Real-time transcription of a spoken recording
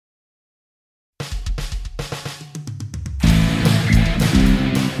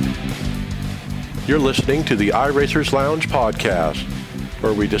You're listening to the iRacers Lounge podcast,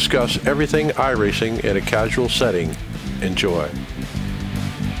 where we discuss everything iRacing in a casual setting. Enjoy.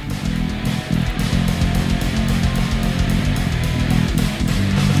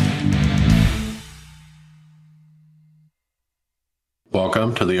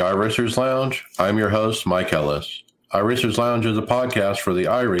 Welcome to the iRacers Lounge. I'm your host, Mike Ellis. iRacers Lounge is a podcast for the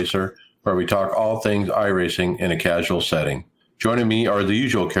iRacer, where we talk all things iRacing in a casual setting. Joining me are the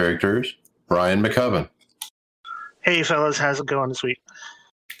usual characters, Brian McCubbin. Hey, fellas. How's it going this week?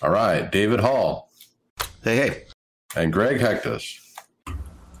 All right. David Hall. Hey. And Greg Hectus.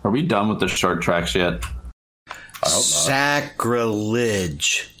 Are we done with the short tracks yet? I hope not.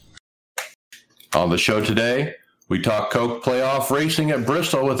 Sacrilege. On the show today, we talk Coke playoff racing at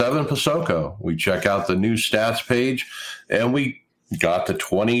Bristol with Evan Pasocco. We check out the new stats page, and we got the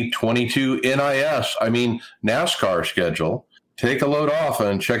 2022 NASCAR schedule. Take a load off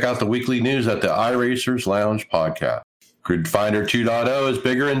and check out the weekly news at the iRacers Lounge podcast. Grid Finder 2.0 is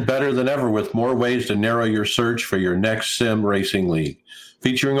bigger and better than ever with more ways to narrow your search for your next sim racing league.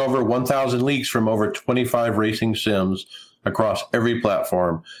 Featuring over 1,000 leagues from over 25 racing sims across every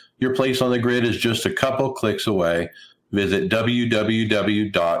platform, your place on the grid is just a couple clicks away. Visit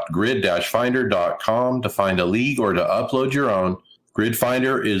www.grid-finder.com to find a league or to upload your own. Grid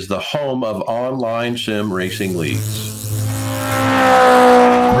Finder is the home of online sim racing leagues.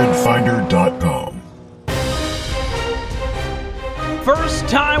 Gridfinder.com. First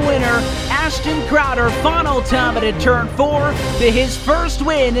time winner, Ashton Crowder, final time at turn 4 to his first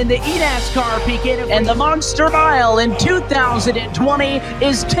win in the eNASCAR PK. And the Monster Mile in 2020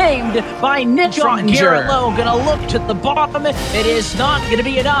 is tamed by Nick Garrett Lowe. Gonna look to the bottom. It is not gonna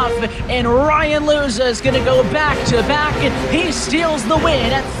be enough. And Ryan Luza is gonna go back to back. And he steals the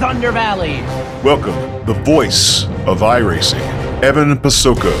win at Thunder Valley. Welcome, the voice of iRacing, Evan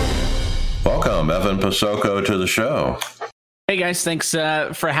Pasocco. Welcome, Evan Pasocco, to the show. Hey guys, thanks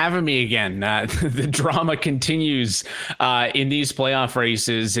for having me again. The drama continues in these playoff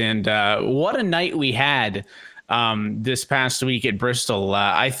races, and what a night we had this past week at Bristol.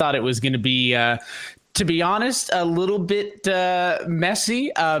 I thought it was going to be, to be honest, a little bit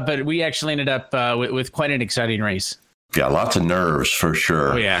messy, but we actually ended up with quite an exciting race. Yeah, lots of nerves for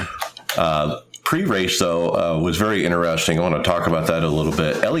sure. Oh, yeah. Pre-race, though, was very interesting. I want to talk about that a little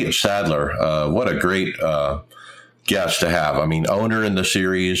bit. Elliott Sadler, what a great guest to have. I mean, owner in the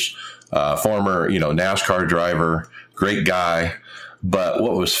series, former, NASCAR driver, great guy. But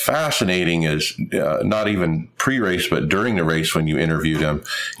what was fascinating is not even pre-race, but during the race when you interviewed him,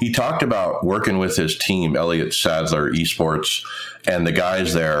 he talked about working with his team, Elliott Sadler Esports, and the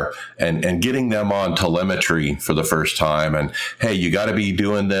guys there, and getting them on telemetry for the first time. And, hey, you got to be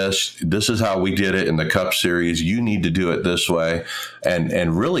doing this. This is how we did it in the Cup Series. You need to do it this way.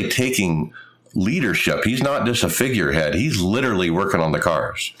 And really taking leadership. He's not just a figurehead. He's literally working on the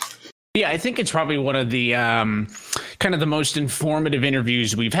cars. Yeah, I think it's probably one of the kind of the most informative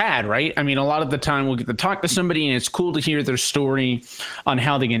interviews we've had, right? I mean, a lot of the time we'll get to talk to somebody and it's cool to hear their story on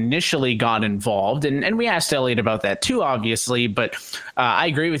how they initially got involved. And we asked Elliott about that too, obviously. But I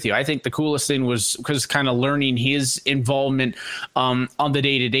agree with you. I think the coolest thing was kind of learning his involvement on the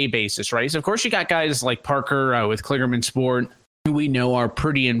day-to-day basis, right? So, of course, you got guys like Parker with Kligerman Sport, who we know are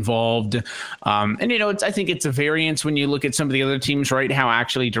pretty involved. And, I think it's a variance when you look at some of the other teams, right, how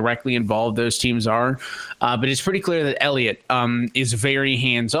actually directly involved those teams are. But it's pretty clear that Elliott is very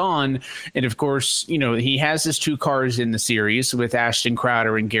hands-on. And, of course, he has his two cars in the series with Ashton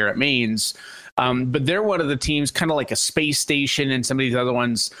Crowder and Garrett Maines. But they're one of the teams, kind of like a space station and some of these other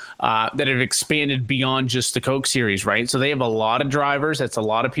ones that have expanded beyond just the Coke Series, right? So they have a lot of drivers. That's a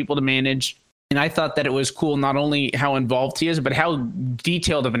lot of people to manage. And I thought that it was cool, not only how involved he is, but how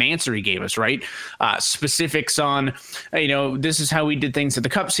detailed of an answer he gave us, right? Specifics on, this is how we did things at the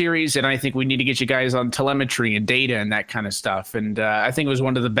Cup Series, and I think we need to get you guys on telemetry and data and that kind of stuff. And I think it was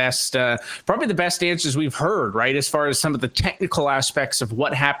one of the best, probably the best answers we've heard, right? As far as some of the technical aspects of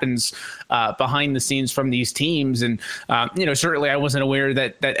what happens behind the scenes from these teams. And, certainly I wasn't aware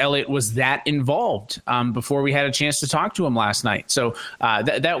that Elliott was that involved before we had a chance to talk to him last night. So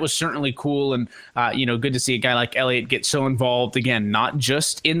that was certainly cool. And, good to see a guy like Elliott get so involved, again, not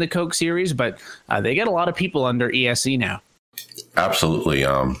just in the Coke Series, but they get a lot of people under ESE now. Absolutely.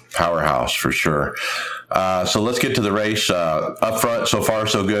 Powerhouse for sure. So let's get to the race. Up front, so far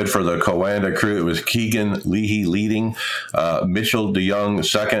so good for the Coanda crew. It was Keegan Leahy leading, Mitchell DeYoung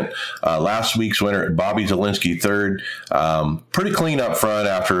second, last week's winner, Bobby Zielinski third. Pretty clean up front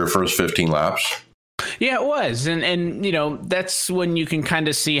after the first 15 laps. Yeah, it was. And that's when you can kind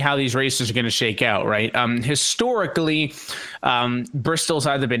of see how these races are going to shake out, right? Historically, Bristol's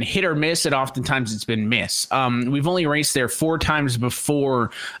either been hit or miss, and oftentimes it's been miss. We've only raced there 4 times before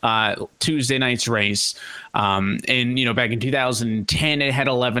Tuesday night's race. And, back in 2010, it had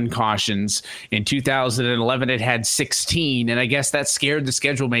 11 cautions. In 2011, it had 16. And I guess that scared the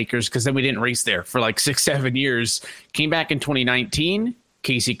schedule makers because then we didn't race there for like 6-7 years. Came back in 2019.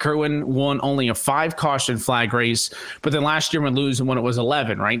 Casey Kerwin won only a 5 caution flag race, but then last year when losing when it was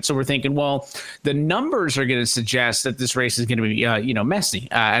 11, right? So we're thinking, well, the numbers are going to suggest that this race is going to be, messy,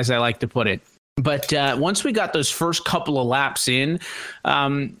 as I like to put it. But once we got those first couple of laps in,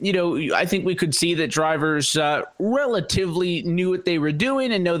 I think we could see that drivers relatively knew what they were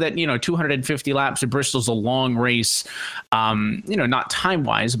doing and know that, 250 laps at Bristol's a long race, not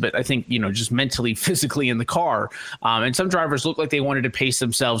time-wise, but I think, just mentally, physically in the car. And some drivers looked like they wanted to pace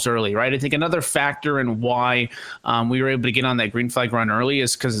themselves early, right? I think another factor in why we were able to get on that green flag run early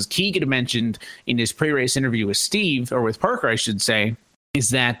is because, as Keegan mentioned in his pre-race interview with Steve, or with Parker, I should say,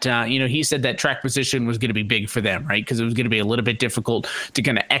 is that, he said that track position was going to be big for them, right? Because it was going to be a little bit difficult to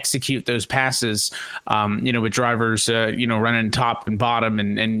kind of execute those passes, with drivers, running top and bottom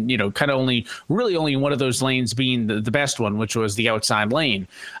and kind of only one of those lanes being the best one, which was the outside lane.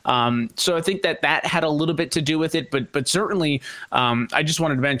 So I think that had a little bit to do with it, but certainly I just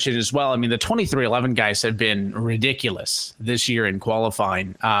wanted to mention as well, I mean, the 2311 guys have been ridiculous this year in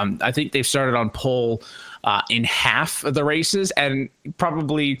qualifying. I think they've started on pole in half of the races, and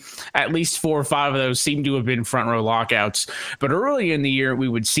probably at least 4 or 5 of those seem to have been front row lockouts. But early in the year, we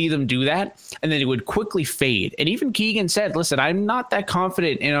would see them do that, and then it would quickly fade. And even Keegan said, listen, I'm not that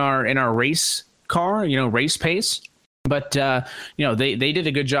confident in our race car, race pace. But, they did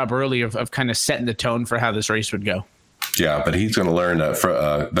a good job early of kind of setting the tone for how this race would go. Yeah, but he's going to learn that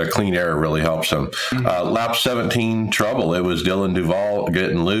the clean air really helps him. Lap 17, trouble. It was Dylan Duvall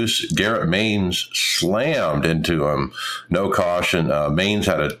getting loose. Garrett Maines slammed into him. No caution. Maines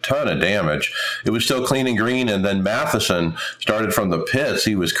had a ton of damage. It was still clean and green, and then Matheson started from the pits.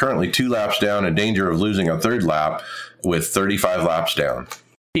 He was currently 2 laps down, in danger of losing a 3rd lap with 35 laps down.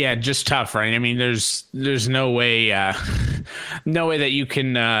 Yeah, just tough, right? I mean, there's no way that you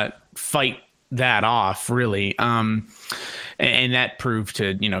can fight that off, really. And that proved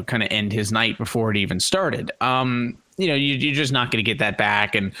to, kind of end his night before it even started. You're just not going to get that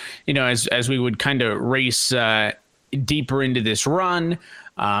back. And, as we would kind of race deeper into this run,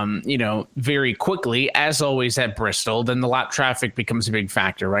 very quickly, as always at Bristol, then the lap traffic becomes a big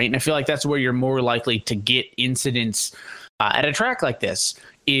factor, right? And I feel like that's where you're more likely to get incidents at a track like this,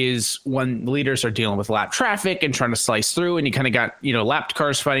 is when leaders are dealing with lap traffic and trying to slice through, and you kind of got, lapped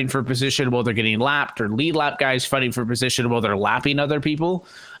cars fighting for position while they're getting lapped, or lead lap guys fighting for position while they're lapping other people.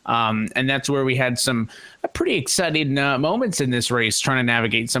 And that's where we had some pretty exciting moments in this race, trying to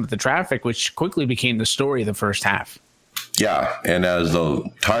navigate some of the traffic, which quickly became the story of the first half. Yeah, and as the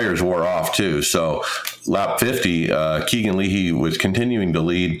tires wore off too. So lap 50, Keegan Leahy was continuing to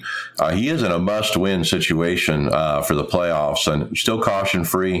lead. He is in a must-win situation for the playoffs, and still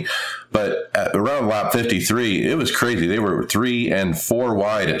caution-free. But around lap 53, it was crazy. They were 3 and 4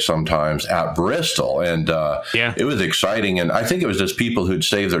 wide at sometimes at Bristol, and It was exciting. And I think it was just people who'd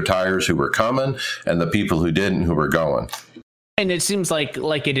saved their tires who were coming, and the people who didn't who were going. And it seems like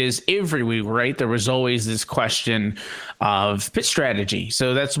it is every week, right? There was always this question of pit strategy.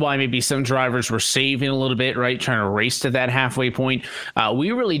 So that's why maybe some drivers were saving a little bit, right? Trying to race to that halfway point.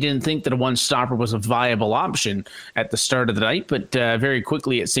 We really didn't think that a one-stopper was a viable option at the start of the night, but very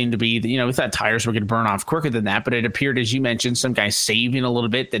quickly it seemed to be, we thought tires were going to burn off quicker than that, but it appeared, as you mentioned, some guys saving a little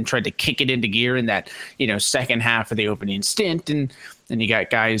bit, then tried to kick it into gear in that, second half of the opening stint. And then you got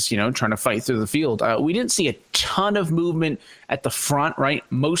guys, trying to fight through the field. We didn't see a ton of movement at the front, right?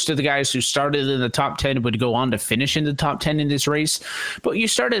 Most of the guys who started in the top 10 would go on to finish in the top 10 in this race. But you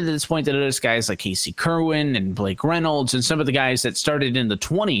started at this point to notice guys like Casey Kerwin and Blake Reynolds and some of the guys that started in the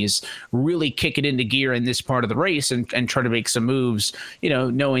 20s really kick it into gear in this part of the race and try to make some moves,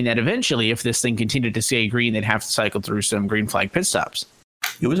 knowing that eventually if this thing continued to stay green, they'd have to cycle through some green flag pit stops.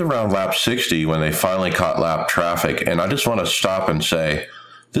 It was around lap 60 when they finally caught lap traffic. And I just want to stop and say,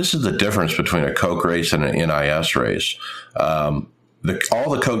 this is the difference between a Coke race and an NIS race. All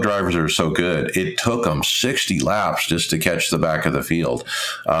the Coke drivers are so good. It took them 60 laps just to catch the back of the field.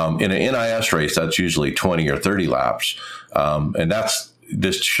 In an NIS race, that's usually 20 or 30 laps. And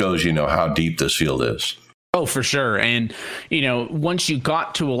this shows, how deep this field is. Oh, for sure. And, once you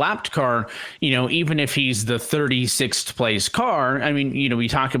got to a lapped car, even if he's the 36th place car, I mean, we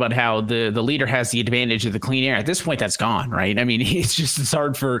talk about how the leader has the advantage of the clean air. At this point, that's gone, right? I mean, it's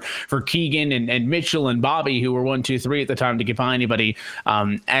hard for Keegan and Mitchell and Bobby, who were 1, 2, 3 at the time, to get by anybody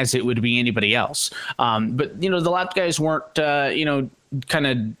as it would be anybody else. But, the lapped guys weren't, kind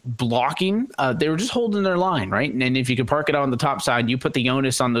of blocking. They were just holding their line, right? And if you could park it on the top side, you put the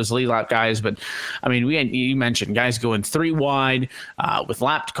onus on those lead lap guys. But I mean, you mentioned guys going 3 wide with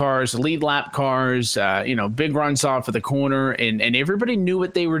lapped cars, lead lap cars, big runs off of the corner, and everybody knew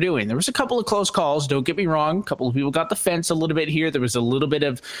what they were doing. There was a couple of close calls, don't get me wrong. A couple of people got the fence a little bit here. There was a little bit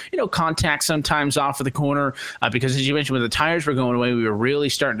of contact sometimes off of the corner because, as you mentioned, when the tires were going away, we were really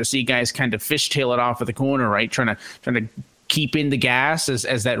starting to see guys kind of fishtail it off of the corner, right? Trying to keep in the gas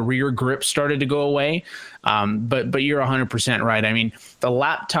as that rear grip started to go away. But you're 100% right. I mean, the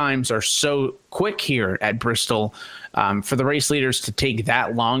lap times are so quick here at Bristol. For the race leaders to take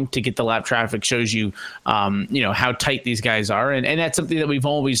that long to get the lap traffic shows you, how tight these guys are. And that's something that we've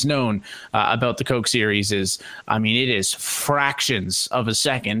always known about the Coke Series is, I mean, it is fractions of a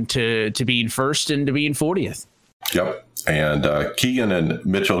second to being first and to being 40th. Yep. And Keegan and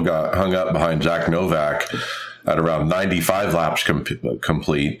Mitchell got hung up behind Zach Novak at around 95 laps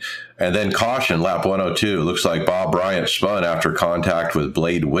complete. And then caution, lap 102. Looks like Bob Bryant spun after contact with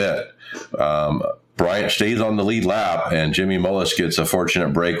Blade Witt. Bryant stays on the lead lap, and Jimmy Mullis gets a fortunate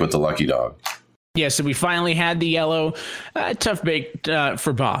break with the lucky dog. Yeah, so we finally had the yellow. Tough break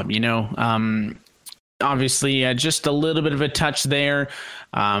for Bob, Obviously, just a little bit of a touch there.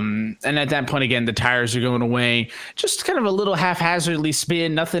 And at that point, again, the tires are going away. Just kind of a little haphazardly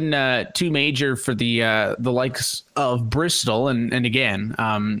spin, nothing too major for the likes of Bristol. And again,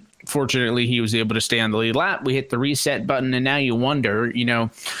 fortunately, he was able to stay on the lead lap. We hit the reset button, and now you wonder,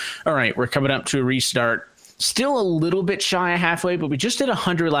 all right, we're coming up to a restart. Still a little bit shy of halfway, but we just did a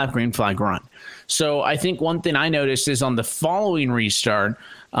 100-lap green flag run. So I think one thing I noticed is on the following restart,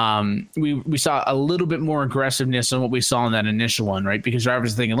 we saw a little bit more aggressiveness than what we saw in that initial one, right? Because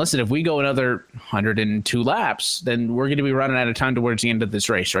drivers are thinking, listen, if we go another 102 laps, then we're going to be running out of time towards the end of this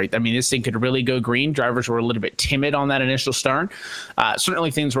race, right? I mean, this thing could really go green. Drivers were a little bit timid on that initial start. Certainly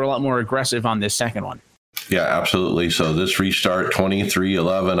things were a lot more aggressive on this second one. Yeah, absolutely. So this restart,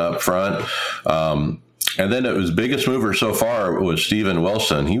 23-11 up front. And then it was biggest mover so far was Steven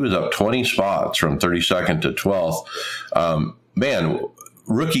Wilson. He was up 20 spots from 32nd to 12th. Man,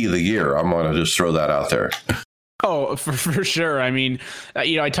 rookie of the year. I'm going to just throw that out there. Oh, for sure. I mean,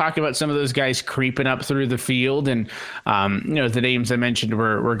 I talked about some of those guys creeping up through the field, and the names I mentioned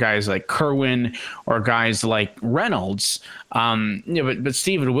were guys like Kerwin or guys like Reynolds. But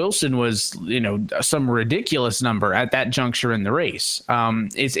Steven Wilson was some ridiculous number at that juncture in the race.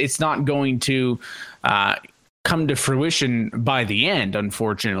 It's not going to come to fruition by the end,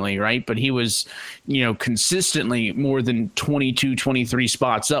 unfortunately, right? But he was, consistently more than 22, 23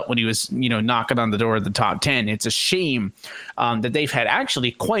 spots up when he was, knocking on the door of the top 10. It's a shame that they've had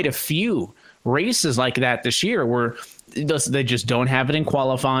actually quite a few races like that this year where they just don't have it in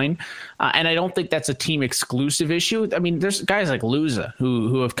qualifying. And I don't think that's a team exclusive issue. I mean, there's guys like Luza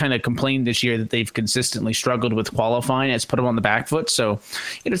who have kind of complained this year that they've consistently struggled with qualifying. It's put them on the back foot. So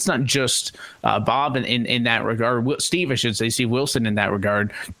it's not just Bob in that regard. Steve, I should say, Steve Wilson in that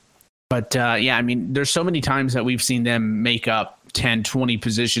regard. But I mean, there's so many times that we've seen them make up 10, 20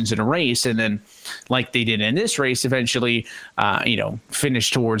 positions in a race, and then like they did in this race, eventually,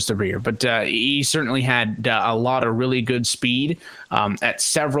 finish towards the rear. But he certainly had a lot of really good speed at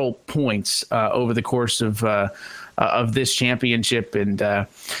several points over the course of this championship. And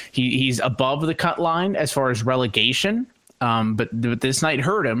he's above the cut line as far as relegation. But this night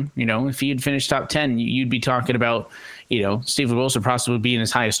hurt him. If he had finished top 10, you'd be talking about, Stephen Wilson possibly being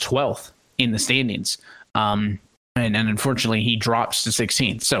as high as 12th in the standings. And unfortunately, he drops to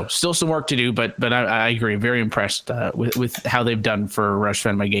 16th. So still some work to do, but I agree. Very impressed with how they've done for Rush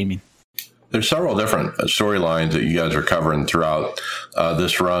Fenway Gaming. There's several different storylines that you guys are covering throughout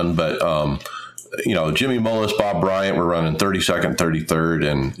this run, but Jimmy Mullis, Bob Bryant were running 32nd, 33rd,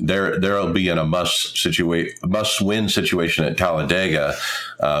 and they'll be in a must-win situation at Talladega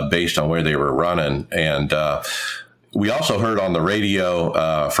based on where they were running. And we also heard on the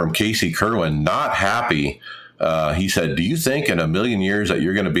radio from Casey Kerwin, not happy. He said, do you think in a million years that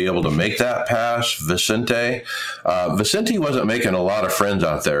you're going to be able to make that pass, Vicente? Vicente wasn't making a lot of friends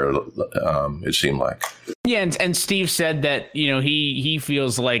out there, it seemed like. Yeah, and Steve said that, he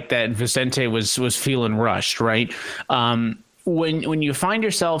feels like that Vicente was feeling rushed, right? When you find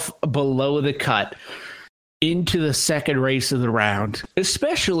yourself below the cut into the second race of the round,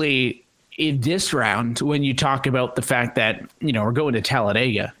 especially in this round, when you talk about the fact that, we're going to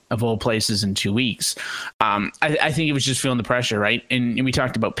Talladega of all places in 2 weeks, I think he was just feeling the pressure, right? And we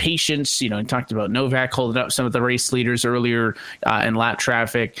talked about patience, and talked about Novak holding up some of the race leaders earlier in lap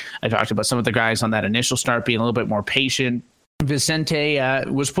traffic. I talked about some of the guys on that initial start being a little bit more patient. Vicente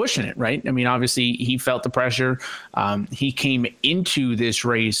was pushing it, right? I mean, obviously he felt the pressure. He came into this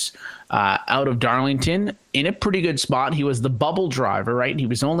race out of Darlington in a pretty good spot. He was the bubble driver, right? He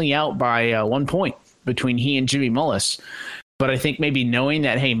was only out by 1 point between he and Jimmy Mullis. But I think maybe knowing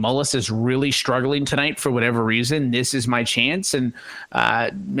that, hey, Mullis is really struggling tonight for whatever reason, this is my chance, and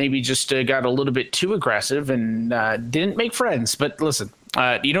maybe just got a little bit too aggressive and didn't make friends. But listen,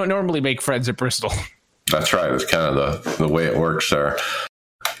 you don't normally make friends at Bristol. That's right. It's kind of the way it works there.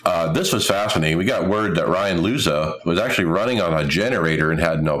 This was fascinating. We got word that Ryan Luza was actually running on a generator and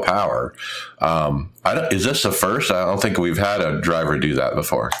had no power. Is this the first? I don't think we've had a driver do that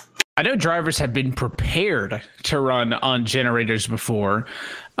before. I know drivers have been prepared to run on generators before.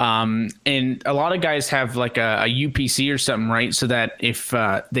 And a lot of guys have like a UPC or something, right? So that if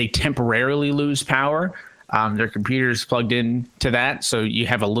they temporarily lose power, their computer's plugged in to that. So you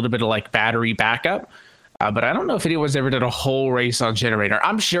have a little bit of like battery backup. But I don't know if anyone's ever done a whole race on generator.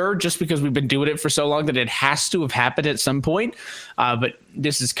 I'm sure just because we've been doing it for so long that it has to have happened at some point. But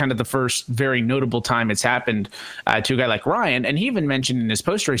this is kind of the first very notable time it's happened to a guy like Ryan. And he even mentioned in his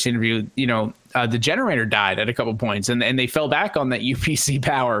post-race interview, the generator died at a couple points and they fell back on that UPC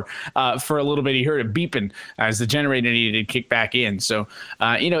power for a little bit. He heard it beeping as the generator needed to kick back in. So,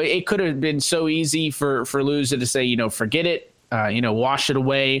 it could have been so easy for Luza to say, forget it, wash it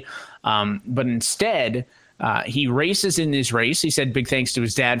away. But instead, he races in this race. He said big thanks to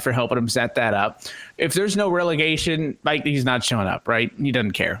his dad for helping him set that up. If there's no relegation, he's not showing up, right? He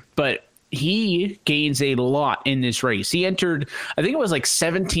doesn't care. But he gains a lot in this race. He entered, I think it was like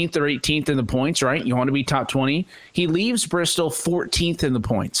 17th or 18th in the points, right? You want to be top 20. He leaves Bristol 14th in the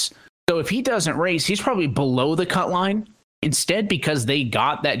points. So if he doesn't race, he's probably below the cut line. Instead, because they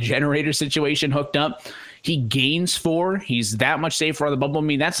got that generator situation hooked up, he gains 4. He's that much safer on the bubble. I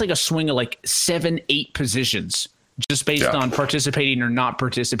mean, that's like a swing of like 7-8 positions just based on participating or not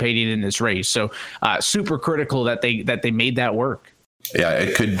participating in this race. So super critical that they made that work. Yeah,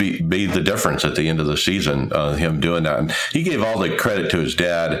 it could be the difference at the end of the season, him doing that. And he gave all the credit to his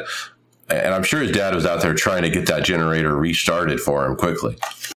dad. And I'm sure his dad was out there trying to get that generator restarted for him quickly.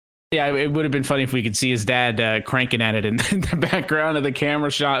 Yeah, it would have been funny if we could see his dad cranking at it in the background of the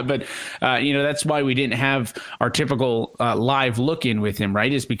camera shot. But, that's why we didn't have our typical live look-in with him,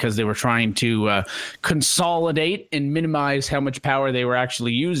 right, is because they were trying to consolidate and minimize how much power they were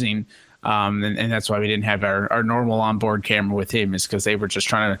actually using. And that's why we didn't have our normal onboard camera with him, is because they were just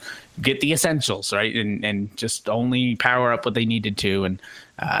trying to get the essentials, right, and just only power up what they needed to. And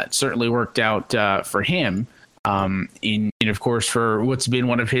it certainly worked out for him. And of course, for what's been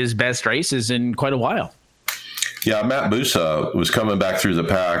one of his best races in quite a while. Yeah, Matt Busa was coming back through the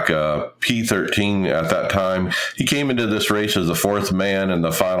pack, P13 at that time. He came into this race as the 4th man in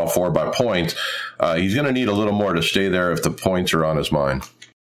the final 4 by points. He's going to need a little more to stay there if the points are on his mind.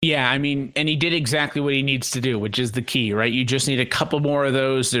 Yeah, I mean, and he did exactly what he needs to do, which is the key, right? You just need a couple more of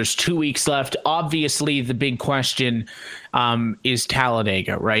those. There's 2 weeks left. Obviously, the big question is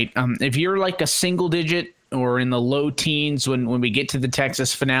Talladega, right? If you're like a single digit or in the low teens when we get to the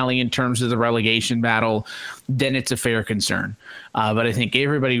Texas finale in terms of the relegation battle, then it's a fair concern. But I think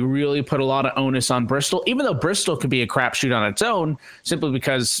everybody really put a lot of onus on Bristol, even though Bristol could be a crapshoot on its own, simply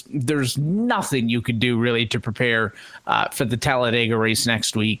because there's nothing you could do really to prepare for the Talladega race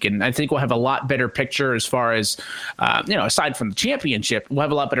next week. And I think we'll have a lot better picture as far as, aside from the championship, we'll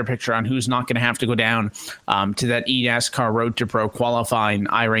have a lot better picture on who's not going to have to go down to that eNASCAR Road to Pro qualifying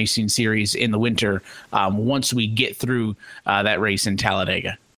iRacing series in the winter once we get through that race in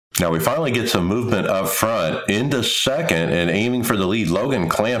Talladega. Now we finally get some movement up front into second and aiming for the lead. Logan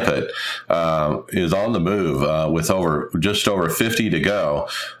Clampett is on the move with just over 50 to go.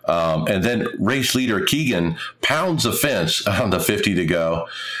 And then race leader Keegan pounds the fence on the 50 to go.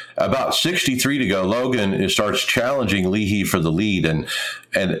 About 63 to go, Logan starts challenging Leahy for the lead. And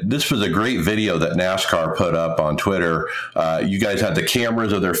this was a great video that NASCAR put up on Twitter. You guys had the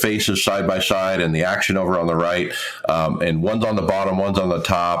cameras of their faces side by side and the action over on the right. And one's on the bottom, one's on the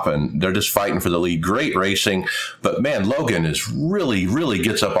top, and they're just fighting for the lead. Great racing. But, man, Logan is really, really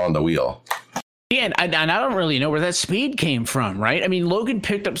gets up on the wheel. Yeah, and I don't really know where that speed came from, right? I mean, Logan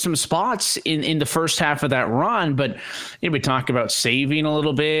picked up some spots in the first half of that run, but we talk about saving a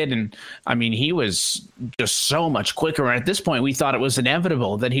little bit, and I mean, he was just so much quicker. At this point, we thought it was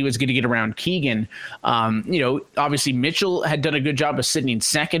inevitable that he was going to get around Keegan. Obviously, Mitchell had done a good job of sitting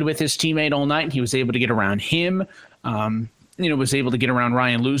second with his teammate all night. He was able to get around him. Was able to get around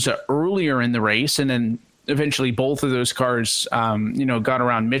Ryan Luza earlier in the race, and then eventually both of those cars, got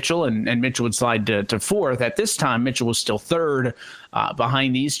around Mitchell, and Mitchell would slide to fourth. At this time, Mitchell was still third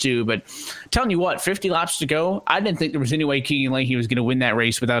behind these two. But telling you what, 50 laps to go, I didn't think there was any way Keegan Leahy was going to win that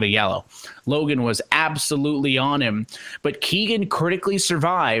race without a yellow. Logan was absolutely on him, but Keegan critically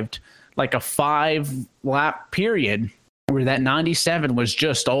survived like a 5-lap period where that 97 was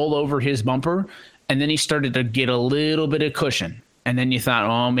just all over his bumper, and then he started to get a little bit of cushion. And then you thought,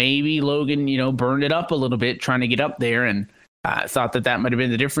 oh, maybe Logan, burned it up a little bit trying to get up there, and thought that might have been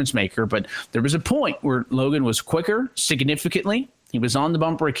the difference maker. But there was a point where Logan was quicker significantly. He was on the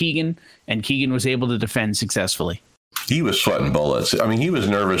bumper of Keegan, and Keegan was able to defend successfully. He was sweating bullets. I mean, he was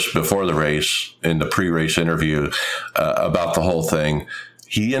nervous before the race in the pre-race interview about the whole thing.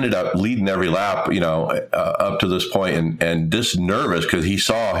 He ended up leading every lap, up to this point, and just nervous because he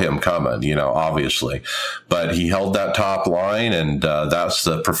saw him coming, obviously. But he held that top line, and that's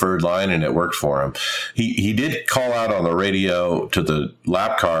the preferred line, and it worked for him. He did call out on the radio to the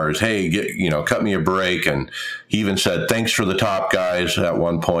lap cars, hey, cut me a break. And he even said, thanks for the top guys at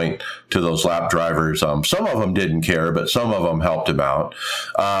one point to those lap drivers. Some of them didn't care, but some of them helped him out.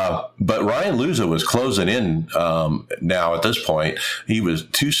 But Ryan Luza was closing in now at this point. He was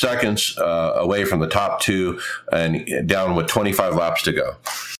 2 seconds away from the top two and down with 25 laps to go.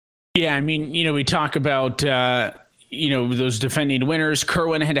 Yeah, I mean, we talk about, those defending winners.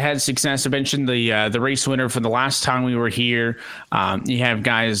 Kerwin had success. I mentioned the race winner from the last time we were here. You have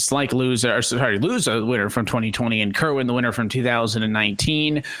guys like Luza, the winner from 2020, and Kerwin, the winner from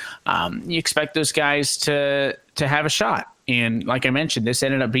 2019. You expect those guys to have a shot. And like I mentioned, this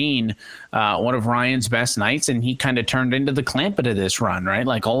ended up being one of Ryan's best nights, and he kind of turned into the Clampett of this run, right?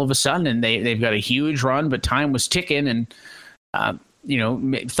 Like all of a sudden, and they've got a huge run, but time was ticking, and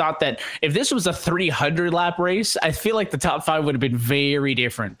thought that if this was a 300-lap race, I feel like the top five would have been very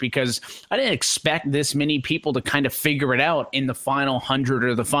different, because I didn't expect this many people to kind of figure it out in the final 100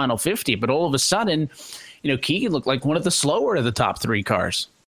 or the final 50. But all of a sudden, Keegan looked like one of the slower of the top three cars.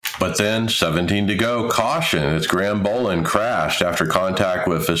 But then 17 to go, caution. It's Graham Bolin crashed after contact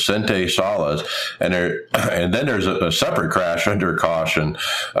with Vicente Salas. And then there's a separate crash under caution.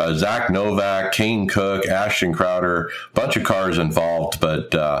 Zach Novak, Kane Cook, Ashton Crowder, bunch of cars involved.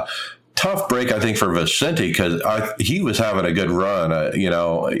 But tough break, I think, for Vicente, because he was having a good run,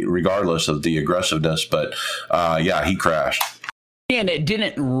 regardless of the aggressiveness. But, he crashed. And it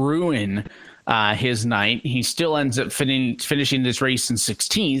didn't ruin his night. He still ends up finishing this race in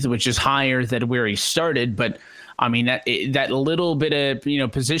 16th, which is higher than where he started. But I mean, that little bit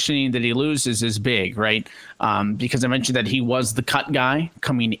of positioning that he loses is big, right? Because I mentioned that he was the cut guy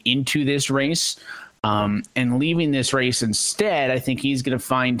coming into this race, and leaving this race instead. I think he's going to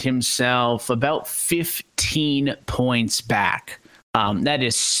find himself about 15 points back. That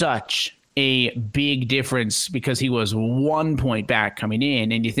is such a big difference, because he was 1 point back coming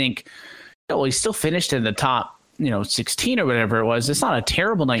in, and you think, well, he still finished in the top, 16 or whatever it was. It's not a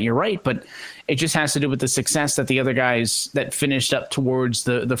terrible night, you're right, but it just has to do with the success that the other guys that finished up towards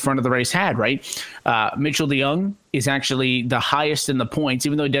the front of the race had, right? Mitchell DeYoung is actually the highest in the points,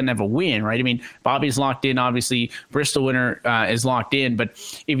 even though he doesn't have a win, right? I mean, Bobby's locked in, obviously. Bristol winner is locked in, but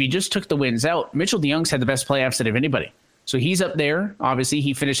if you just took the wins out, Mitchell DeYoung's had the best playoffs out of anybody. So he's up there. Obviously,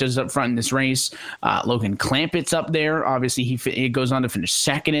 he finishes up front in this race. Logan Clampett's up there. Obviously, he goes on to finish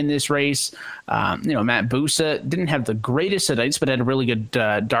second in this race. Matt Busa didn't have the greatest of nights, but had a really good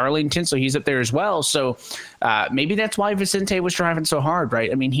Darlington, so he's up there as well. So maybe that's why Vicente was driving so hard,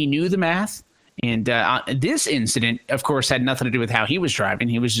 right? I mean, he knew the math. And this incident, of course, had nothing to do with how he was driving.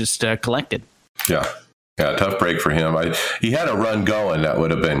 He was just collected. Yeah, tough break for him. He had a run going that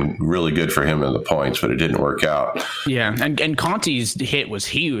would have been really good for him in the points, but it didn't work out. Yeah, and Conti's hit was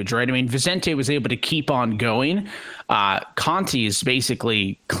huge, right? I mean, Vicente was able to keep on going. Conti's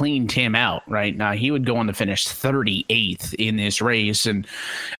basically cleaned him out, right? Now he would go on to finish 38th in this race, and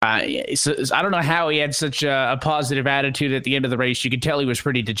so I don't know how he had such a positive attitude at the end of the race. You could tell he was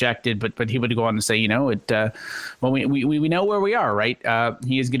pretty dejected, but he would go on to say, we know where we are, right?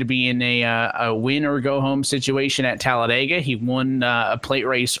 He is going to be in a win or go home situation at Talladega. He won a plate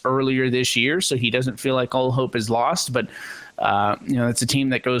race earlier this year, so he doesn't feel like all hope is lost. But it's a team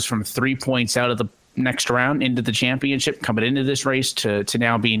that goes from 3 points out of the next round into the championship, coming into this race to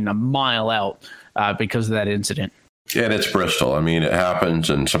now being a mile out because of that incident. And it's Bristol. I mean, it happens,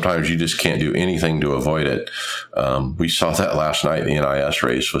 and sometimes you just can't do anything to avoid it. We saw that last night in the NIS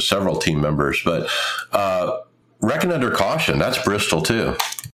race with several team members. But reckon under caution, that's Bristol too.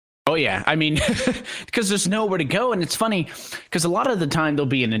 Oh, yeah. I mean, because there's nowhere to go. And it's funny because a lot of the time there'll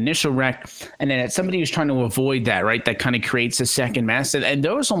be an initial wreck and then somebody who's trying to avoid that, right? That kind of creates a second mess. And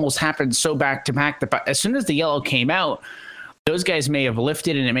those almost happened so back to back that as soon as the yellow came out, those guys may have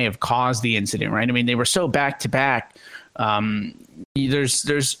lifted and it may have caused the incident, right? I mean, they were so back to back.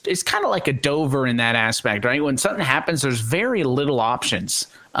 It's kind of like a Dover in that aspect, right? When something happens, there's very little options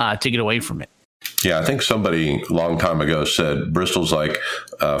to get away from it. Yeah, I think somebody a long time ago said Bristol's like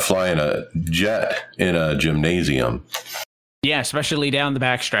flying a jet in a gymnasium. Yeah, especially down the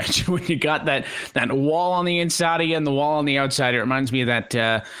backstretch when you got that wall on the inside and the wall on the outside. It reminds me of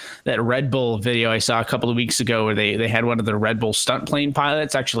that Red Bull video I saw a couple of weeks ago where they had one of the Red Bull stunt plane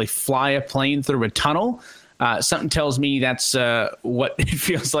pilots actually fly a plane through a tunnel. Something tells me that's what it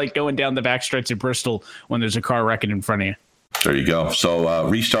feels like going down the backstretch at Bristol when there's a car wrecking in front of you. There you go. So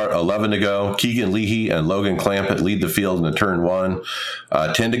restart, 11 to go. Keegan Leahy and Logan Clampett lead the field in the turn 1.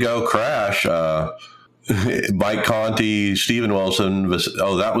 10 to go. Crash. Mike Conti, Steven Wilson.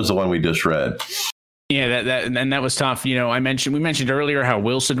 That was the one we just read. Yeah, that was tough. You know, we mentioned earlier how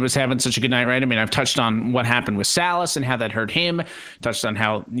Wilson was having such a good night, right? I mean, I've touched on what happened with Salas and how that hurt him. Touched on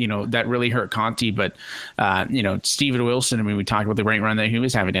how, that really hurt Conti. But, Steven Wilson, I mean, we talked about the great run that he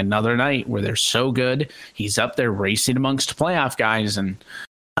was having. Another night where they're so good. He's up there racing amongst playoff guys and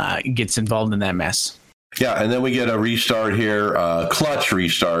gets involved in that mess. Yeah, and then we get a restart here, clutch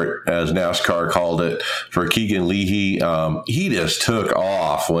restart, as NASCAR called it, for Keegan Leahy. He just took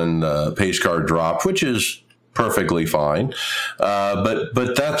off when the pace car dropped, which is perfectly fine.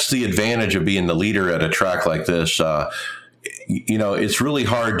 But that's the advantage of being the leader at a track like this. It's really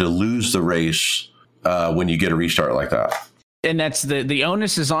hard to lose the race when you get a restart like that. And that's the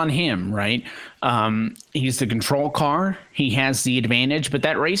onus is on him, right? He's the control car. He has the advantage, but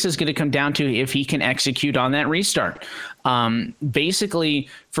that race is going to come down to if he can execute on that restart. Basically,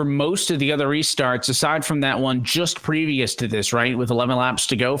 for most of the other restarts, aside from that one just previous to this, right, with 11 laps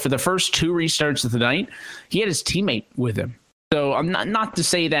to go, for the first 2 restarts of the night, he had his teammate with him. So I'm not to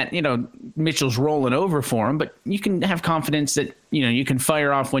say that, Mitchell's rolling over for him, but you can have confidence that, you can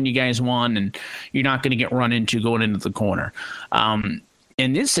fire off when you guys won and you're not going to get run into going into the corner.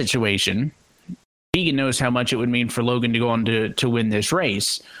 In this situation, Keegan knows how much it would mean for Logan to go on to win this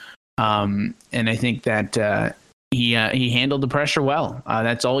race. And I think that he handled the pressure well.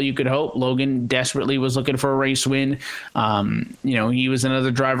 That's all you could hope. Logan desperately was looking for a race win. He was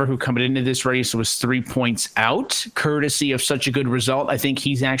another driver who coming into this race was 3 points out, courtesy of such a good result. I think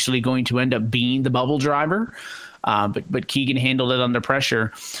he's actually going to end up being the bubble driver. But Keegan handled it under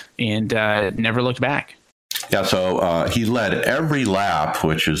pressure and never looked back. Yeah, so he led every lap,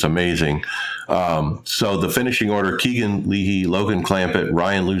 which is amazing. So the finishing order: Keegan Leahy, Logan Clampett,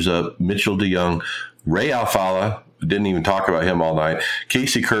 Ryan Luza, Mitchell DeYoung, Ray Alfala, didn't even talk about him all night,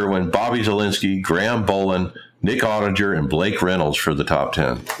 Casey Kerwin, Bobby Zielinski, Graham Bolin, Nick Ottinger, and Blake Reynolds for the top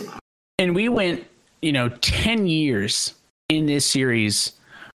 10. And we went, 10 years in this series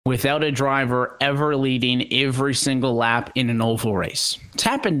without a driver ever leading every single lap in an oval race. It's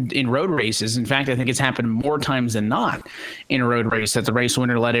happened in road races. In fact, I think it's happened more times than not in a road race that the race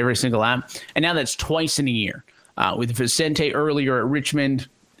winner led every single lap. And now that's twice in a year. With Vicente earlier at Richmond,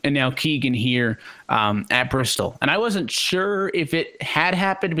 and now Keegan here at Bristol. And I wasn't sure if it had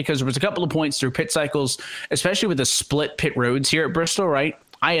happened because there was a couple of points through pit cycles, especially with the split pit roads here at Bristol, right?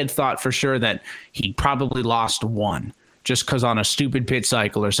 I had thought for sure that he probably lost one just because on a stupid pit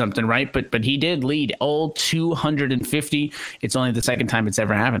cycle or something, right? But he did lead all 250. It's only the second time it's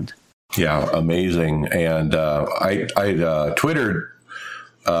ever happened. Yeah, amazing. And I Twittered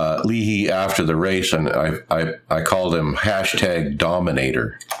Leahy after the race, and I called him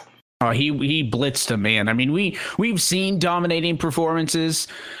 #Dominator. Oh, he blitzed him, man. I mean, we've seen dominating performances,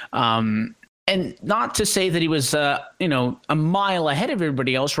 and not to say that he was a mile ahead of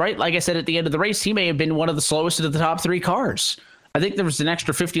everybody else, right? Like I said, at the end of the race, he may have been one of the slowest of the top 3 cars. I think there was an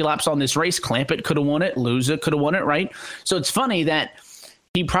extra 50 laps on this race. Clampett could have won it. Luza could have won it, right? So it's funny that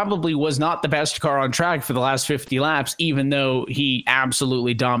he probably was not the best car on track for the last 50 laps, even though he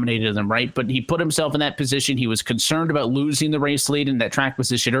absolutely dominated them, right? But he put himself in that position. He was concerned about losing the race lead in that track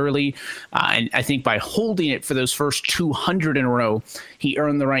position early. And I think by holding it for those first 200 in a row, he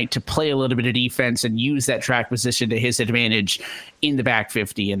earned the right to play a little bit of defense and use that track position to his advantage in the back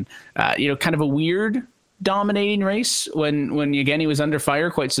 50. And, kind of a weird dominating race when again he was under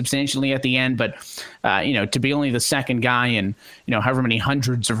fire quite substantially at the end, but to be only the second guy in however many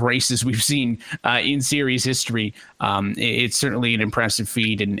hundreds of races we've seen in series history, it's certainly an impressive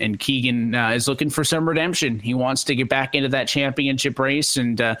feat. And Keegan is looking for some redemption. He wants to get back into that championship race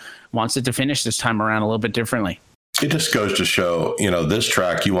and wants it to finish this time around a little bit differently. It just goes to show, this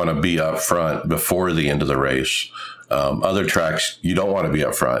track, you want to be up front before the end of the race. Other tracks, you don't want to be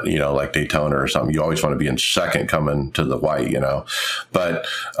up front, like Daytona or something. You always want to be in second coming to the white, But,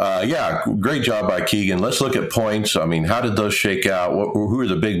 great job by Keegan. Let's look at points. I mean, how did those shake out? Who are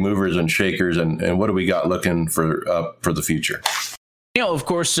the big movers and shakers, and what do we got looking for the future? Of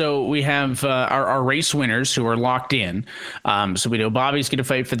course, so we have our race winners who are locked in. So we know Bobby's going to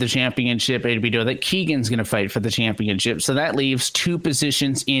fight for the championship, and we know that Keegan's going to fight for the championship. So that leaves 2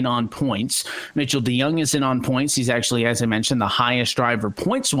 positions in on points. Mitchell DeYoung is in on points. He's actually, as I mentioned, the highest driver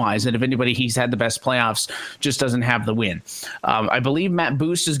points-wise. And if anybody, he's had the best playoffs, just doesn't have the win. I believe Matt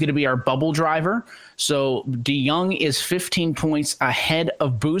Boost is going to be our bubble driver. So DeYoung is 15 points ahead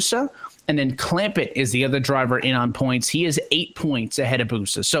of Busa. And then Clampett is the other driver in on points. He is 8 points ahead of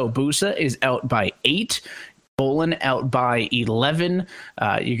Busa. So Busa is out by 8. Bolin out by 11.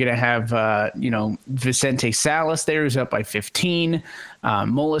 You're going to have, Vicente Salas there, who's out by 15.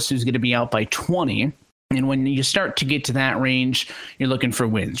 Mullis, who's going to be out by 20. And when you start to get to that range, you're looking for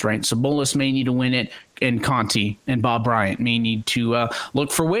wins, right? So Mullis may need to win it, and Conti and Bob Bryant may need to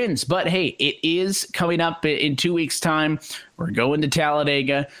look for wins. But, hey, it is coming up in 2 weeks' time. We're going to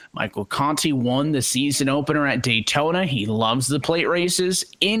Talladega. Michael Conti won the season opener at Daytona. He loves the plate races.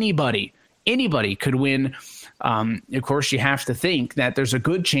 Anybody could win. Of course, you have to think that there's a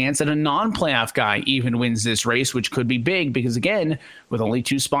good chance that a non-playoff guy even wins this race, which could be big because, again, with only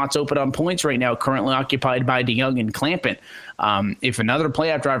 2 spots open on points right now, currently occupied by DeYoung and Clampett, if another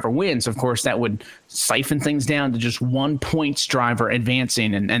playoff driver wins, of course, that would siphon things down to just 1 points driver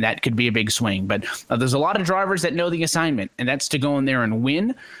advancing, and that could be a big swing. But there's a lot of drivers that know the assignment, and that's to go in there and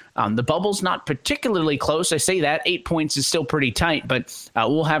win. The bubble's not particularly close. I say that. 8 points is still pretty tight, but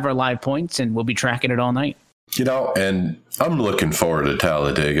we'll have our live points, and we'll be tracking it all night. And I'm looking forward to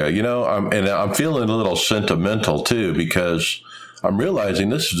Talladega, I'm feeling a little sentimental too, because I'm realizing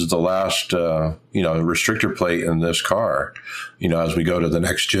this is the last, restrictor plate in this car, as we go to the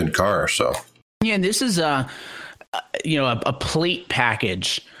next gen car. So, yeah, and this is a plate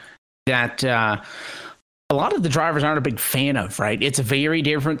package that, a lot of the drivers aren't a big fan of, right? It's very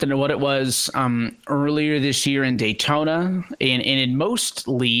different than what it was earlier this year in Daytona and in most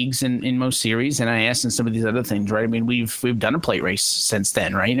leagues and in most series, NIS and some of these other things, right? I mean, we've done a plate race since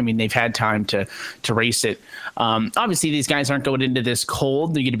then, right? I mean, they've had time to race it. Obviously, these guys aren't going into this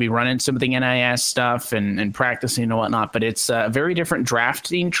cold. They're going to be running some of the NIS stuff and practicing and whatnot, but it's a very different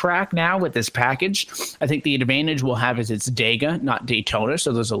drafting track now with this package. I think the advantage we'll have is it's Dega, not Daytona,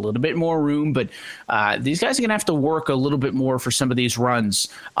 so there's a little bit more room, but these guys are going to have to work a little bit more for some of these runs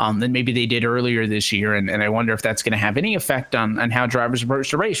than maybe they did earlier this year. And I wonder if that's going to have any effect on how drivers approach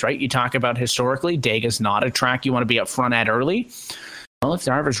the race, right? You talk about historically, Dega's not a track you want to be up front at early. Well, if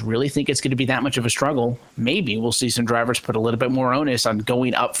drivers really think it's going to be that much of a struggle, maybe we'll see some drivers put a little bit more onus on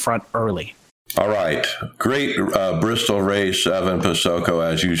going up front early. All right. Great Bristol race, Evan Pasoko,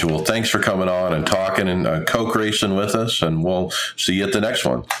 as usual. Thanks for coming on and talking and Coke racing with us, and we'll see you at the next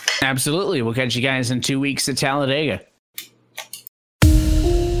one. Absolutely. We'll catch you guys in 2 weeks at Talladega.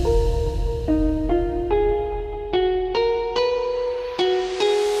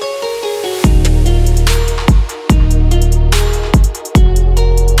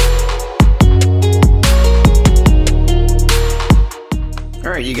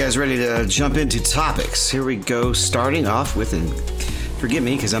 You guys ready to jump into topics? Here we go, starting off with, and forgive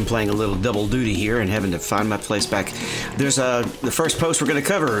me because I'm playing a little double duty here and having to find my place back. There's the first post we're going to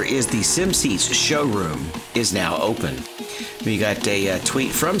cover is the SimSeats showroom is now open. We got a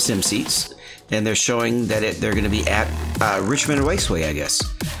tweet from SimSeats, and they're showing that they're going to be at Richmond Raceway, I guess,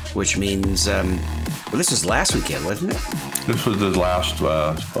 which means, this was last weekend, wasn't it? This was the last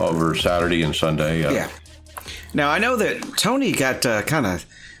over Saturday and Sunday. Yeah. Now, I know that Tony got kind of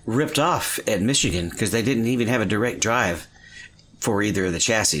ripped off at Michigan because they didn't even have a direct drive for either of the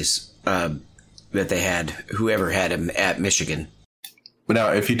chassis that they had, whoever had him at Michigan.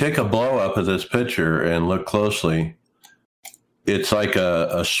 Now, if you take a blow up of this picture and look closely, it's like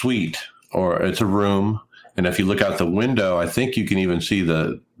a suite or it's a room. And if you look out the window, I think you can even see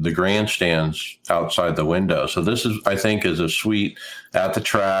the grandstands outside the window. So this is, I think, is a suite at the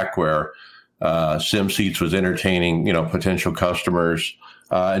track where SimSeats was entertaining, potential customers,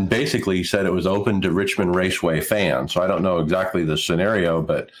 and basically said it was open to Richmond Raceway fans. So I don't know exactly the scenario,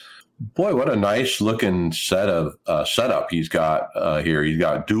 but Boy, what a nice looking setup he's got here. He's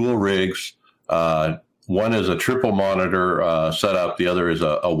got dual rigs. One is a triple monitor setup. The other is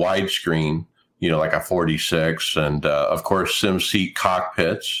a widescreen, like a 46. And of course, SimSeat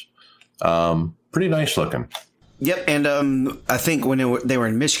cockpits. Pretty nice looking. Yep. And I think when they were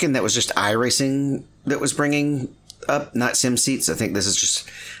in Michigan, that was just iRacing that was bringing up, not SimSeats. I think this is just,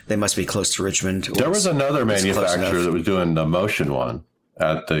 they must be close to Richmond. There was another manufacturer that was doing the motion one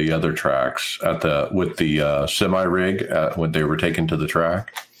at the other tracks with the semi rig when they were taken to the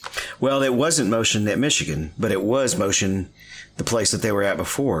track. Well, it wasn't motion at Michigan, but it was motion the place that they were at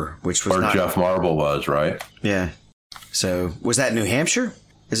before, which was where Jeff Marble was, right? Yeah. So was that New Hampshire?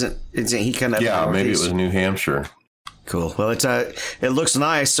 Isn't he kind of? Yeah, maybe it was New Hampshire. Cool. Well, it looks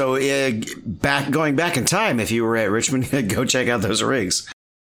nice. So going back in time, if you were at Richmond, go check out those rigs.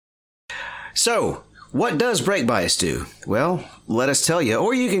 So, what does brake bias do? Well, let us tell you,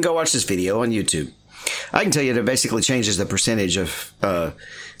 or you can go watch this video on YouTube. I can tell you that it basically changes the percentage of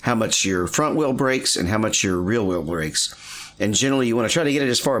how much your front wheel brakes and how much your rear wheel brakes. And generally, you want to try to get it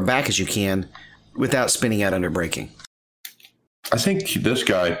as far back as you can without spinning out under braking. I think this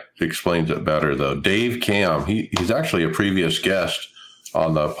guy explains it better, though. Dave Cam, he's actually a previous guest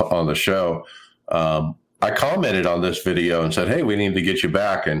on the show. I commented on this video and said, "Hey, we need to get you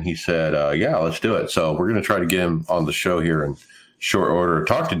back," and he said, "Yeah, let's do it." So we're going to try to get him on the show here in short order.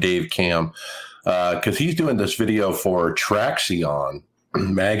 Talk to Dave Cam because he's doing this video for Traxion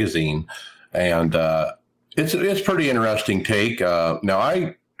magazine, and it's pretty interesting take.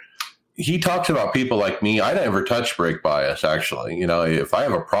 He talks about people like me. I never touch brake bias, actually. If I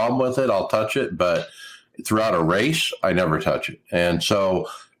have a problem with it, I'll touch it. But throughout a race, I never touch it. And so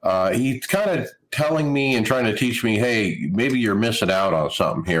he's kind of telling me and trying to teach me, hey, maybe you're missing out on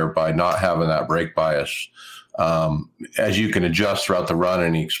something here by not having that brake bias, as you can adjust throughout the run.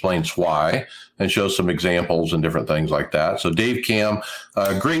 And he explains why and shows some examples and different things like that. So Dave Cam,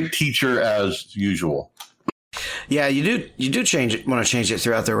 great teacher as usual. Yeah, you do want to change it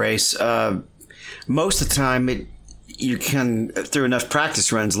throughout the race. Most of the time, you can, through enough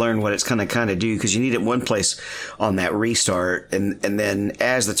practice runs, learn what it's going to kind of do, because you need it one place on that restart. And then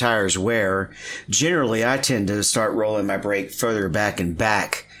as the tires wear, generally I tend to start rolling my brake further back and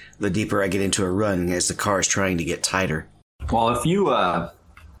back the deeper I get into a run as the car is trying to get tighter. Well, if you, I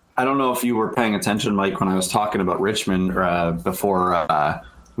don't know if you were paying attention, Mike, when I was talking about Richmond before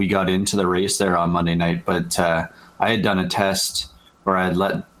we got into the race there on Monday night, but I had done a test where I had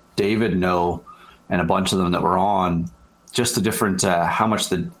let David know and a bunch of them that were on just the different, how much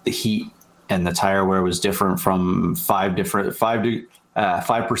the heat and the tire wear was different from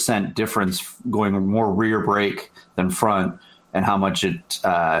 5% difference going more rear brake than front, and how much it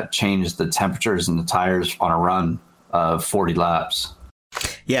changed the temperatures in the tires on a run of 40 laps.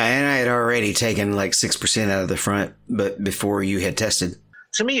 Yeah, and I had already taken like 6% out of the front, but before you had tested.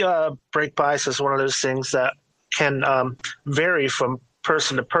 To me, brake bias is one of those things that can vary from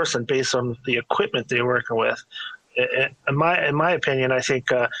person to person based on the equipment they're working with. In my opinion, I think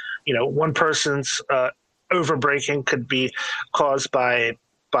one person's over braking could be caused by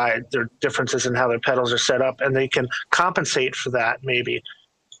their differences in how their pedals are set up, and they can compensate for that maybe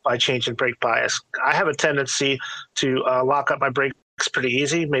by changing brake bias. I have a tendency to lock up my brakes pretty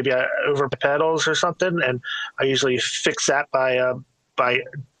easy. Maybe I over pedals or something, and I usually fix that by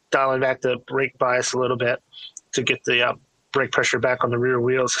dialing back the brake bias a little bit to get the brake pressure back on the rear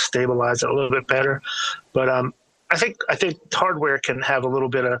wheels to stabilize it a little bit better. But I think hardware can have a little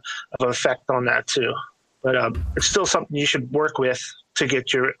bit of an effect on that too. But it's still something you should work with to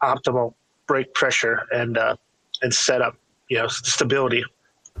get your optimal brake pressure and setup, stability.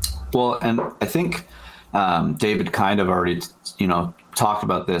 Well, and I think David kind of already, talked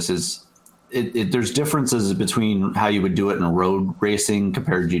about this. There's differences between how you would do it in road racing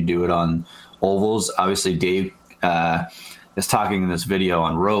compared to you do it on ovals. Obviously, Dave is talking in this video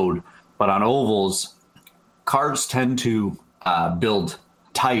on road, but on ovals, cars tend to build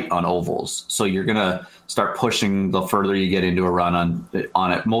tight on ovals. So you're going to start pushing the further you get into a run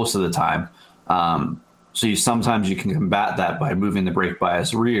on it most of the time. So sometimes you can combat that by moving the brake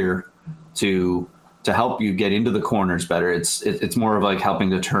bias rear to help you get into the corners better. It's more of like helping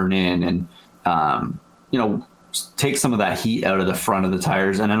to turn in and take some of that heat out of the front of the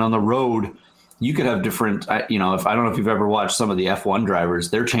tires. And then on the road, you could have different, I don't know if you've ever watched some of the F1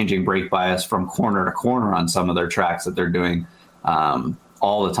 drivers, they're changing brake bias from corner to corner on some of their tracks that they're doing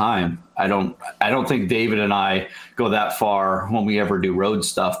all the time. I don't think David and I go that far when we ever do road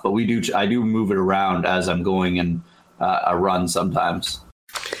stuff, but I do move it around as I'm going in a run sometimes.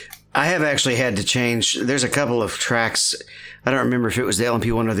 I have actually had to change. There's a couple of tracks. I don't remember if it was the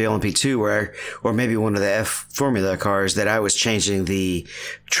LMP1 or the LMP2 or maybe one of the F Formula cars that I was changing the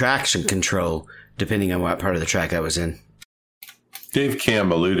traction control depending on what part of the track I was in. Dave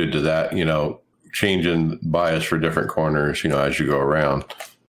Cam alluded to that, changing bias for different corners, as you go around.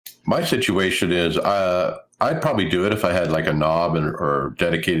 My situation is I'd probably do it if I had like a knob or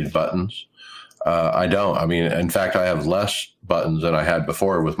dedicated buttons. I don't. I mean, in fact, I have less buttons than I had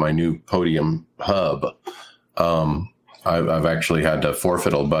before with my new Podium hub. I've actually had to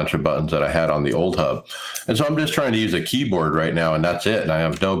forfeit a bunch of buttons that I had on the old hub. And so I'm just trying to use a keyboard right now, and that's it. And I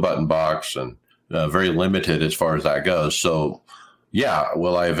have no button box and very limited as far as that goes. So, yeah,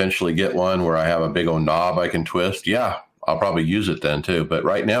 will I eventually get one where I have a big old knob I can twist? Yeah, I'll probably use it then too. But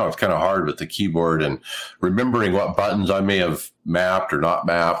right now it's kind of hard with the keyboard and remembering what buttons I may have mapped or not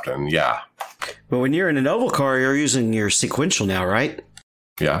mapped. And yeah. But when you're in an oval car, you're using your sequential now, right?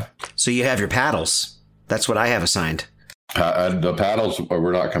 Yeah. So you have your paddles. That's what I have assigned. The paddles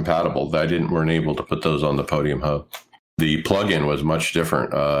were not compatible. Weren't able to put those on the Podium hub. The plug-in was much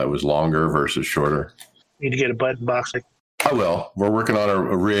different. It was longer versus shorter. Need to get a button box. I will. We're working on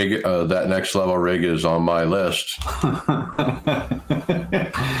a rig. That next level rig is on my list.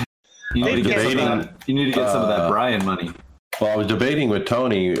 You need to get some of that Brian money. Well, I was debating with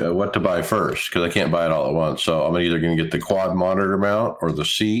Tony what to buy first because I can't buy it all at once. So I'm either going to get the quad monitor mount or the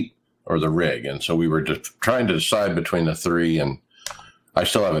seat or the rig. And so we were just trying to decide between the three, and I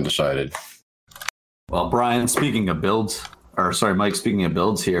still haven't decided. Well, Brian, Mike, speaking of builds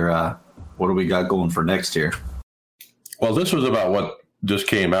here, what do we got going for next year? Well, this was about what just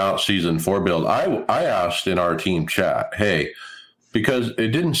came out, Season 4 build. I asked in our team chat, hey, because I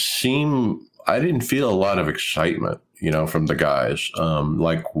didn't feel a lot of excitement, from the guys,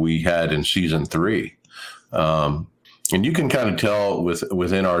 like we had in Season 3. And you can kind of tell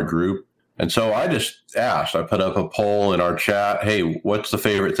within our group. And so I just asked, I put up a poll in our chat, hey, what's the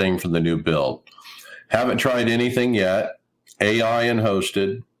favorite thing from the new build? Haven't tried anything yet, AI and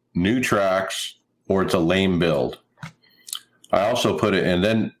hosted, new tracks, or it's a lame build. I also put it,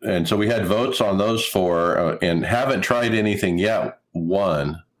 and so we had votes on those four, and haven't tried anything yet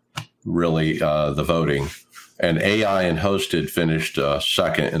won, really, the voting. And AI and hosted finished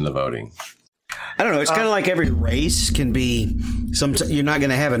second in the voting. I don't know. It's kind of like every race can be you're not going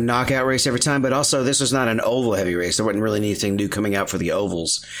to have a knockout race every time, but also this was not an oval heavy race. There wasn't really anything new coming out for the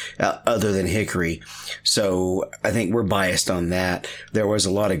ovals other than Hickory. So I think we're biased on that. There was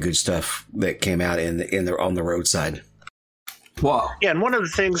a lot of good stuff that came out on the roadside. Wow. Yeah, and one of the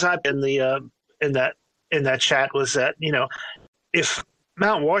things in that chat was that, if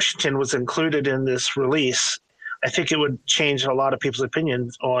Mount Washington was included in this release, I think it would change a lot of people's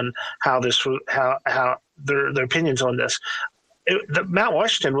opinions on how their opinions on this. The Mount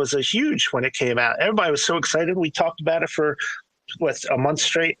Washington was a huge when it came out. Everybody was so excited. We talked about it for a month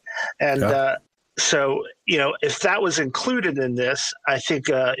straight, and so if that was included in this, I think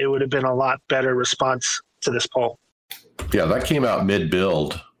it would have been a lot better response to this poll. Yeah, that came out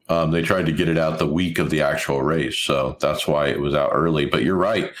mid-build. They tried to get it out the week of the actual race, so that's why it was out early. But you're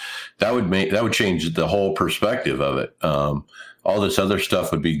right; that would change the whole perspective of it. All this other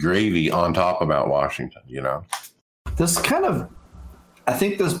stuff would be gravy on top of Mount Washington. This I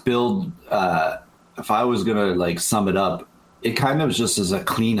think this build, if I was gonna sum it up, it kind of just is a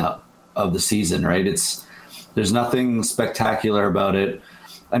cleanup of the season, right? There's nothing spectacular about it.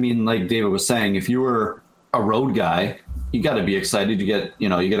 I mean, like David was saying, if you were a road guy, you got to be excited. You get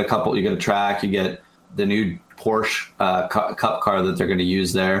a track, you get the new Porsche Cup car that they're going to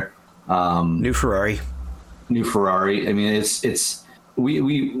use there. New Ferrari. I mean,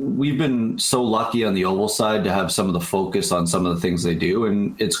 we've been so lucky on the oval side to have some of the focus on some of the things they do,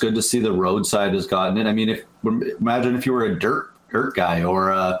 and it's good to see the road side has gotten it. I mean, imagine if you were a dirt guy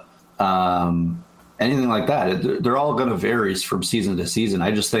or anything like that. They're all going to vary from season to season.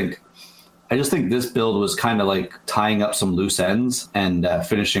 I just think this build was kind of like tying up some loose ends and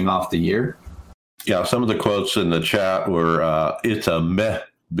finishing off the year. Yeah, some of the quotes in the chat were, it's a meh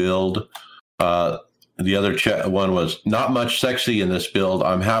build. The other one was, not much sexy in this build.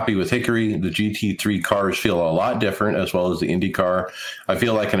 I'm happy with Hickory. The GT3 cars feel a lot different, as well as the Indy car. I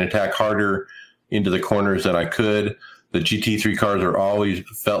feel I can attack harder into the corners than I could. The GT3 cars always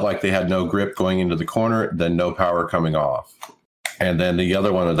felt like they had no grip going into the corner, then no power coming off. And then the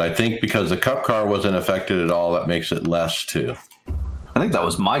other one is, I think because the Cup car wasn't affected at all, that makes it less too. I think that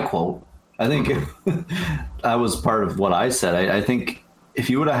was my quote. I think that was part of what I said. I think if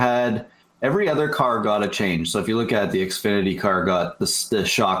you would have had every other car got a change. So if you look at the Xfinity car got the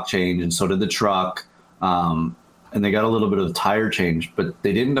shock change, and so did the truck. and they got a little bit of the tire change, but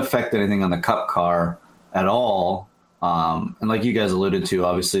they didn't affect anything on the Cup car at all. And like you guys alluded to,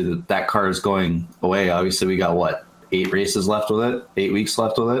 obviously that car is going away. Obviously, we got 8 races left with it, 8 weeks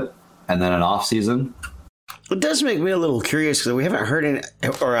left with it, and then an off season. It does make me a little curious because we haven't heard any,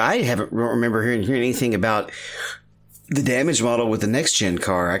 or I don't remember hearing anything about the damage model with the next gen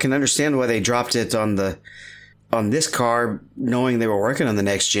car. I can understand why they dropped it on this car, knowing they were working on the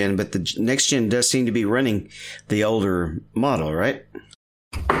next gen, but the next gen does seem to be running the older model, right?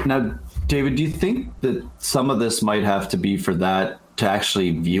 Now, David, do you think that some of this might have to be for that to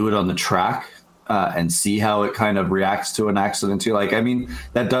actually view it on the track and see how it kind of reacts to an accident too? Like, I mean,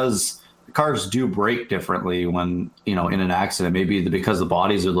 cars do break differently when, in an accident. Maybe because the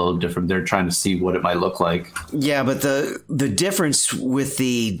bodies are a little different, they're trying to see what it might look like. Yeah, but the difference with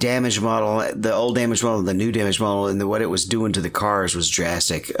the damage model, the old damage model, the new damage model, and what it was doing to the cars was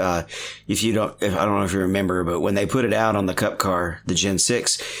drastic. I don't know if you remember, but when they put it out on the Cup car, the Gen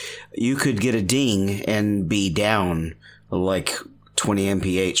 6, you could get a ding and be down like 20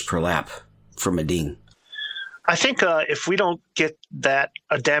 mph per lap from a ding. I think if we don't get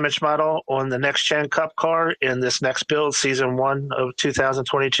a damage model on the next gen Cup car in this next build, season 1 of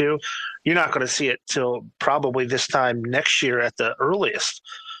 2022, you're not going to see it till probably this time next year at the earliest,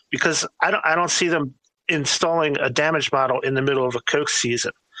 because I don't see them installing a damage model in the middle of a Coke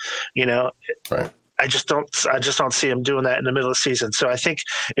season. Right. I just don't see them doing that in the middle of the season. So I think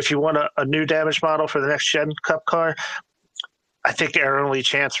if you want a new damage model for the next gen Cup car, I think our only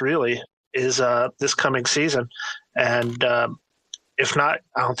chance really is this coming season, and if not,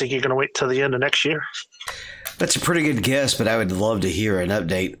 I don't think you're going to wait till the end of next year. That's a pretty good guess, but I would love to hear an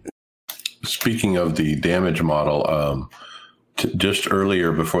update. Speaking of the damage model, just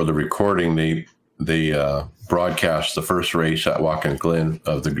earlier before the recording, they broadcast the first race at Watkins Glen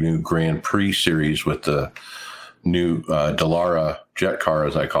of the new Grand Prix series with the new Dallara jet car,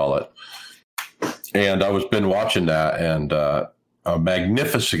 as I call it. And I was been watching that, and a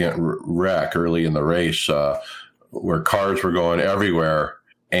magnificent wreck early in the race where cars were going everywhere,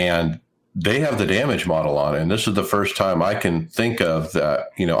 and they have the damage model on it. And this is the first time I can think of that,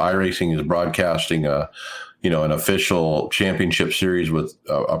 iRacing is broadcasting an official championship series with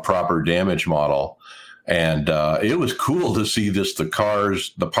a proper damage model. And it was cool to see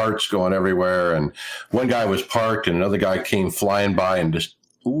the parts going everywhere. And one guy was parked and another guy came flying by and just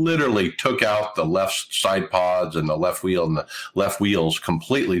literally took out the left side pods and the left wheel and the left wheels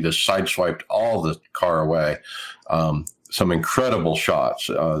completely, just sideswiped all the car away. Some incredible shots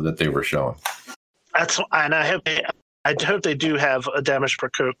that they were showing. And I hope they do have a damage per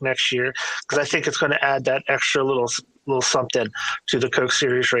Coke next year, because I think it's going to add that extra little something to the Coke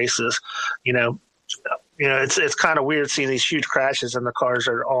Series races. It's kind of weird seeing these huge crashes and the cars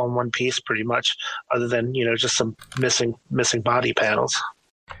are all in one piece pretty much, other than just some missing body panels.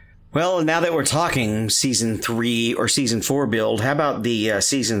 Well, now that we're talking season 3 or season 4 build, how about the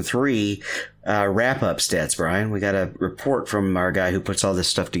season 3 wrap-up stats, Brian? We got a report from our guy who puts all this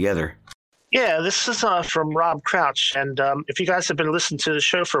stuff together. Yeah, this is from Rob Crouch. And if you guys have been listening to the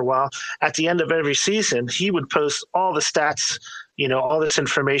show for a while, at the end of every season, he would post all the stats, all this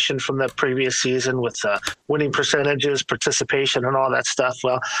information from the previous season with winning percentages, participation, and all that stuff.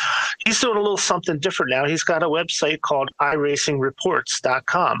 Well, he's doing a little something different now. He's got a website called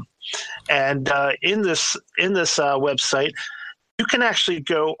iracingreports.com. And in this website, you can actually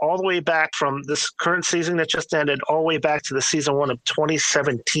go all the way back from this current season that just ended all the way back to the season 1 of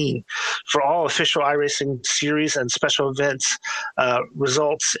 2017 for all official iRacing series and special events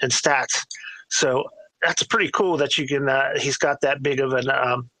results and stats. So that's pretty cool that you can. He's got that big of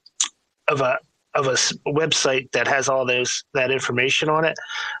a website that has all that information on it,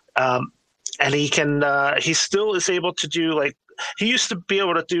 and he still is able to do he used to be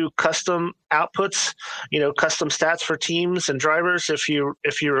able to do custom outputs, custom stats for teams and drivers if you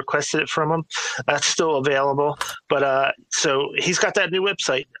requested it from him. That's still available. But so he's got that new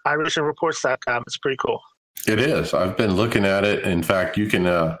website, iracingreports.com. It's pretty cool. It is. I've been looking at it. In fact, you can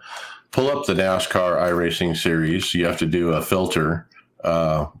pull up the NASCAR iRacing series. You have to do a filter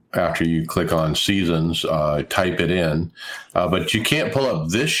after you click on seasons, type it in. But you can't pull up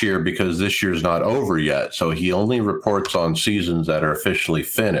this year because this year's not over yet. So he only reports on seasons that are officially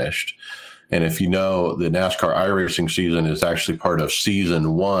finished. And if you know, the NASCAR iRacing season is actually part of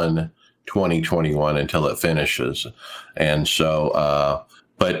season 1, 2021 until it finishes. And so,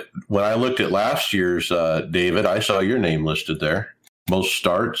 but when I looked at last year's, David, I saw your name listed there. Most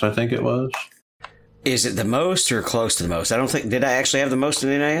starts, I think it was. Is it the most or close to the most? I don't think. Did I actually have the most in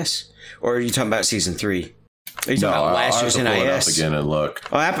NIS? Or are you talking about season 3? Are you talking about last year's I'll have to pull it up NIS? again and look.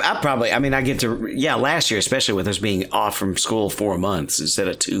 Oh, I probably, I mean, I get to, last year, especially with us being off from school 4 months instead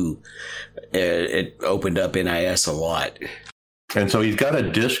of 2, it opened up NIS a lot. And so he's got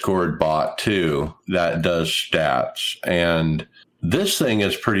a Discord bot too that does stats. And this thing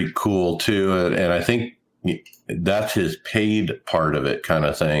is pretty cool too. And I think that's his paid part of it kind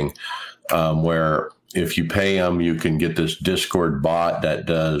of thing, where if you pay him, you can get this Discord bot that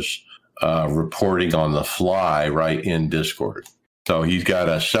does reporting on the fly right in Discord. So he's got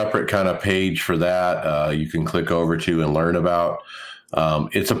a separate kind of page for that you can click over to and learn about.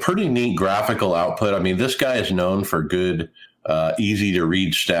 It's a pretty neat graphical output. I mean, this guy is known for good, easy to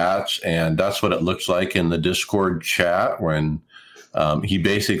read stats, and that's what it looks like in the Discord chat when he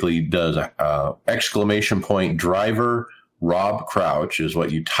basically does ! driver Rob Crouch is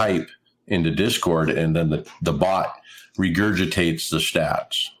what you type into Discord, and then the bot regurgitates the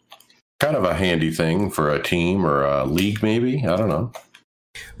stats. Kind of a handy thing for a team or a league, maybe. I don't know.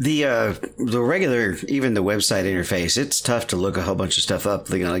 The regular, even the website interface, it's tough to look a whole bunch of stuff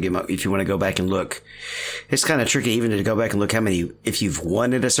up. If you want to go back and look, it's kind of tricky even to go back and look if you've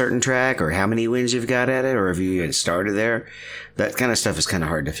won at a certain track or how many wins you've got at it, or if you even started there. That kind of stuff is kind of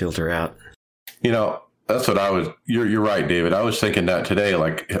hard to filter out. You know, that's what I was. You're right, David. I was thinking that today.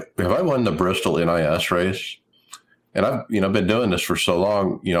 Like, have I won the Bristol NIS race? And I've been doing this for so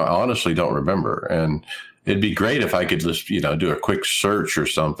long. I honestly don't remember. And it'd be great if I could just do a quick search or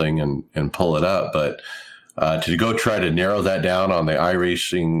something and pull it up. But to go try to narrow that down on the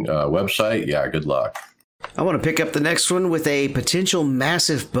iRacing website, yeah, good luck. I want to pick up the next one with a potential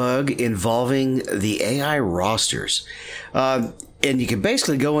massive bug involving the AI rosters. And you can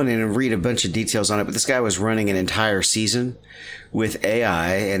basically go in and read a bunch of details on it, but this guy was running an entire season with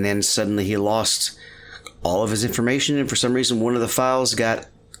AI, and then suddenly he lost all of his information, and for some reason one of the files got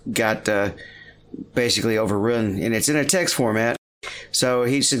basically overrun, and it's in a text format. So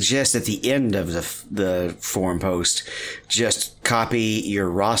he suggests at the end of the forum post, just copy your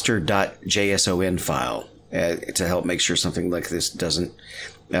roster.json file to help make sure something like this doesn't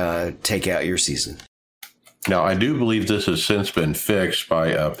take out your season. Now, I do believe this has since been fixed by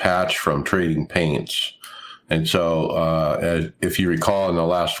a patch from Trading Paints. And so if you recall in the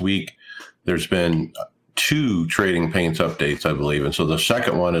last week, there's been 2 Trading Paints updates, I believe. And so the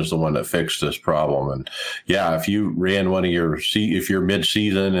second one is the one that fixed this problem. And yeah, if you ran if you're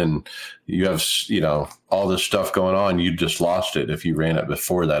mid-season and you have, all this stuff going on, you just lost it if you ran it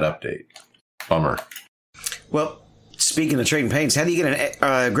before that update. Bummer. Well, speaking of Trading Paints, how do you get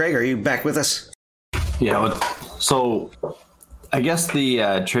Greg, are you back with us? Yeah, so I guess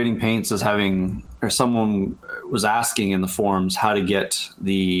the Trading Paints is someone was asking in the forums how to get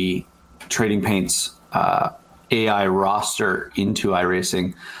the Trading Paints AI roster into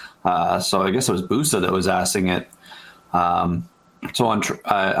iRacing. So I guess it was Busa that was asking it. So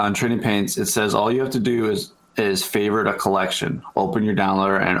on Trading Paints, it says all you have to do is favorite a collection, open your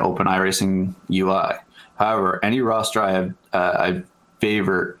downloader, and open iRacing UI. However, any roster I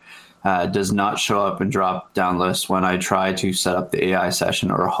favorite does not show up in drop down lists when I try to set up the AI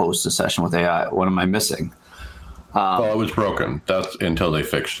session or host a session with AI. What am I missing? Well, it was broken. That's until they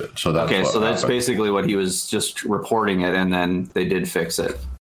fixed it. So that's okay. So that's basically what he was just reporting it, and then they did fix it.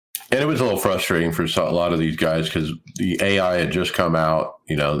 And it was a little frustrating for a lot of these guys because the AI had just come out.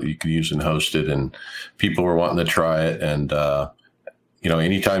 You could use and host it, and people were wanting to try it. And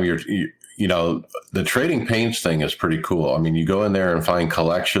anytime the Trading Paints thing is pretty cool. I mean, you go in there and find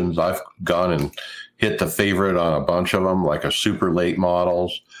collections. I've gone and hit the favorite on a bunch of them, like a super late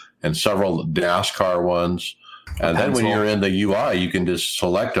models and several NASCAR ones. And then when you're in the UI, you can just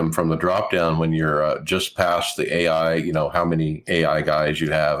select them from the drop down when you're just past the AI, how many AI guys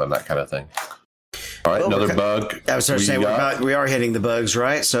you have and that kind of thing. All right, another bug. I was saying we are hitting the bugs,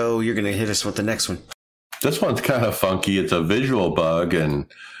 right? So you're going to hit us with the next one. This one's kind of funky. It's a visual bug, and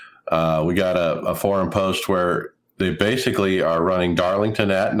we got a forum post where they basically are running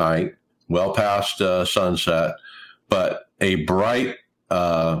Darlington at night, well past sunset, but a bright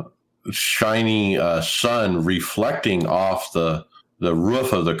shiny sun reflecting off the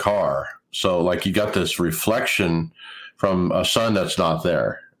roof of the car. So like you got this reflection from a sun that's not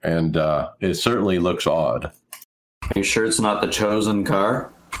there. And it certainly looks odd. Are you sure it's not the chosen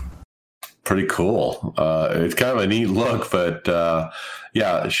car? Pretty cool. It's kind of a neat look, but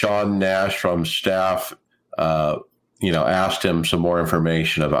yeah, Sean Nash from staff, asked him some more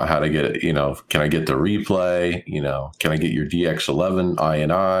information about how to get it. Can I get the replay? Can I get your DX11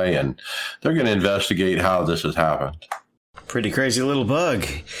 INI? And they're going to investigate how this has happened. Pretty crazy little bug.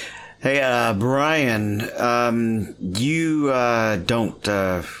 Hey, Brian, you don't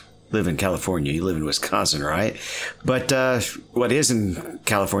live in California. You live in Wisconsin, right? But what is in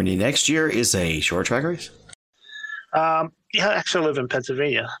California next year is a short track race? Yeah, I actually live in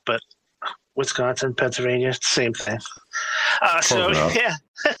Pennsylvania, but Wisconsin, Pennsylvania, same thing. So yeah.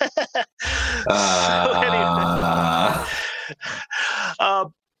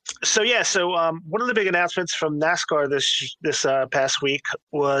 One of the big announcements from NASCAR this past week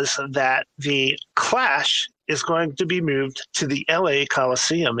was that the Clash is going to be moved to the LA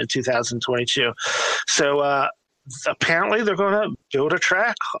Coliseum in 2022. So apparently they're going to build a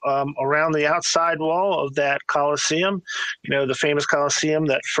track around the outside wall of that Coliseum. You know, the famous Coliseum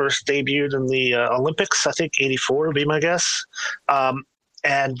that first debuted in the Olympics, I think 84 would be my guess. And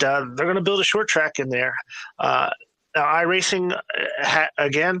they're going to build a short track in there. Now, iRacing,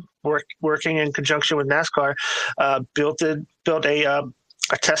 again, working in conjunction with NASCAR, built a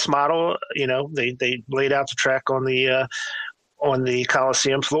test model. You know, they laid out the track on the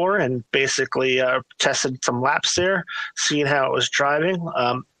Coliseum floor and basically tested some laps there, seeing how it was driving.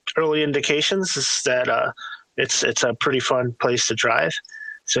 Early indications is that it's a pretty fun place to drive.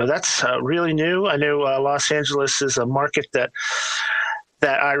 So that's really new. I know Los Angeles is a market that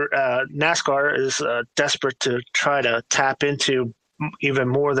NASCAR is desperate to try to tap into even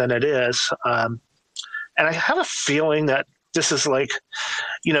more than it is. And I have a feeling that this is like,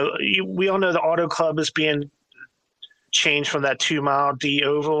 you know, we all know the Auto Club is being changed from that 2-mile D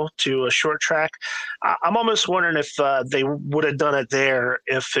oval to a short track. I'm almost wondering if they would have done it there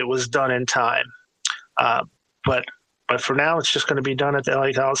if it was done in time. But for now, it's just going to be done at the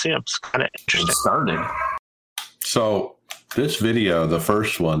LA Coliseum. It's kind of interesting. Starting. So this video, the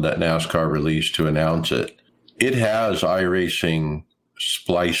first one that NASCAR released to announce it, it has iRacing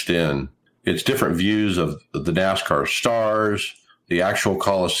spliced in. It's different views of the NASCAR stars, the actual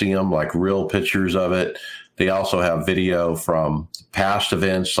Coliseum, like real pictures of it. They also have video from past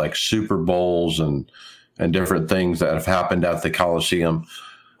events like Super Bowls and different things that have happened at the Coliseum.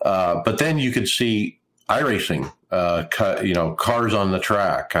 But then you could see iRacing, cut, you know, cars on the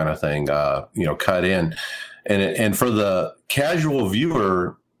track kind of thing, you know, cut in. And for the casual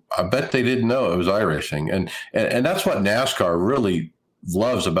viewer, I bet they didn't know it was iRacing. And that's what NASCAR really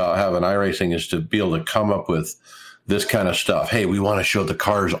loves about having iRacing, is to be able to come up with this kind of stuff. Hey, we want to show the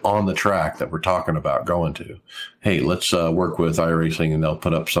cars on the track that we're talking about going to. Hey, let's work with iRacing, and they'll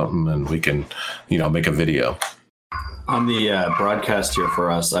put up something and we can, you know, make a video. On the broadcast here for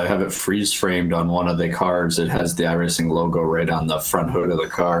us, I have it freeze framed on one of the cars. It has the iRacing logo right on the front hood of the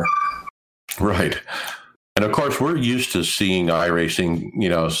car. Right. And of course, we're used to seeing iRacing, you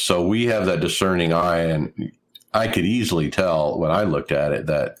know, so we have that discerning eye, and I could easily tell when I looked at it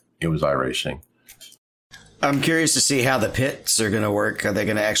that it was iRacing. I'm curious to see how the pits are going to work. Are they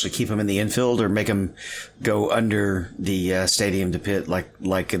going to actually keep them in the infield or make them go under the stadium to pit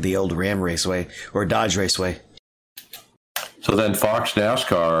like the old Ram Raceway or Dodge Raceway? So then Fox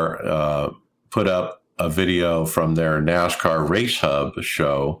NASCAR put up a video from their NASCAR Race Hub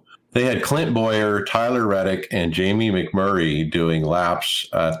show. They had Clint Boyer, Tyler Reddick, and Jamie McMurray doing laps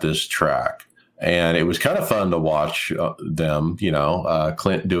at this track. And it was kind of fun to watch them, you know,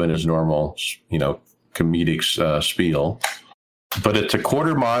 Clint doing his normal, you know, comedic spiel. But it's a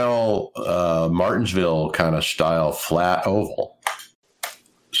quarter-mile Martinsville kind of style flat oval.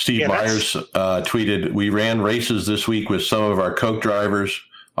 Steve Myers tweeted, "We ran races this week with some of our Coke drivers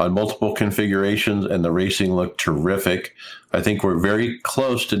on multiple configurations, and the racing looked terrific. I think we're very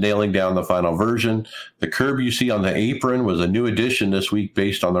close to nailing down the final version. The curb you see on the apron was a new addition this week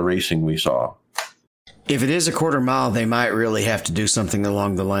based on the racing we saw." If it is a quarter mile, they might really have to do something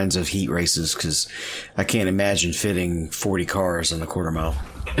along the lines of heat races, because I can't imagine fitting 40 cars on the quarter mile.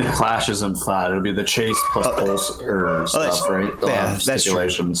 It clashes and flat. It'll be the chase plus pulse or stuff, right? Yeah, that's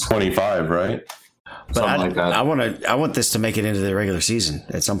stipulations. 25, right? But Like that. I want this to make it into the regular season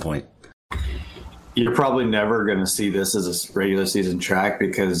at some point. You're probably never going to see this as a regular season track,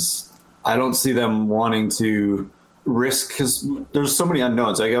 because I don't see them wanting to risk, because there's so many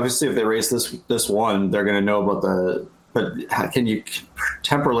unknowns. Like, obviously, if they race this one, they're going to know about but how can you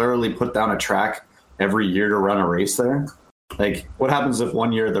temporarily put down a track every year to run a race there? Like, what happens if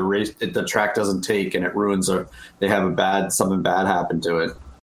one year the track doesn't take and it ruins, or they have something bad happen to it?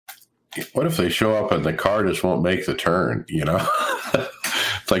 What if they show up and the car just won't make the turn, you know?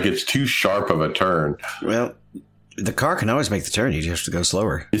 It's like it's too sharp of a turn. Well, the car can always make the turn. You just have to go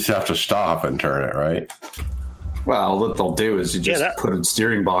slower. You just have to stop and turn it, right? Well, what they'll do is you just put a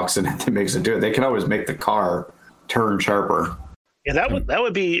steering box in it that makes it do it. They can always make the car turn sharper. Yeah, that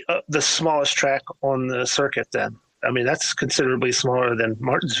would be the smallest track on the circuit then. I mean, that's considerably smaller than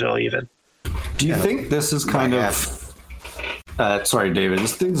Martinsville even. Do you think this is kind of Sorry, David.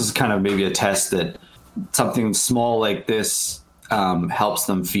 This is kind of maybe a test that something small like this helps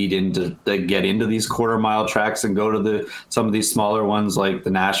them get into these quarter-mile tracks and go to some of these smaller ones, like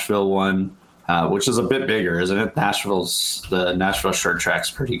the Nashville one, which is a bit bigger, isn't it? The Nashville short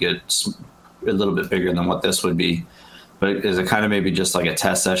track's pretty good, a little bit bigger than what this would be. But is it kind of maybe just like a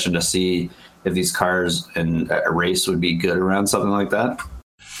test session to see if these cars in a race would be good around something like that?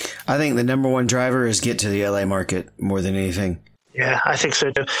 I think the number one driver is get to the LA market more than anything. Yeah, I think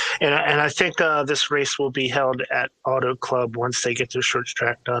so too. And I think this race will be held at Auto Club once they get their short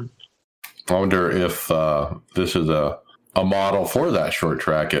track done. I wonder if this is a model for that short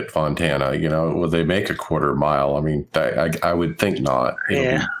track at Fontana. You know, would they make a quarter mile? I mean, I would think not.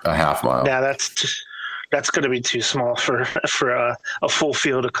 It'll be a half mile. Yeah, that's going to be too small for a full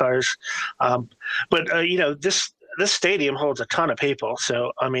field of cars. But you know, this stadium holds a ton of people,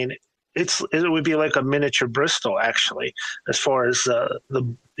 so I mean, it would be like a miniature Bristol actually, as far as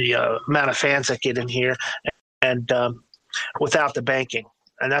the amount of fans that get in here, and without the banking,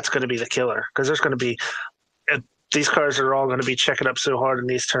 and that's going to be the killer, because there's going to be these cars are all going to be checking up so hard in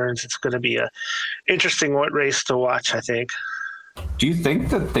these turns. It's going to be a interesting race to watch, I think. Do you think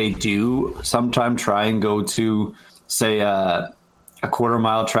that they do sometime try and go to, say, a quarter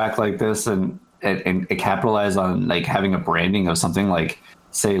mile track like this and capitalize on like having a branding of something like,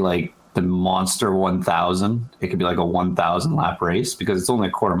 say, like the Monster 1000? It could be like a 1,000 lap race because it's only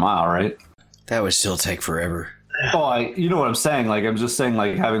a quarter mile, right? That would still take forever. Oh, you know what I'm saying? Like, I'm just saying,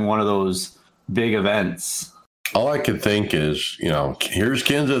 like having one of those big events. All I could think is, you know, here's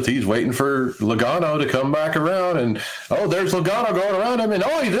Kenseth. He's waiting for Logano to come back around. And, there's Logano going around him. And,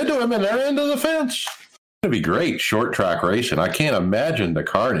 he's into him. And they're into the fence. It's going to be great short track racing. I can't imagine the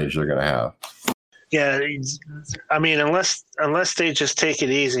carnage they're going to have. Yeah, I mean, unless they just take it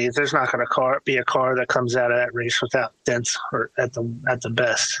easy, there's not going to be a car that comes out of that race without dents or at the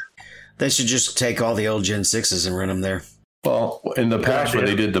best. They should just take all the old Gen 6s and run them there. Well, in the past, when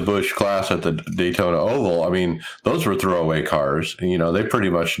they did the Busch Class at the Daytona Oval, I mean, those were throwaway cars. You know, they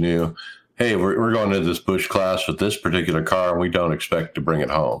pretty much knew, hey, we're going to this Busch Class with this particular car, and we don't expect to bring it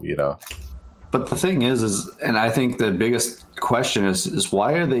home, you know. But the thing is, and I think the biggest question is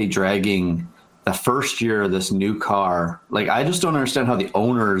why are they dragging the first year of this new car? Like, I just don't understand how the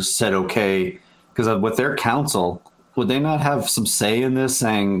owners said, okay, because with their council, would they not have some say in this,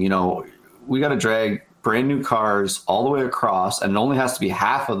 saying, you know, we got to drag brand new cars all the way across, and it only has to be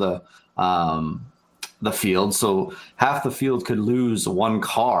half of the field. So half the field could lose one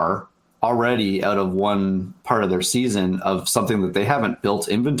car already out of one part of their season of something that they haven't built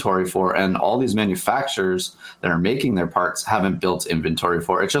inventory for. And all these manufacturers that are making their parts haven't built inventory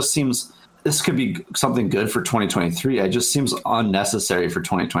for. It just seems this could be something good for 2023. It just seems unnecessary for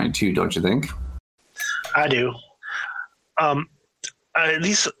 2022. Don't you think? I do.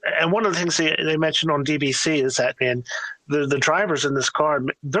 And one of the things they mentioned on DBC is that, man, the drivers in this car,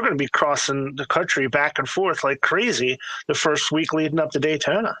 they're going to be crossing the country back and forth like crazy the first week leading up to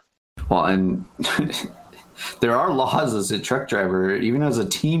Daytona. Well, and there are laws as a truck driver, even as a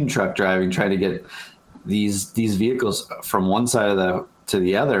team truck driving, trying to get these vehicles from one side of to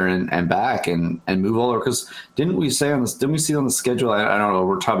the other and back and move all over. Because didn't we see on the schedule? I don't know.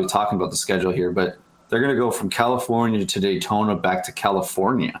 We're probably talking about the schedule here, but they're going to go from California to Daytona back to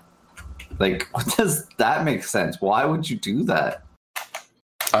California. Like, what does that make sense? Why would you do that?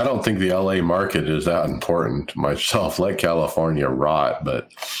 I don't think the LA market is that important to myself. Let California rot, but.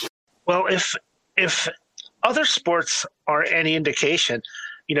 Well, if other sports are any indication,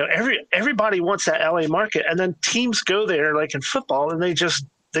 you know, everybody wants that LA market, and then teams go there, like in football, and they just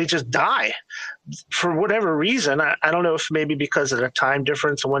die for whatever reason. I don't know if maybe because of the time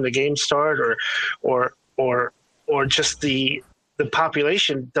difference and when the games start, or just the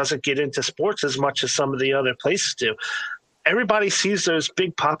population doesn't get into sports as much as some of the other places do. Everybody sees those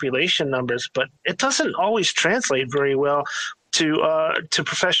big population numbers, but it doesn't always translate very well to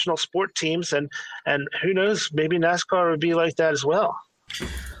professional sport teams, and who knows, maybe NASCAR would be like that as well.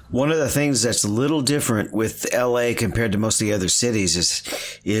 One of the things that's a little different with LA compared to most of the other cities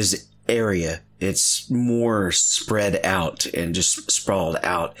is area. It's more spread out and just sprawled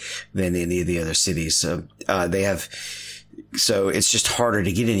out than any of the other cities. So so it's just harder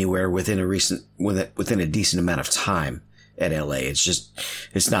to get anywhere within a decent amount of time at LA.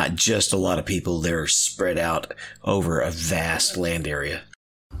 It's not just a lot of people. They're spread out over a vast land area.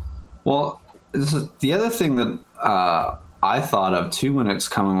 Well, the other thing that I thought of too when it's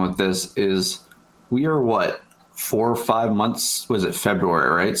coming with this is we are 4 or 5 months, was it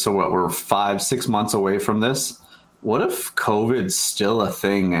February, right? So we're 5-6 months away from this. what if COVID's still a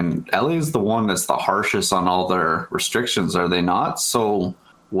thing? And LA's the one that's the harshest on all their restrictions, are they not? So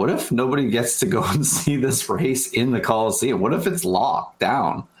what if nobody gets to go and see this race in the Coliseum? What if it's locked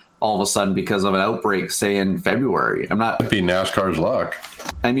down all of a sudden because of an outbreak, say in February? That'd be NASCAR's luck.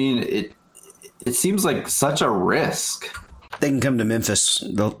 I mean, it seems like such a risk. They can come to Memphis.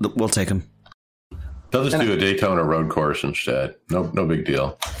 We'll take them. They'll just do a Daytona road course instead. No big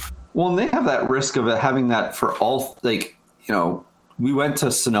deal. Well, and they have that risk of it, having that for all, like, you know, we went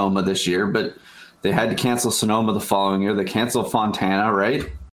to Sonoma this year, but they had to cancel Sonoma the following year. They canceled Fontana, right?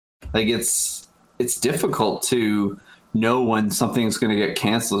 Like, it's difficult to know when something's going to get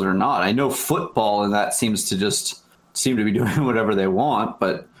canceled or not. I know football and that seem to be doing whatever they want,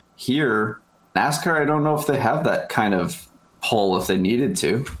 but here, NASCAR, I don't know if they have that kind of pull if they needed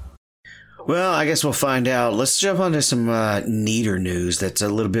to. Well, I guess we'll find out. Let's jump onto some neater news that's a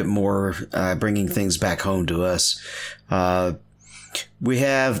little bit more bringing things back home to us. We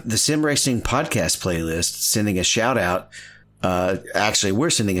have the Sim Racing podcast playlist sending a shout out. Actually,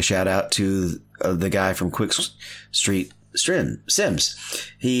 we're sending a shout out to the guy from Quick Street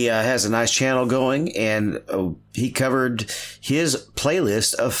Sims. He has a nice channel going, and he covered his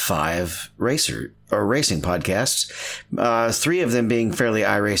playlist of 5 racing podcasts, 3 of them being fairly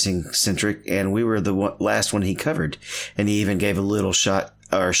iRacing centric, and we were the last one he covered. And he even gave a little shout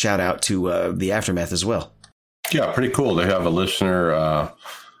out to the Aftermath as well. Yeah, pretty cool. They have a listener,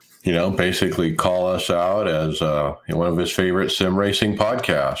 basically call us out as one of his favorite sim racing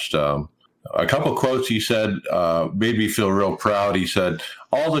podcasts. A couple quotes he said made me feel real proud. He said,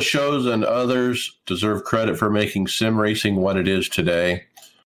 "All the shows and others deserve credit for making sim racing what it is today,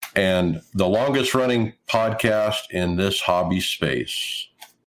 and the longest running podcast in this hobby space."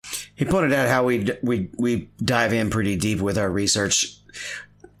 He pointed out how we dive in pretty deep with our research,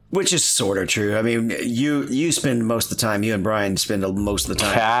 which is sort of true. I mean, you spend most of the time, you and Brian spend most of the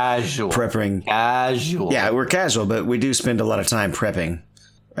time prepping. Casual. Yeah, we're casual, but we do spend a lot of time prepping.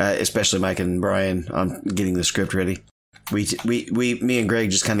 Especially Mike and Brian on getting the script ready. Me and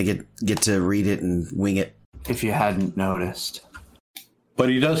Greg just kind of get to read it and wing it. If you hadn't noticed. But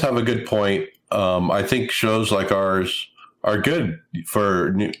he does have a good point. I think shows like ours are good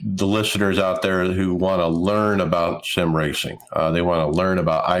for the listeners out there who want to learn about sim racing. They want to learn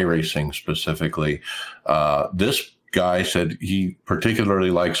about iRacing specifically. This guy said he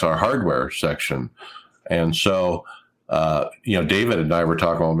particularly likes our hardware section. And so, David and I were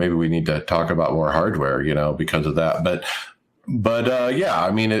talking, well, maybe we need to talk about more hardware, because of that. But yeah, I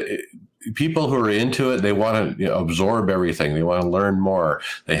mean, people who are into it, they want to absorb everything. They want to learn more.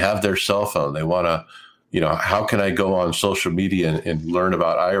 They have their cell phone. They want to, how can I go on social media and learn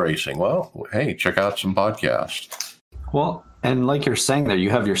about iRacing? Well, hey, check out some podcasts. Well, and like you're saying there, you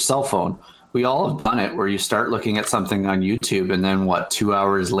have your cell phone. We all have done it where you start looking at something on YouTube and then 2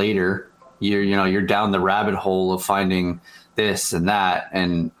 hours later, you're down the rabbit hole of finding this and that.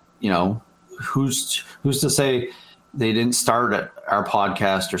 And, who's to say they didn't start at our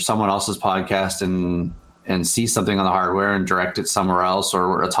podcast or someone else's podcast and see something on the hardware and direct it somewhere else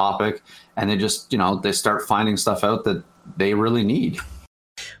or a topic. And they just, they start finding stuff out that they really need.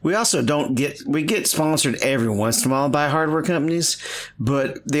 We also we get sponsored every once in a while by hardware companies,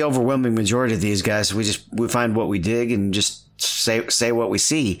 but the overwhelming majority of these guys, we find what we dig and just say what we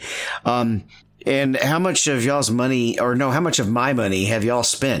see. And how much of y'all's money, how much of my money have y'all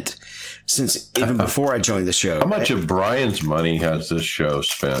spent since even before I joined the show? How much of Brian's money has this show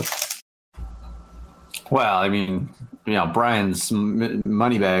spent? Well, I mean, Brian's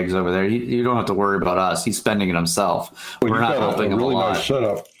money bags over there. You don't have to worry about us. He's spending it himself. Well, we're not helping him a lot. Nice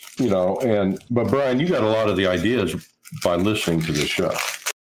setup, but Brian, you got a lot of the ideas by listening to the show.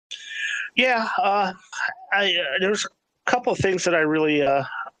 Yeah, there's a couple of things that I really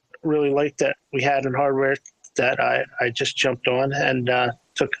liked that we had in hardware that I just jumped on and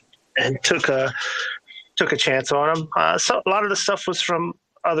took a chance on them. So a lot of the stuff was from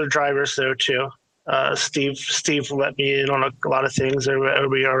other drivers there too. Steve let me in on a lot of things over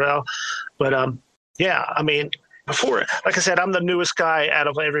BRL, but yeah, I mean, before, like I said, I'm the newest guy out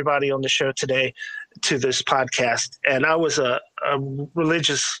of everybody on the show today to this podcast, and I was a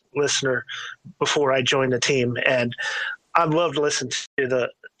religious listener before I joined the team, and I loved listening to the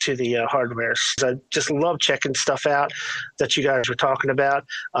hardware. I just love checking stuff out that you guys were talking about.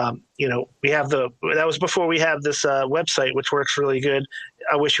 We have that was before we have this website, which works really good.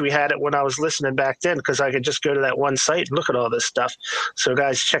 I wish we had it when I was listening back then, because I could just go to that one site and look at all this stuff. So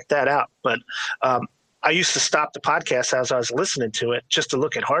guys, check that out. But I used to stop the podcast as I was listening to it just to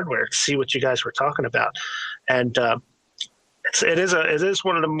look at hardware to see what you guys were talking about. And It is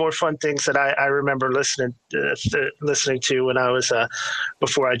one of the more fun things that I remember listening to when I was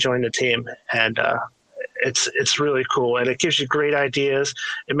before I joined the team, and it's really cool, and it gives you great ideas.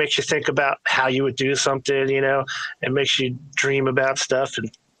 It makes you think about how you would do something, It makes you dream about stuff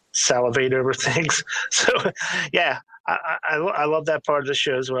and salivate over things. So, yeah, I love that part of the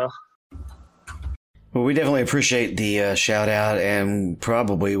show as well. Well, we definitely appreciate the shout out, and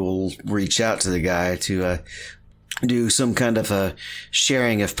probably will reach out to the guy to do some kind of a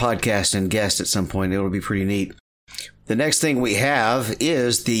sharing of podcast and guest at some point. It'll be pretty neat. The next thing we have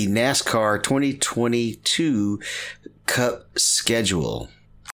is the NASCAR 2022 Cup schedule.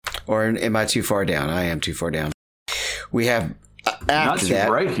 Or am I too far down? I am too far down. We have not too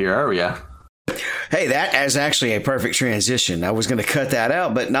right here, are we? Hey, that is actually a perfect transition. I was going to cut that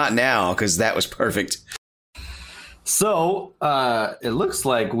out, but not now, because that was perfect. So it looks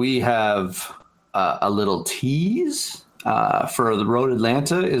like we have a little tease for the Road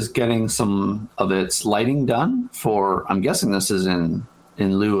Atlanta is getting some of its lighting done for, I'm guessing this is in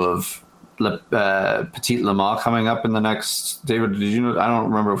lieu of Petit Le Mans coming up in the next, David, did you know? I don't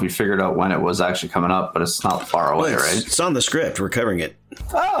remember if we figured out when it was actually coming up, but it's not far away, right? It's on the script. We're covering it.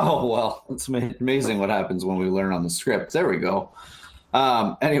 Oh, well, it's amazing what happens when we learn on the script. There we go.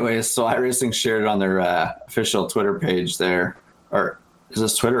 Anyways, so iRacing shared it on their official Twitter page there, or is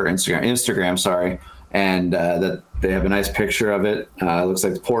this Twitter or Instagram? Instagram, sorry. And that they have a nice picture of it. It looks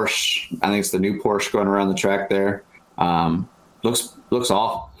like the Porsche. I think it's the new Porsche going around the track there. Looks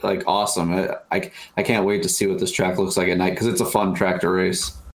awesome. I can't wait to see what this track looks like at night, because it's a fun track to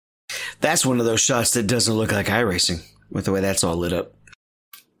race. That's one of those shots that doesn't look like iRacing with the way that's all lit up.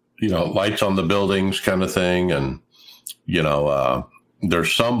 Lights on the buildings kind of thing. And,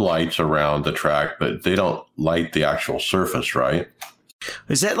 there's some lights around the track, but they don't light the actual surface, right?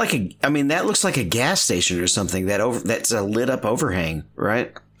 Is that that looks like a gas station or something, that's a lit up overhang,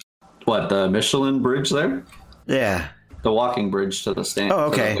 right? What, the Michelin bridge there? Yeah. The walking bridge to the stand. Oh,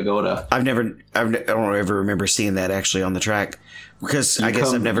 okay. To the pagoda. I don't ever remember seeing that actually on the track, because I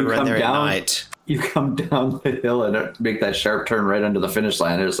guess I've never run there at night. You come down the hill and make that sharp turn right under the finish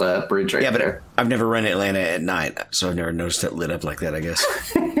line. There's a bridge right there. I've never run Atlanta at night, so I've never noticed it lit up like that, I guess.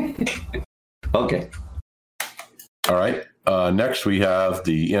 Okay. All right. Next, we have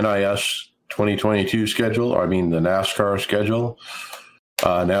the NIS 2022 schedule, the NASCAR schedule.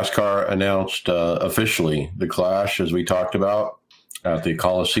 NASCAR announced officially the Clash, as we talked about, at the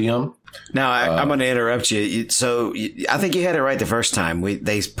Coliseum. Now, I'm going to interrupt you. So I think you had it right the first time.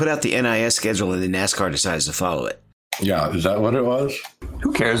 They put out the NIS schedule, and then NASCAR decides to follow it. Yeah, is that what it was?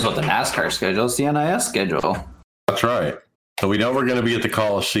 Who cares about the NASCAR schedule? It's the NIS schedule. That's right. So we know we're going to be at the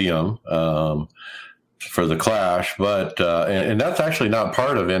Coliseum for the Clash, but and that's actually not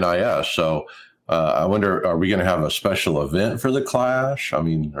part of NIS. So I wonder, are we going to have a special event for the Clash?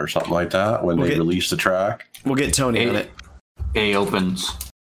 or something like that when they release the track? We'll get Tony on it. A Opens.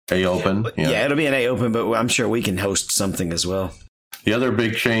 A Open. Yeah, it'll be an A Open, but I'm sure we can host something as well. The other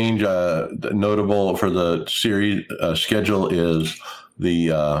big change, notable for the series schedule, is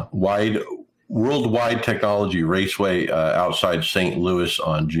the Worldwide Technology Raceway outside St. Louis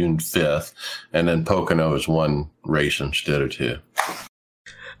on June 5th, and then Pocono is one race instead of two.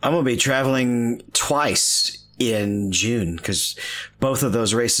 I'm going to be traveling twice in June, because both of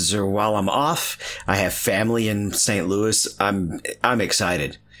those races are while I'm off. I have family in St. Louis. I'm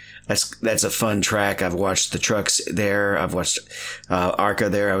excited. That's a fun track. I've watched the trucks there. I've watched ARCA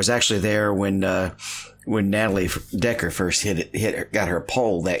there. I was actually there when Natalie Decker first got her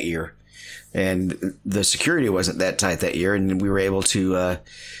pole that year, and the security wasn't that tight that year, and we were able to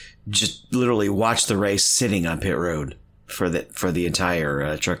just literally watch the race sitting on pit road for the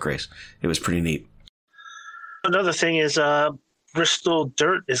entire truck race. It was pretty neat. Another thing is Bristol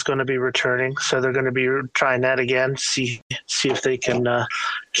Dirt is going to be returning, so they're going to be trying that again. See if they can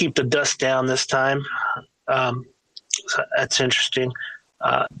keep the dust down this time. So that's interesting.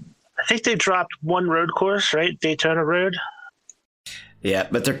 I think they dropped one road course, right? Daytona Road. Yeah,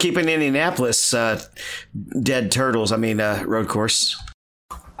 but they're keeping Indianapolis Dead Turtles. Road course.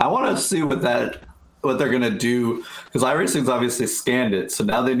 I want to see what they're going to do, because iRacing's obviously scanned it, so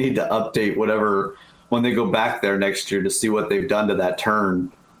now they need to update whatever when they go back there next year to see what they've done to that turn,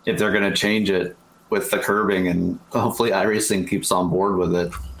 if they're going to change it with the curbing, and hopefully iRacing keeps on board with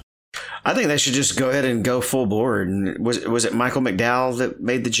it. I think they should just go ahead and go full board. And was it Michael McDowell that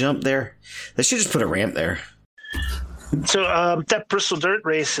made the jump there? They should just put a ramp there. So that Bristol Dirt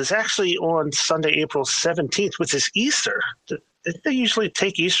race is actually on Sunday, April 17th, which is Easter. Did they usually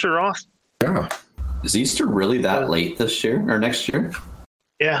take Easter off? Yeah. Is Easter really that late this year or next year?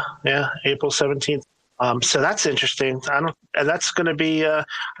 Yeah, April 17th. So that's interesting. And that's going to be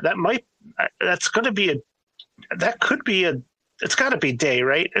it's got to be day,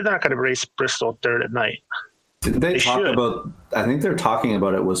 right? They're not going to race Bristol dirt at night. Did they talk about? I think they're talking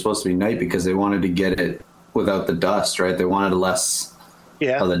about it was supposed to be night because they wanted to get it without the dust, right? They wanted less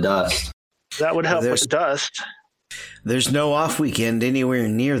of the dust. That would help with the dust. There's no off weekend anywhere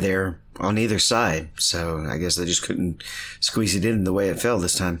near there on either side, so I guess they just couldn't squeeze it in the way it fell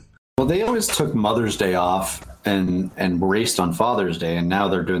this time. Well, they always took Mother's Day off and raced on Father's Day, and now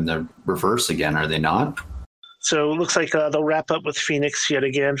they're doing the reverse again, are they not? So it looks like they'll wrap up with Phoenix yet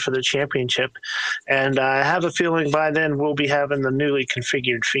again for the championship. And I have a feeling by then we'll be having the newly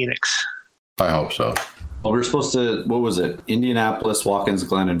configured Phoenix. I hope so. Well, we're supposed to, what was it? Indianapolis, Watkins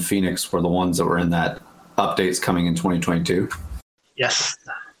Glen, and Phoenix were the ones that were in that updates coming in 2022. Yes.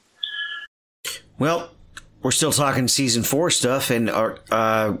 Well, we're still talking season 4 stuff, and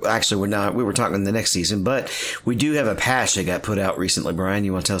actually we're not. We were talking the next season, but we do have a patch that got put out recently. Brian,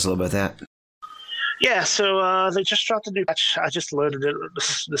 you want to tell us a little about that? Yeah, so they just dropped a new patch. I just loaded it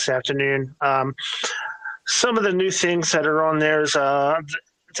this afternoon. Some of the new things that are on there is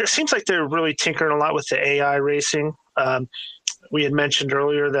it seems like they're really tinkering a lot with the AI racing. We had mentioned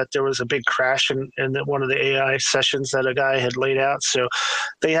earlier that there was a big crash in one of the AI sessions that a guy had laid out. So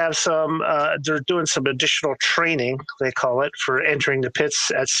they have they're doing some additional training, they call it, for entering the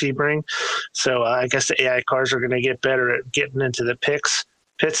pits at Sebring. So I guess the AI cars are going to get better at getting into the pits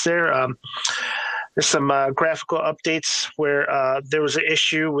there. There's some graphical updates where there was an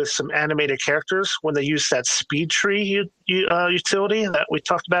issue with some animated characters when they used that speed tree utility that we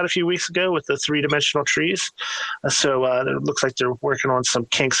talked about a few weeks ago with the 3-dimensional trees. So it looks like they're working on some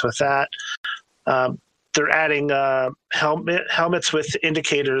kinks with that. They're adding helmets with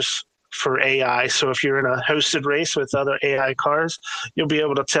indicators for AI. So if you're in a hosted race with other AI cars, you'll be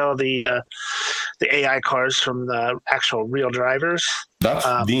able to tell the AI cars from the actual real drivers.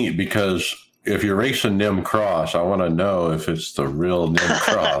 That's neat because if you're racing Nim Cross, I want to know if it's the real Nim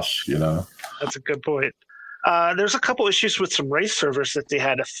Cross, you know? That's a good point. There's a couple issues with some race servers that they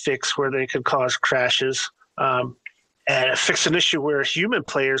had to fix where they could cause crashes. And fix an issue where human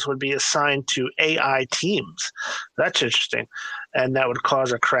players would be assigned to AI teams. That's interesting. And that would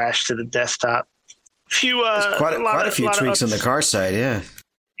cause a crash to the desktop. Quite a few tweaks on the car side, yeah.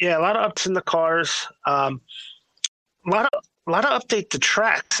 Yeah, a lot of ups in the cars. A lot of update to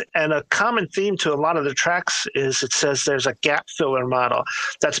tracks, and a common theme to a lot of the tracks is it says there's a gap filler model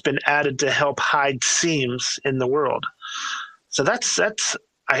that's been added to help hide seams in the world. So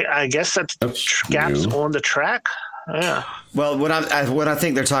I guess that's gaps new on the track. Yeah. Well, what I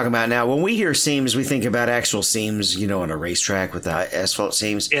think they're talking about now, when we hear seams, we think about actual seams, you know, on a racetrack with the asphalt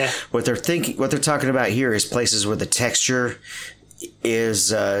seams. Yeah. What they're talking about here is places where the texture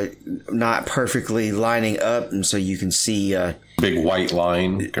is not perfectly lining up, and so you can see big white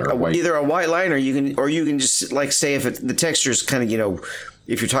line, either a white line, or you can just like say if the texture is kind of, you know,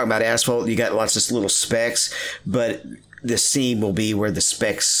 if you're talking about asphalt, you got lots of little specks, but the seam will be where the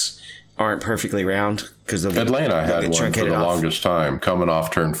specks aren't perfectly round because Atlanta had one for the longest time coming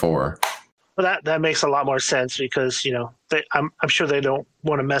off turn 4. Well, that makes a lot more sense because, you know, I'm sure they don't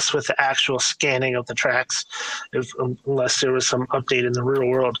want to mess with the actual scanning of the tracks unless there was some update in the real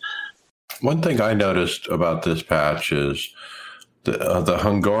world. One thing I noticed about this patch is the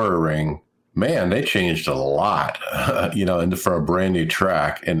Hungaroring. Man, they changed a lot, you know, for a brand new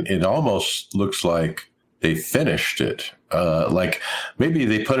track, and it almost looks like they finished it. Like maybe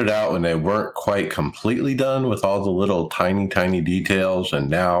they put it out when they weren't quite completely done with all the little tiny details, and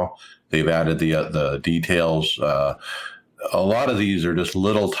now they've added the details. A lot of these are just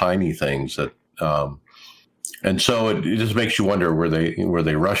little tiny things that, and so it just makes you wonder, were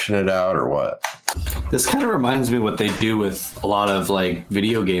they rushing it out or what? This kind of reminds me of what they do with a lot of like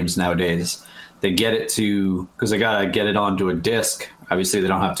video games nowadays. They get it because they got to get it onto a disc. Obviously, they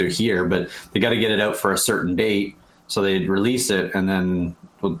don't have to here, but they got to get it out for a certain date. So they release it, and then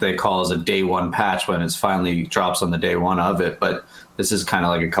what they call as a day one patch when it finally drops on the day one of it. But this is kind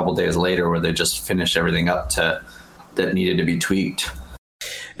of like a couple days later where they just finished everything up that needed to be tweaked.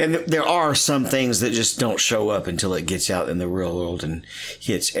 And there are some things that just don't show up until it gets out in the real world and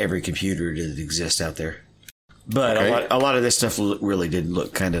hits every computer that exists out there. But okay, a lot of this stuff really did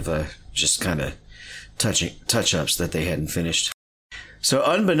look kind of just kind of touch-ups that they hadn't finished. So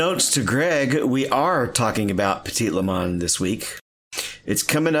unbeknownst to Greg, we are talking about Petit Le Mans this week. It's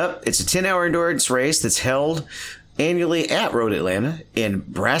coming up. It's a 10-hour endurance race that's held annually at Road Atlanta in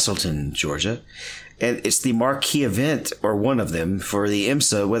Braselton, Georgia. And it's the marquee event, or one of them, for the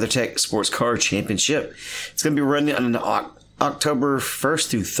IMSA WeatherTech Sports Car Championship. It's going to be running on October 1st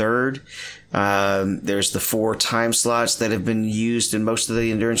through 3rd. There's the 4 time slots that have been used in most of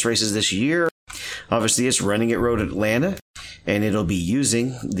the endurance races this year. Obviously, it's running at Road Atlanta, and it'll be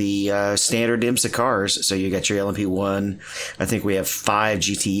using the standard IMSA cars. So you got your LMP1. I think we have 5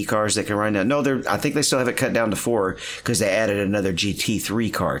 GTE cars that can run now. No, I think they still have it cut down to 4 because they added another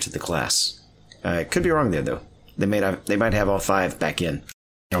GT3 car to the class. Could be wrong there, though. They might have all 5 back in.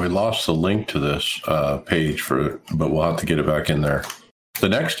 Yeah, we lost the link to this page but we'll have to get it back in there. The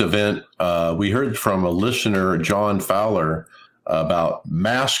next event, we heard from a listener, John Fowler, about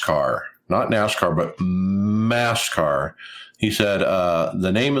MASCAR. Not NASCAR, but MASCAR. He said,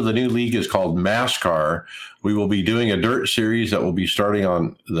 the name of the new league is called MASCAR. We will be doing a dirt series that will be starting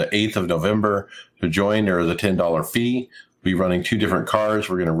on the 8th of November. To join, there is a $10 fee. We'll be running 2 different cars.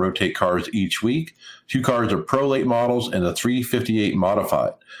 We're going to rotate cars each week. 2 cars are Pro Late models and the 358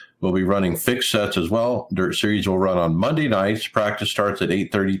 Modified. We'll be running fixed sets as well. Dirt series will run on Monday nights. Practice starts at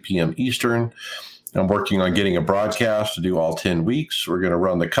 8:30 p.m. Eastern. I'm working on getting a broadcast to do all 10 weeks. We're going to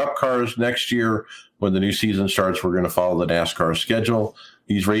run the Cup cars next year. When the new season starts, we're going to follow the NASCAR schedule.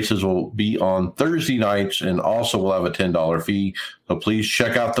 These races will be on Thursday nights and also will have a $10 fee. So please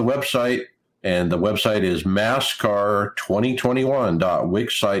check out the website. And the website is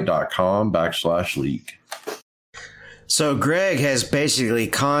mascar2021.wixsite.com/league. So Greg has basically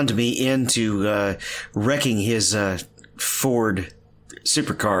conned me into wrecking his Ford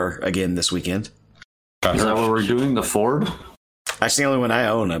supercar again this weekend. Is that what we're doing, the Ford? That's the only one I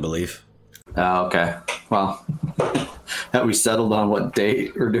own, I believe. Oh, okay. Well, have we settled on what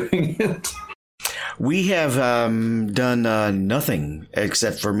date we're doing it? We have done nothing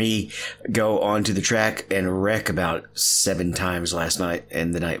except for me go onto the track and wreck about 7 times last night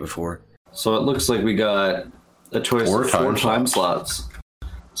and the night before. So it looks like we got a choice of 4 time slots.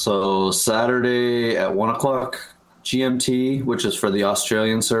 So Saturday at 1 o'clock GMT, which is for the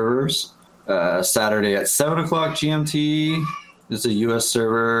Australian servers. Saturday at 7 o'clock GMT is a U.S.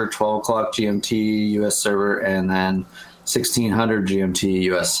 server, 12 o'clock GMT U.S. server, and then 1600 GMT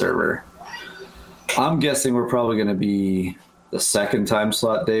U.S. server. I'm guessing we're probably going to be the second time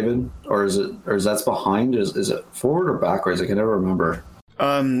slot, David, or is that's behind? Is it forward or backwards? I can never remember.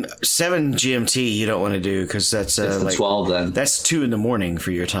 7 GMT you don't want to do because that's like 12 then. That's 2 a.m.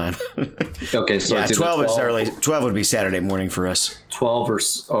 for your time. Okay, so yeah, 12 is early. 12 would be Saturday morning for us. 12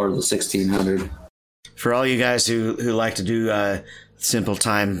 or the 1600. For all you guys who like to do simple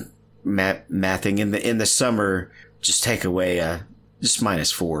time mathing in the summer, just take away just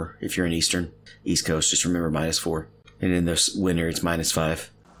 -4 if you're in East Coast. Just remember -4, and in the winter it's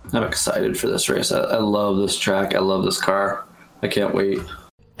 -5. I'm excited for this race. I love this track. I love this car. I can't wait.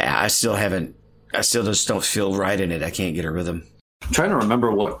 I still just don't feel right in it. I can't get a rhythm. I'm trying to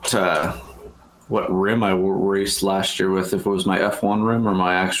remember what rim I raced last year with, if it was my F1 rim or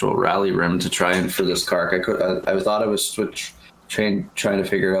my actual rally rim to try and for this car. I thought I was trying to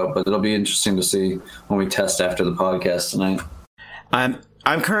figure out, but it'll be interesting to see when we test after the podcast tonight.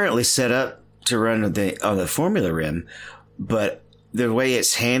 I'm currently set up to run on the Formula rim, but the way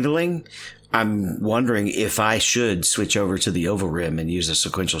it's handling, I'm wondering if I should switch over to the oval rim and use a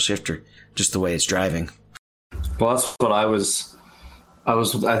sequential shifter, just the way it's driving. Well, that's what I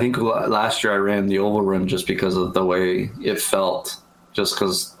think last year I ran the oval rim just because of the way it felt, just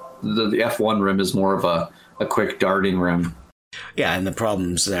because the F1 rim is more of a quick darting rim. Yeah, and the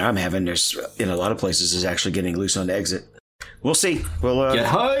problems that I'm having in a lot of places is actually getting loose on the exit. We'll see. We'll get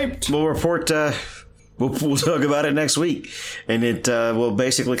hyped. We'll report. We'll talk about it next week, and it will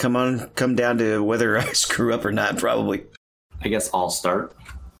basically come down to whether I screw up or not. Probably. I guess I'll start.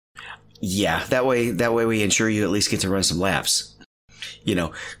 Yeah, that way we ensure you at least get to run some laps.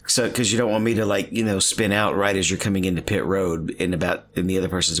 So because you don't want me to spin out right as you're coming into pit road and the other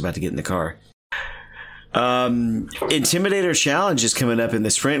person's about to get in the car. Intimidator Challenge is coming up in the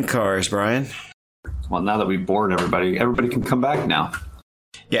sprint cars, Brian. Well, now that we've bored everybody can come back now.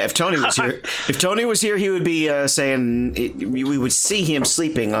 Yeah, if Tony was here, he would be saying we would see him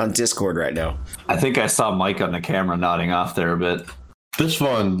sleeping on Discord right now. I think I saw Mike on the camera nodding off there a bit. This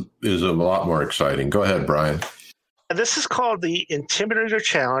one is a lot more exciting. Go ahead, Brian. This is called the Intimidator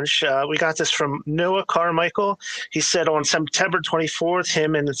Challenge. We got this from Noah Carmichael. He said on September 24th,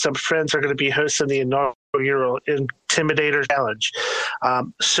 him and some friends are going to be hosting the inaugural Intimidator Challenge.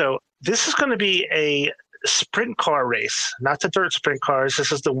 So this is going to be a sprint car race, not the dirt sprint cars.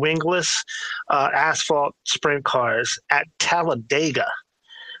 This is the wingless asphalt sprint cars at Talladega,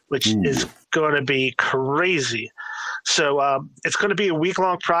 which is going to be crazy. So it's going to be a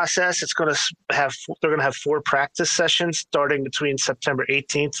week-long process. They're going to have 4 practice sessions starting between September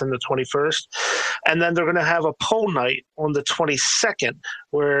 18th and the 21st. And then they're going to have a pole night on the 22nd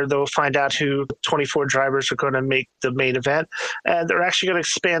where they'll find out who 24 drivers are going to make the main event. And they're actually going to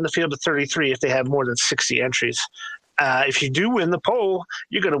expand the field to 33 if they have more than 60 entries. If you do win the pole,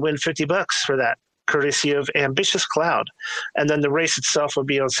 you're going to win $50 for that, courtesy of Ambitious Cloud. And then the race itself will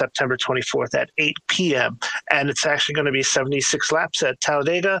be on September 24th at 8 p.m. And it's actually going to be 76 laps at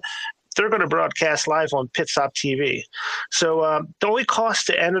Talladega. They're going to broadcast live on Pit Stop TV. So the only cost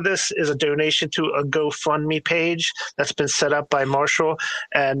to enter this is a donation to a GoFundMe page that's been set up by Marshall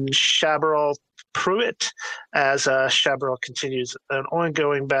and Chabrol Pruitt as Chabrol continues an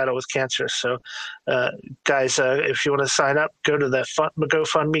ongoing battle with cancer. So, guys, if you want to sign up, go to the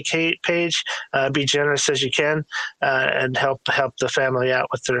GoFundMe page, be generous as you can, and help the family out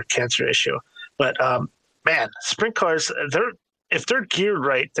with their cancer issue. But man, sprint cars, if they're geared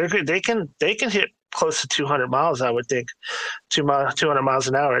right, they can hit close to 200 miles, I would think, 200 miles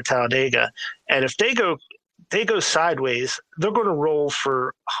an hour at Talladega. And if they go sideways, they're going to roll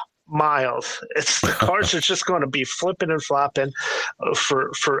for miles. The cars are just going to be flipping and flopping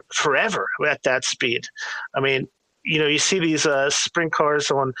for forever at that speed. I mean, you see these sprint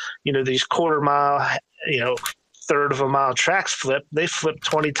cars on, these quarter mile, third of a mile tracks they flip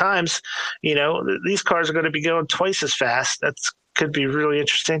 20 times. These cars are going to be going twice as fast. That could be really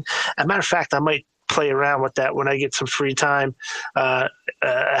interesting. As a matter of fact, I might play around with that when I get some free time, how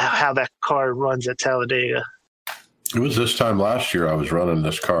that car runs at Talladega. It was this time last year I was running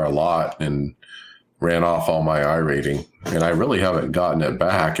this car a lot and ran off all my iRating, and I really haven't gotten it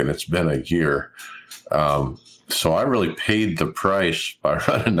back, and it's been a year. So I really paid the price by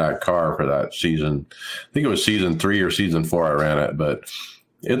running that car for that season. I think it was season 3 or season 4 I ran it, but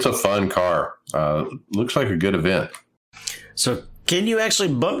it's a fun car. Looks like a good event. So can you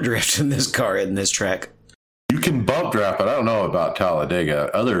actually bump drift in this car in this track? You can bump draft, but I don't know about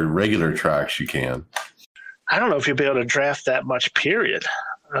Talladega. Other regular tracks you can. I don't know if you'll be able to draft that much, period.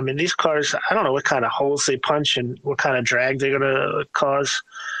 I mean, these cars, I don't know what kind of holes they punch and what kind of drag they're going to cause.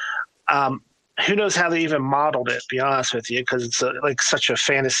 Who knows how they even modeled it, to be honest with you, because it's like such a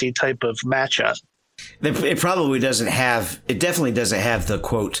fantasy type of matchup. It probably doesn't have, it definitely doesn't have the,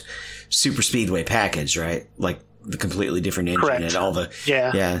 quote, super speedway package, right? Like the completely different engine. Correct. And all the,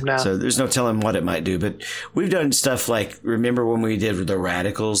 No. So there's no telling what it might do. But we've done stuff like, remember when we did the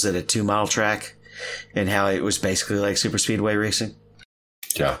Radicals at a 2-mile track? And how it was basically like super speedway racing.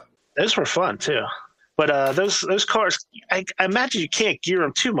 Yeah, those were fun too. But those cars, I imagine you can't gear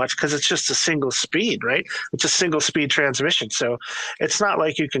them too much because it's just a single speed, right? It's a single speed transmission, so it's not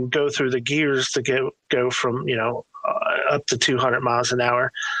like you can go through the gears to go from up to 200 miles an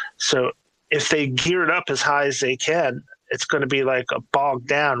hour. So if they gear it up as high as they can, it's going to be like a bogged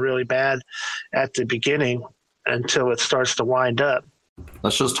down really bad at the beginning until it starts to wind up.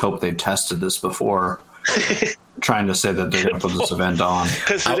 Let's just hope they've tested this before trying to say that they're going to put this event on.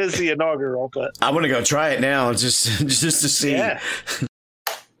 Because it is the inaugural, but I want to go try it now just to see. Yeah.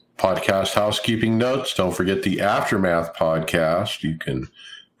 Podcast housekeeping notes. Don't forget the Aftermath podcast. You can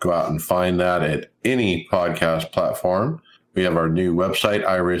go out and find that at any podcast platform. We have our new website,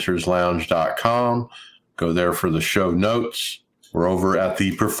 iRacersLounge.com. Go there for the show notes. We're over at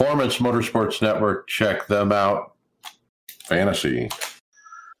the Performance Motorsports Network. Check them out. Fantasy.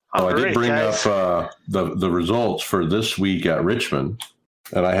 I did bring up the results for this week at Richmond,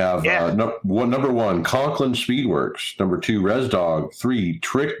 and I have number 1 Conklin Speedworks, number 2 Res Dog, 3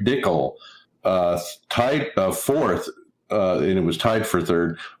 Trick Dickel, tied 4th, and it was tied for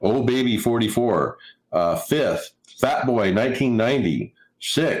 3rd. Oh Baby 44, 5th Fat Boy 1990,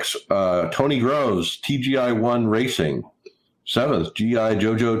 6th Tony Groves TGI1 Racing, 7th GI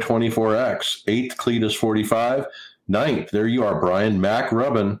Jojo 24X, 8th Cletus 45. 9th, there you are, Brian, Mac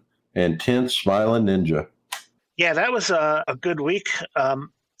Rubbin, and 10th, Smiling Ninja. Yeah, that was a good week.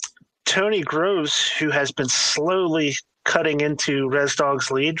 Tony Groves, who has been slowly cutting into Res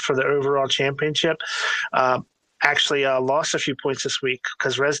Dog's lead for the overall championship, actually lost a few points this week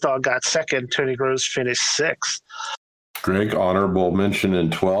because Res Dog got 2nd. Tony Groves finished 6th. Greg, honorable mention in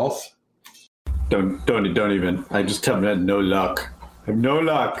 12th. Don't even. I just had no luck. I have no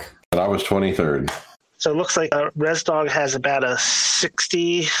luck. And I was 23rd. So it looks like Res Dog has about a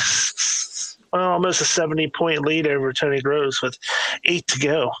 60, almost a 70-point lead over Tony Groves with 8 to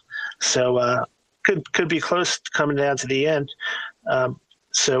go. So could be close to coming down to the end.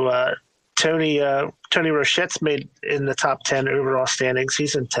 Tony Rochette's made in the top 10 overall standings.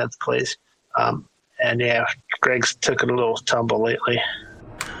 He's in 10th place. And yeah, Greg's took a little tumble lately.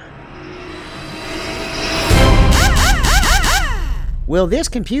 Will this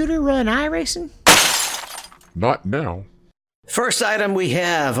computer run iRacing? Not now. First item we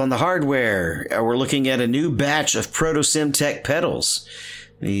have on the hardware, we're looking at a new batch of Proto SimTech pedals.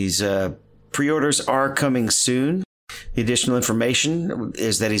 These pre-orders are coming soon. The additional information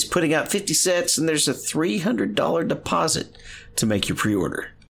is that he's putting out 50 sets, and there's a $300 deposit to make your pre-order.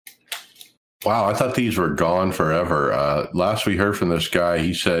 Wow, I thought these were gone forever. Last we heard from this guy,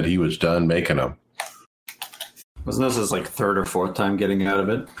 he said he was done making them. Wasn't this his like third or fourth time getting out of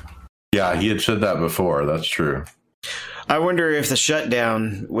it? Yeah, he had said that before. That's true. I wonder if the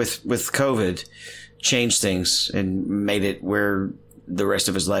shutdown with COVID changed things and made it where the rest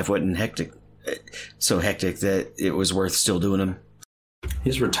of his life wasn't so hectic that it was worth still doing them.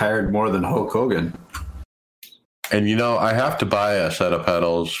 He's retired more than Hulk Hogan. And, I have to buy a set of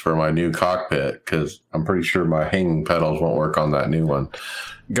pedals for my new cockpit because I'm pretty sure my hanging pedals won't work on that new one.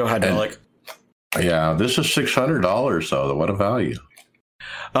 Go ahead, Alec. Yeah, this is $600, though. What a value.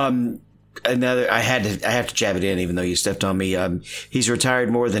 I have to jab it in, even though you stepped on me. He's retired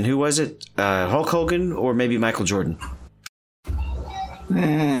more than, who was it? Hulk Hogan or maybe Michael Jordan?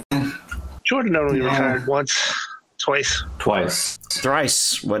 Jordan only retired once, twice.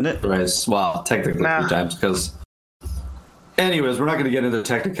 Thrice, wasn't it? Thrice. Well, technically 3 times because. Anyways, we're not going to get into the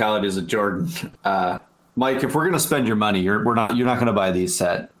technicalities of Jordan. Mike, if we're going to spend your money, you're not going to buy these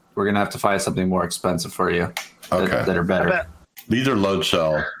set. We're going to have to find something more expensive for you that are better. These are load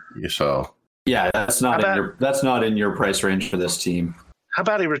cell. So yeah, that's not in your price range for this team. How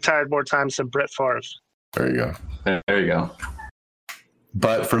about he retired more times than Brett Favre? There you go. There you go.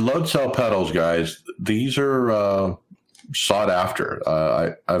 But for load cell pedals, guys, these are sought after.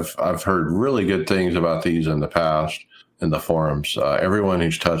 I've heard really good things about these in the past in the forums. Everyone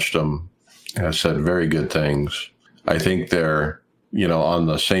who's touched them has said very good things. I think they're on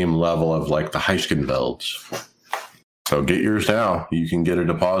the same level of like the Heiskenvelds. So get yours now. You can get a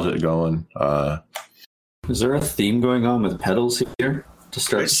deposit going. Is there a theme going on with pedals here to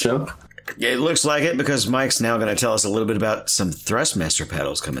start the show? It looks like it because Mike's now going to tell us a little bit about some Thrustmaster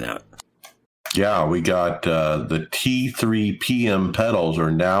pedals coming out. Yeah, we got the T3 PM pedals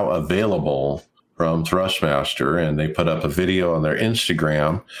are now available from Thrustmaster, and they put up a video on their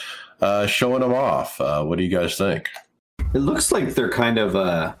Instagram showing them off. What do you guys think? It looks like they're kind of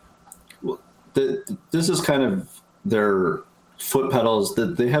this is kind of their foot pedals.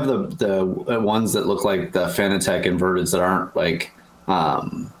 That they have the ones that look like the Fanatec inverteds that aren't like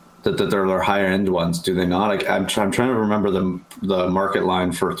that they're their higher end ones. Do they not? I'm trying to remember the market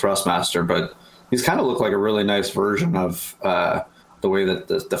line for Thrustmaster, but these kind of look like a really nice version of the way that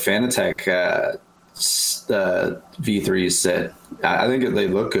the Fanatec V3s sit. I think they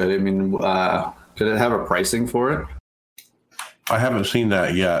look good. I mean, could it have a pricing for it? I haven't seen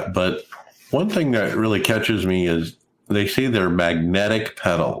that yet, but one thing that really catches me is they say they're magnetic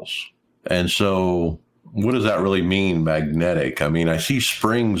pedals. And so what does that really mean, magnetic? I mean, I see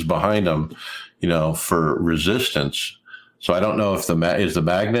springs behind them, for resistance. So I don't know if is the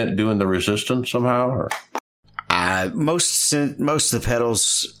magnet doing the resistance somehow? Or? Most of the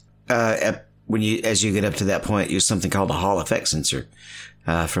pedals, as you get up to that point, use something called a Hall effect sensor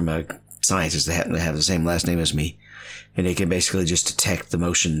from a scientist that happen to have the same last name as me. And it can basically just detect the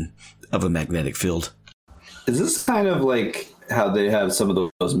motion of a magnetic field. Is this kind of like how they have some of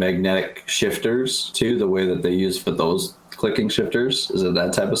those magnetic shifters too, the way that they use for those clicking shifters? Is it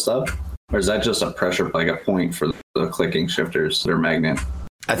that type of stuff? Or is that just a pressure, like a point for the clicking shifters that are magnet?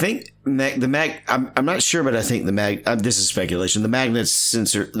 I think I'm not sure, but I think this is speculation. The magnet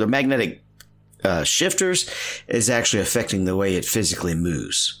sensor, the magnetic shifters is actually affecting the way it physically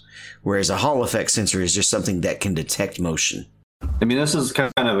moves. Whereas a Hall effect sensor is just something that can detect motion. I mean, this is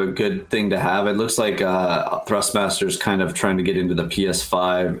kind of a good thing to have. It looks like Thrustmaster's kind of trying to get into the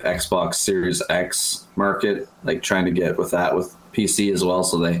PS5, Xbox Series X market, like trying to get with that with PC as well,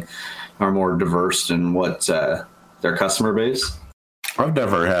 so they are more diverse in what their customer base. I've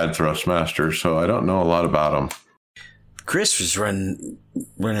never had Thrustmaster, so I don't know a lot about them. Chris was running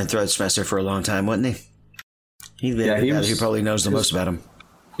Thrustmaster for a long time, wasn't he? He probably knows the most about them.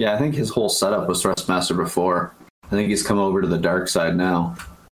 Yeah, I think his whole setup was Thrustmaster before. I think he's come over to the dark side now.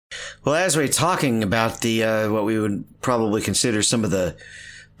 Well, as we're talking about the what we would probably consider some of the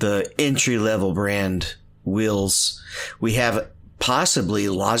entry-level brand wheels, we have possibly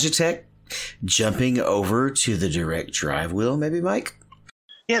Logitech jumping over to the direct drive wheel, maybe, Mike?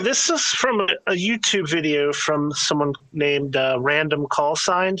 Yeah, this is from a YouTube video from someone named Random Call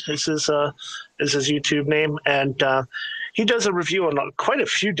Sign. This is his YouTube name, and he does a review on quite a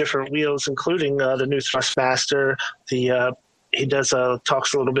few different wheels, including the new Thrustmaster, the he does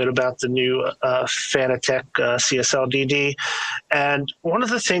talks a little bit about the new Fanatec CSL-DD, and one of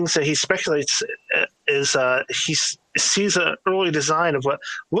the things that he speculates is he sees an early design of what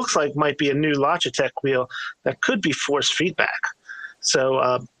looks like might be a new Logitech wheel that could be force feedback.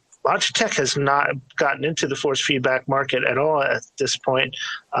 So Logitech has not gotten into the force feedback market at all at this point,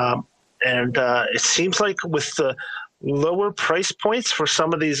 and it seems like with the lower price points for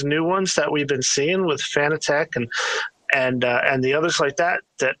some of these new ones that we've been seeing with Fanatec and the others like that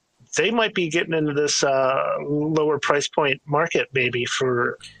they might be getting into this lower price point market maybe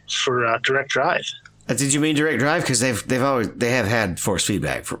for direct drive. Did you mean direct drive? Because they have had force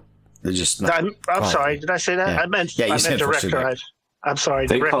feedback. They're just not. I'm sorry. Did I say that? Yeah. I meant feedback. direct drive. I'm sorry,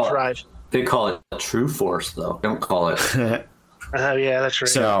 direct drive. They call it true force, though. Don't call it. Yeah, that's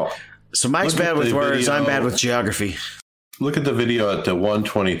right. So Mike's bad with words. I'm bad with geography. Look at the video at the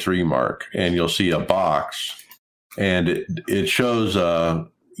 123 mark, and you'll see a box, and it shows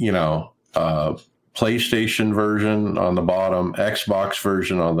PlayStation version on the bottom, Xbox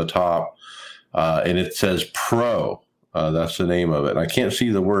version on the top, and it says Pro. That's the name of it. I can't see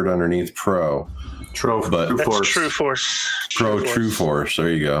the word underneath Pro. True Force. True Force. There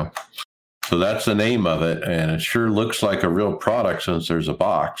you go. So that's the name of it, and it sure looks like a real product since there's a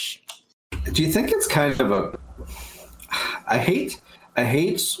box. Do you think it's kind of a? I hate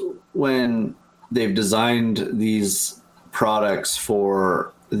when they've designed these products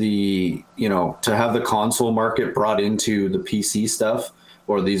for the to have the console market brought into the PC stuff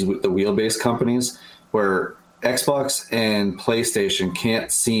or the wheel-based companies where Xbox and PlayStation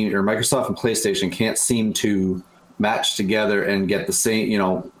can't seem, or Microsoft and PlayStation can't seem to match together and get the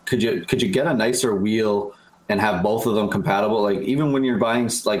same. Could you get a nicer wheel and have both of them compatible? Like even when you're buying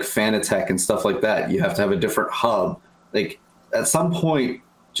like Fanatec and stuff like that, you have to have a different hub. Like at some point,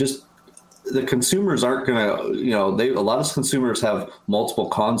 just the consumers aren't gonna, a lot of consumers have multiple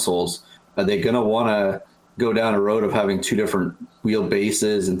consoles. Are they gonna want to go down a road of having two different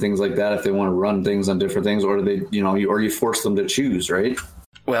wheelbases and things like that if they want to run things on different things, or do they, or you force them to choose, right?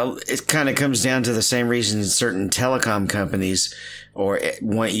 Well, it kind of comes down to the same reason certain telecom companies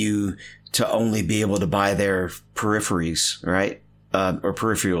want you to only be able to buy their peripheries, right? Or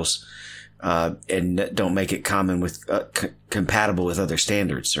peripherals, and don't make it common with compatible with other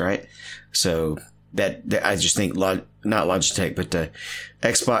standards, right? So that I just think not Logitech, but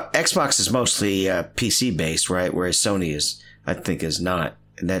Xbox is mostly PC based, right? Whereas Sony I think is not,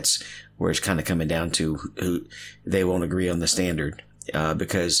 and that's where it's kind of coming down to who they won't agree on the standard,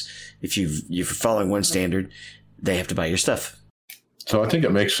 because if you're following one standard, they have to buy your stuff. So I think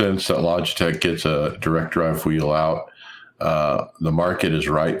it makes sense that Logitech gets a direct drive wheel out. The market is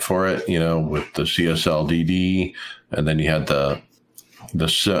right for it, with the CSL-DD, and then you had the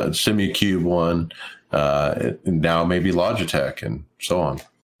SimiCube one, and now maybe Logitech, and so on.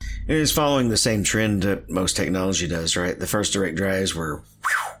 It is following the same trend that most technology does, right? The first direct drives were,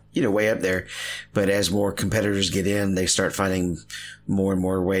 way up there, but as more competitors get in, they start finding more and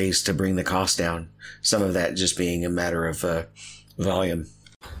more ways to bring the cost down. Some of that just being a matter of volume.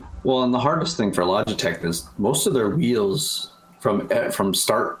 Well, and the hardest thing for Logitech is most of their wheels from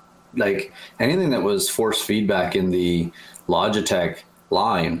start, like anything that was force feedback in the Logitech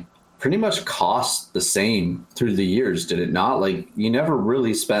line pretty much cost the same through the years, did it not? Like you never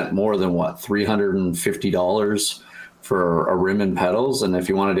really spent more than $350 for a rim and pedals, and if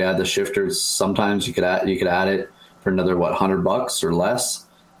you wanted to add the shifters, sometimes you could add it for another $100 or less.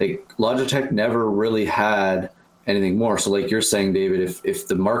 Like Logitech never really had anything more. So like you're saying, David, if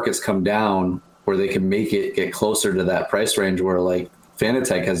the markets come down where they can make it get closer to that price range where like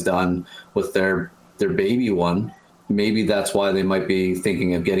Fanatec has done with their baby one, maybe that's why they might be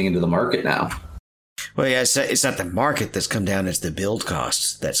thinking of getting into the market now. Well, yeah, it's not the market that's come down; it's the build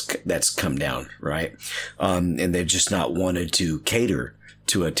costs that's come down, right? And they've just not wanted to cater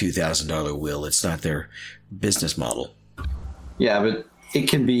to a $2,000 wheel. It's not their business model. Yeah, but it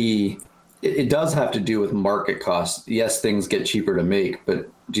can be. It does have to do with market costs. Yes, things get cheaper to make, but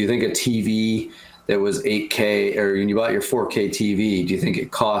do you think a TV that was 8K, or when you bought your 4K TV, do you think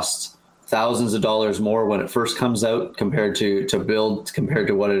it costs thousands of dollars more when it first comes out compared to build, compared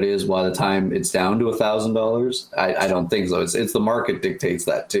to what it is by the time it's down to $1,000? I don't think so. It's the market dictates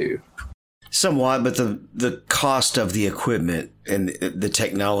that too. Somewhat, but the cost of the equipment and the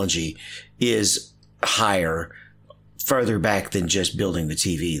technology is higher further back than just building the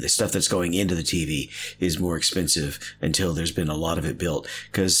TV. The stuff that's going into the TV is more expensive until there's been a lot of it built.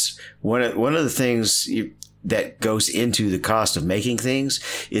 Because one of the things that goes into the cost of making things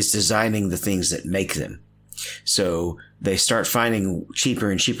is designing the things that make them. So they start finding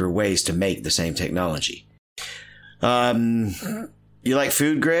cheaper and cheaper ways to make the same technology. You like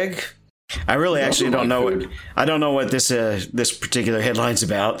food, Greg? I really actually don't know. I don't know what this particular headline's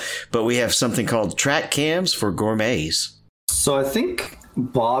about, but we have something called track cams for gourmets. So I think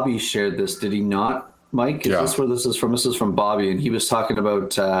Bobby shared this. Did he not, Mike? Is this where this is from? This is from Bobby, and he was talking about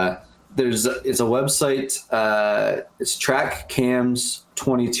it's a website. It's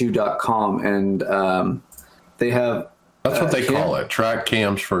trackcams22.com, and they have. That's what they call it. Track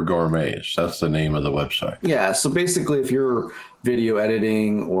cams for gourmets. That's the name of the website. Yeah. So basically, if you're video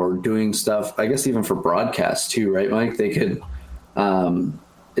editing or doing stuff, I guess even for broadcast too, right, Mike? They could.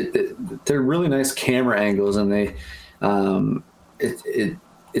 They're really nice camera angles, and they.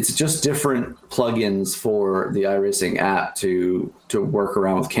 It's just different plugins for the iRacing app to work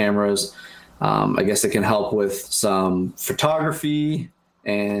around with cameras. I guess it can help with some photography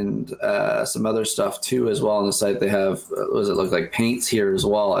and some other stuff too as well on the site. They have, what does it look like, paints here as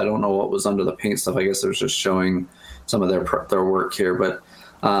well. I don't know what was under the paint stuff. I guess it was just showing some of their work here, but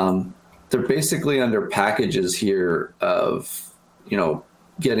they're basically under packages here of,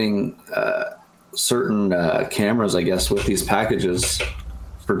 getting certain cameras, I guess, with these packages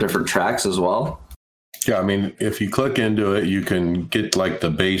for different tracks as well. Yeah, I mean, if you click into it, you can get like the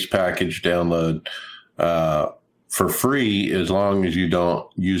base package download for free as long as you don't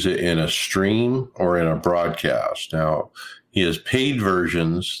use it in a stream or in a broadcast. Now, he has paid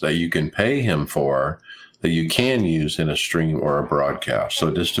versions that you can pay him for that you can use in a stream or a broadcast. So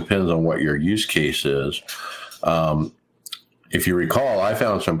it just depends on what your use case is. If you recall, I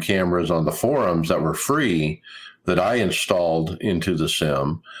found some cameras on the forums that were free that I installed into the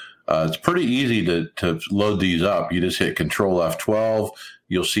sim. It's pretty easy to load these up. You just hit Control F12.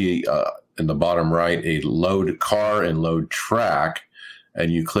 You'll see in the bottom right a load car and load track,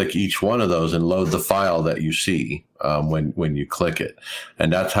 and you click each one of those and load the file that you see when you click it.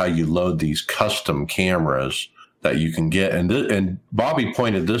 And that's how you load these custom cameras that you can get. And Bobby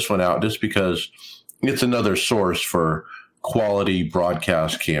pointed this one out just because it's another source for quality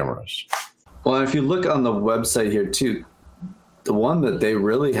broadcast cameras. Well, if you look on the website here too, the one that they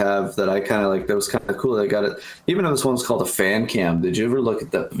really have that I kind of like, that was kind of cool. They got it. Even though this one's called a fan cam. Did you ever look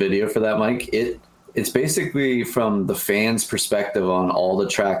at the video for that, Mike? It's basically from the fans' perspective on all the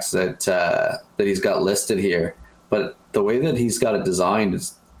tracks that he's got listed here. But the way that he's got it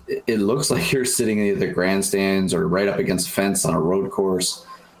designed, it looks like you're sitting in either grandstands or right up against a fence on a road course,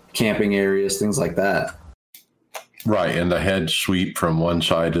 camping areas, things like that. Right, and the heads sweep from one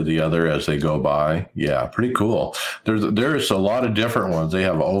side to the other as they go by. Yeah, pretty cool. There's a lot of different ones. They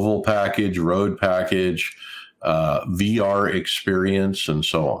have oval package, road package, VR experience, and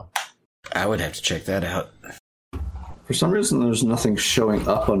so on. I would have to check that out. For some reason, there's nothing showing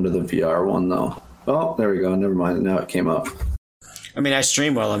up under the VR one, though. Oh, there we go. Never mind. Now it came up. I mean, I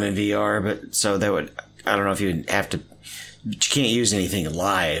stream while I'm in VR, but so that would, I don't know if you'd have to, you can't use anything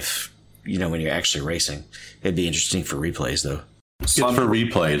live, when you're actually racing. It'd be interesting for replays, though. It's for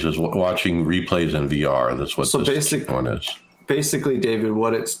replays, is watching replays in VR. That's what this one is. Basically, David,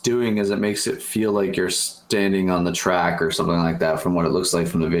 what it's doing is it makes it feel like you're standing on the track or something like that from what it looks like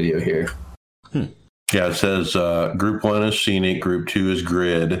from the video here. Yeah, it says Group 1 is scenic, Group 2 is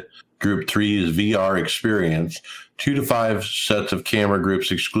grid, Group 3 is VR experience, 2 to 5 sets of camera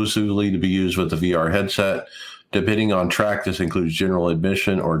groups exclusively to be used with the VR headset. Depending on track, this includes general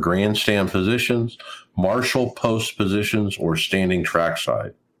admission or grandstand positions, marshal post positions, or standing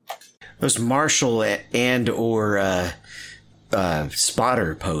trackside. Those marshal and or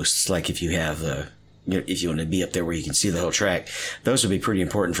spotter posts, like if you have if you want to be up there where you can see the whole track, those would be pretty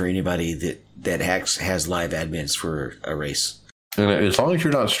important for anybody that has live admins for a race. And as long as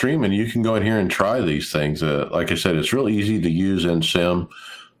you're not streaming, you can go in here and try these things. Like I said, it's real easy to use in sim.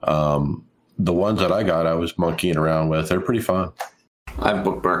 The ones that I got, I was monkeying around with. They're pretty fun. I've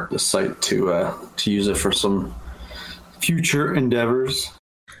bookmarked the site to use it for some future endeavors.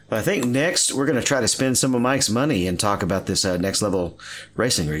 Well, I think next we're going to try to spend some of Mike's money and talk about this next level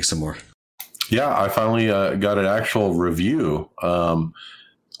racing rig some more. Yeah, I finally got an actual review.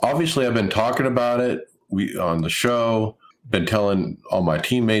 Obviously, I've been talking about it on the show, been telling all my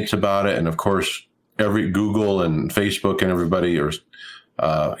teammates about it, and of course, every Google and Facebook and everybody are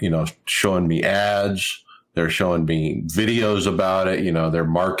showing me ads. They're showing me videos about it. They're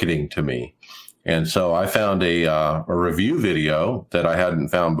marketing to me. And so I found a review video that I hadn't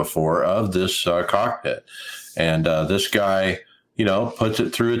found before of this cockpit. And this guy, puts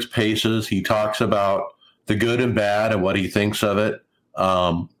it through its paces. He talks about the good and bad and what he thinks of it.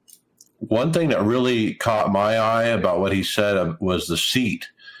 One thing that really caught my eye about what he said was the seat.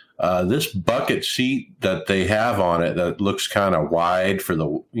 This bucket seat that they have on it that looks kind of wide for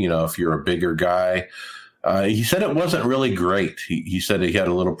the, if you're a bigger guy, He said it wasn't really great. He said he had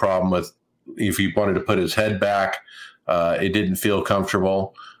a little problem with if he wanted to put his head back, it didn't feel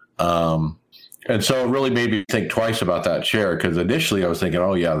comfortable. And so it really made me think twice about that chair, because initially I was thinking,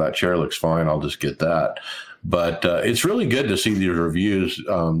 oh, yeah, that chair looks fine. I'll just get that. But it's really good to see these reviews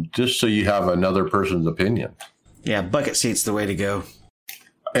just so you have another person's opinion. Yeah, bucket seat's the way to go.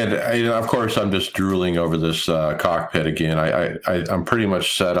 And of course, I'm just drooling over this cockpit again. I'm pretty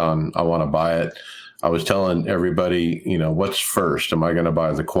much set on I want to buy it. I was telling everybody, what's first? Am I going to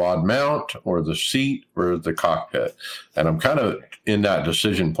buy the quad mount or the seat or the cockpit? And I'm kind of in that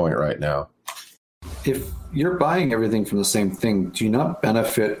decision point right now. If you're buying everything from the same thing, do you not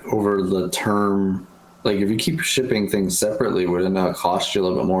benefit over the term? Like, if you keep shipping things separately, would it not cost you a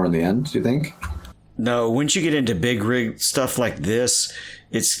little bit more in the end, do you think? No, once you get into big rig stuff like this,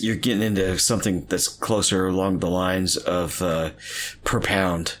 you're getting into something that's closer along the lines of per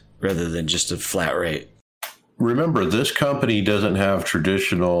pound rather than just a flat rate. Remember, this company doesn't have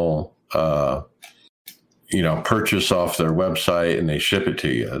traditional, purchase off their website and they ship it to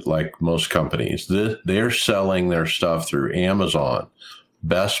you like most companies. They're selling their stuff through Amazon,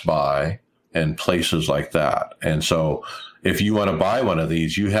 Best Buy, and places like that. And so if you want to buy one of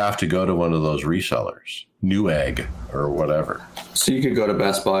these, you have to go to one of those resellers, Newegg or whatever. So you could go to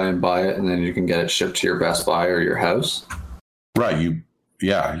Best Buy and buy it, and then you can get it shipped to your Best Buy or your house? Right. You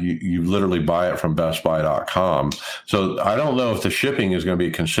literally buy it from bestbuy.com. So I don't know if the shipping is going to be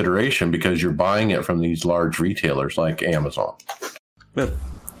a consideration because you're buying it from these large retailers like Amazon. Well,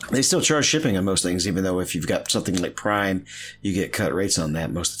 they still charge shipping on most things, even though if you've got something like Prime, you get cut rates on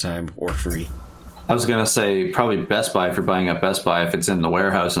that most of the time or free. I was going to say probably Best Buy if you're buying at Best Buy, if it's in the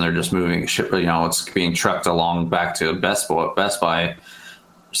warehouse and they're just moving ship, it's being trucked along back to Best Buy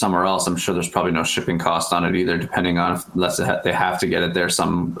somewhere else. I'm sure there's probably no shipping cost on it either, depending on unless they have to get it there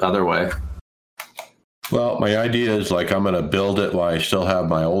some other way. Well, my idea is I'm going to build it while I still have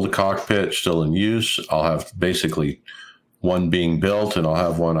my old cockpit still in use. I'll have basically one being built and I'll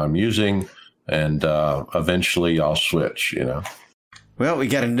have one I'm using, and eventually I'll switch, Well, we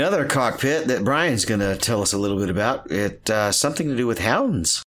got another cockpit that Brian's going to tell us a little bit about. It something to do with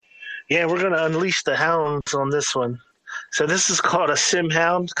Hounds. Yeah, we're going to unleash the Hounds on this one. So this is called a Sim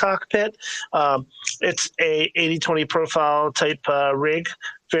Hound cockpit. It's a 80/20 profile type rig,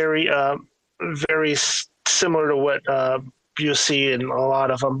 very similar to what you see in a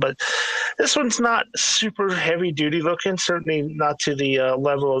lot of them. But this one's not super heavy duty looking, certainly not to the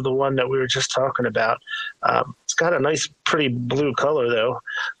level of the one that we were just talking about. It's got a nice, pretty blue color though,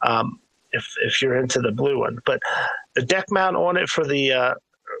 if you're into the blue one. But the deck mount on it for the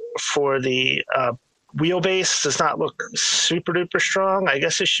wheelbase does not look super duper strong. I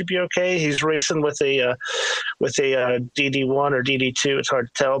guess it should be okay. He's racing with a DD1 or DD2. It's hard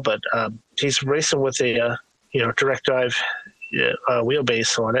to tell, but he's racing with a direct drive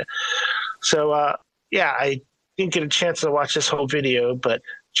wheelbase on it. So I didn't get a chance to watch this whole video, but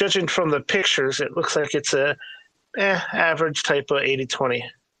judging from the pictures, it looks like it's a average type of 80/20.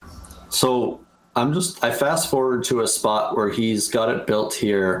 So I fast forward to a spot where he's got it built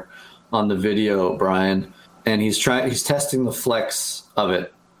here on the video, Brian, and he's testing the flex of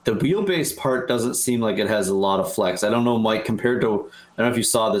it. The wheelbase part doesn't seem like it has a lot of flex. I don't know, Mike, I don't know if you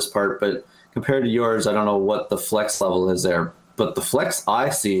saw this part, but compared to yours, I don't know what the flex level is there. But the flex I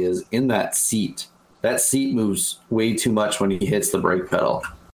see is in that seat. That seat moves way too much when he hits the brake pedal.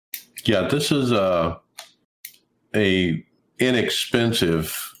 Yeah, this is a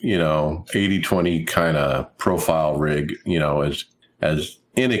inexpensive, 80/20 kind of profile rig, as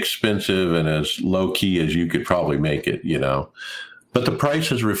inexpensive and as low key as you could probably make it, but the price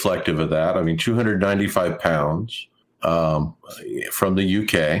is reflective of that. I mean, 295 pounds from the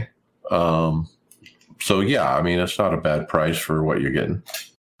UK. So yeah, I mean, it's not a bad price for what you're getting.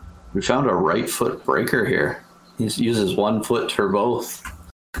 We found a right foot breaker here. He uses 1 foot for both.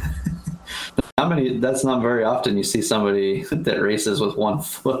 That's not very often you see somebody that races with 1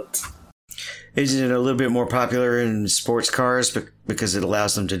 foot. Isn't it a little bit more popular in sports cars because it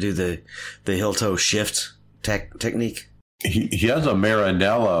allows them to do the heel toe shift technique? He has a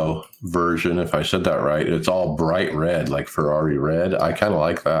Maranello version, if I said that right. It's all bright red, like Ferrari red. I kind of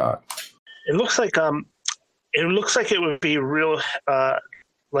like that. It looks like it would be real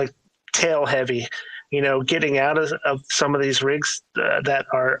like tail heavy, getting out of some of these rigs that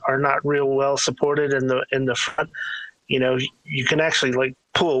are not real well supported in the front. You can actually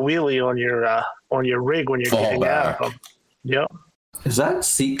pull a wheelie on your rig when you're getting out of them. Yep. Does that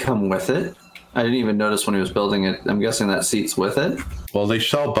seat come with it? I didn't even notice when he was building it. I'm guessing that seat's with it. Well, they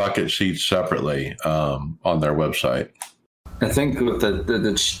sell bucket seats separately on their website. I think with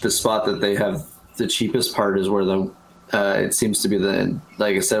the spot that they have the cheapest part is where the it seems to be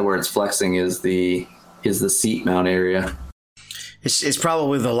like I said, where it's flexing is the seat mount area. It's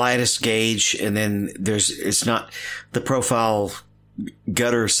probably the lightest gauge, and then it's not the profile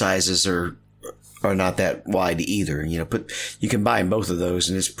gutter sizes are not that wide either. But you combine both of those,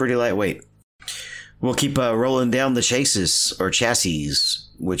 and it's pretty lightweight. We'll keep rolling down the chassis,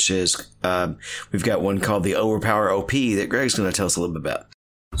 which is we've got one called the Overpower OP that Greg's going to tell us a little bit about.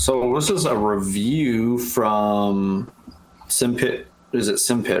 So this is a review from SimPit. Is it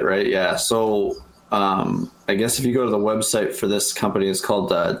SimPit, right? Yeah. So I guess if you go to the website for this company, it's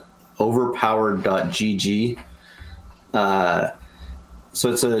called overpowered.gg.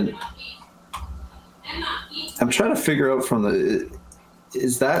 So I'm trying to figure out from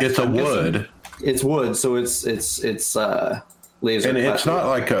it's a wood. It's wood, so it's laser. And it's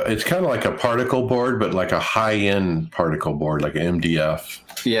not it's kind of like a particle board, but like a high-end particle board, like an MDF.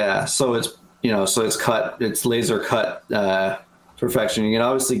 Yeah, so it's it's laser cut perfection. You can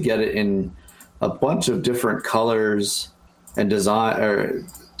obviously get it in a bunch of different colors and design, and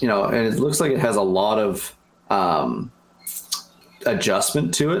it looks like it has a lot of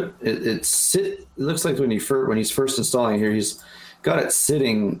adjustment to it. It looks like when he's first installing it here, he's got it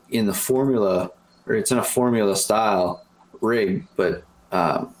sitting in the formula, or it's in a formula style rig, but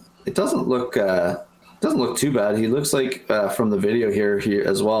it doesn't look too bad. He looks like from the video here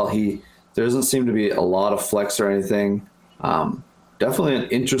as well, there doesn't seem to be a lot of flex or anything. Definitely an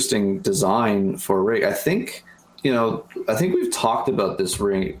interesting design for a rig. I think we've talked about this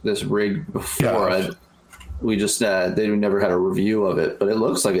rig before. Yeah. We just they never had a review of it, but it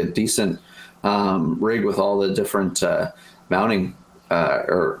looks like a decent rig with all the different mounting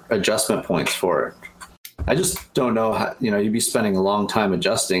or adjustment points for it. I just don't know how, you'd be spending a long time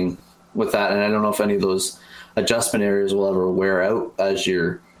adjusting with that, and I don't know if any of those adjustment areas will ever wear out if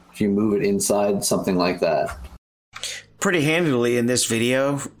you move it inside something like that. Pretty handily in this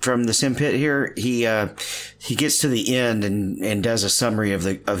video from the SimPit here, he gets to the end and does a summary of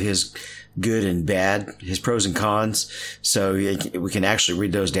his good and bad, his pros and cons. So we can actually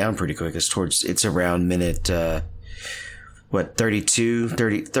read those down pretty quick. It's around minute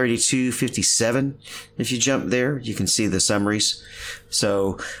 32:57. If you jump there, you can see the summaries.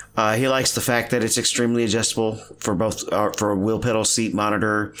 So he likes the fact that it's extremely adjustable for both for a wheel pedal seat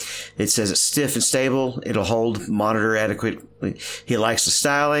monitor. It says it's stiff and stable. It'll hold monitor adequately. He likes the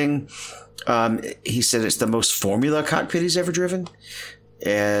styling. He said it's the most formula cockpit he's ever driven,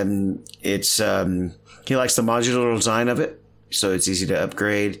 and it's he likes the modular design of it, so it's easy to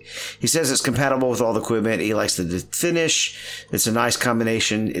upgrade. He says it's compatible with all the equipment. He likes the finish. It's a nice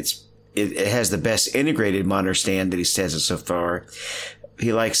combination. It has the best integrated monitor stand that he's tested so far.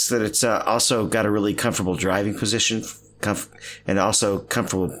 He likes that it's also got a really comfortable driving position and also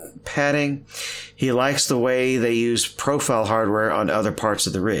comfortable padding. He likes the way they use profile hardware on other parts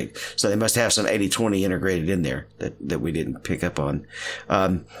of the rig. So they must have some 80/20 integrated in there that we didn't pick up on.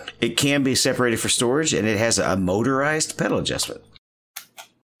 It can be separated for storage, and it has a motorized pedal adjustment.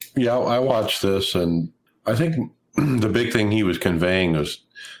 Yeah, I watched this, and I think the big thing he was conveying was,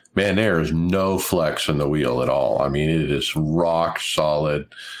 man, there is no flex in the wheel at all. I mean, it is rock solid.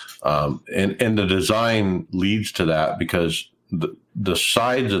 And the design leads to that because the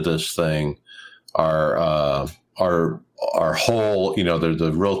sides of this thing are whole, they're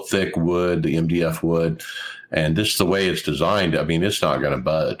the real thick wood, the MDF wood, and this the way it's designed. I mean, it's not going to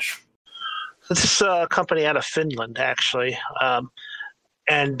budge. This is a company out of Finland, actually.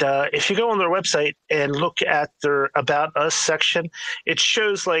 And if you go on their website and look at their About Us section, it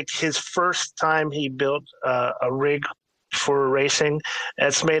shows like his first time he built a rig for racing.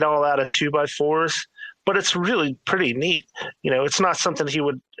 It's made all out of 2x4s, but it's really pretty neat. It's not something he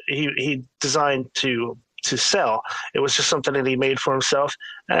designed to sell. It was just something that he made for himself,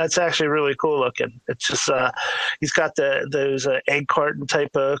 and it's actually really cool looking. It's just he's got those egg carton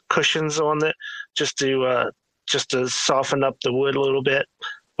type of cushions on it just to soften up the wood a little bit.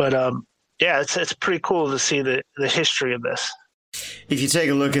 But yeah, it's pretty cool to see the history of this. If you take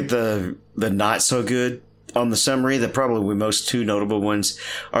a look at the not so good on the summary, the probably most two notable ones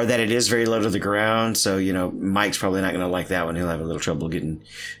are that it is very low to the ground. So, Mike's probably not going to like that one. He'll have a little trouble getting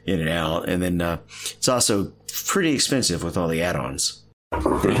in and out. And then it's also pretty expensive with all the add-ons.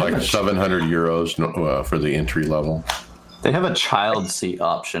 It's like 700 euros for the entry level. They have a child seat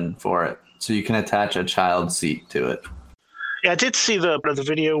option for it, so you can attach a child seat to it. Yeah, I did see the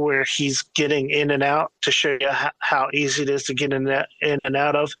video where he's getting in and out to show you how easy it is to get in and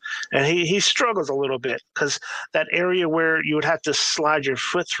out of. And he struggles a little bit because that area where you would have to slide your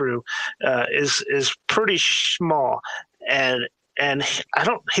foot through is pretty small. And and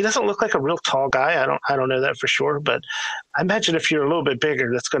he doesn't look like a real tall guy. I don't know that for sure, but I imagine if you're a little bit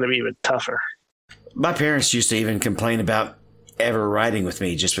bigger, that's going to be even tougher. My parents used to even complain about ever riding with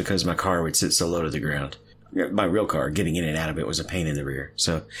me just because my car would sit so low to the ground. My real car, getting in and out of it was a pain in the rear.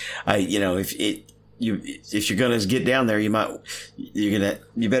 So, if you're gonna get down there, you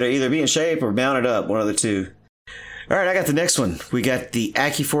better either be in shape or mount it up, one of the two. All right, I got the next one. We got the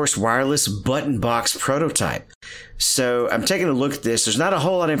AccuForce wireless button box prototype. So I'm taking a look at this. There's not a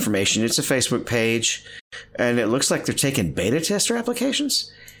whole lot of information. It's a Facebook page, and it looks like they're taking beta tester applications.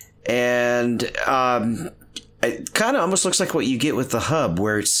 And it kind of almost looks like what you get with the hub,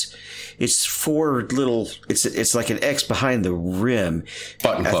 where it's four little. It's like an X behind the rim.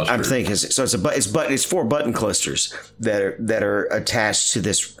 Button cluster. I'm thinking so. It's four button clusters that are attached to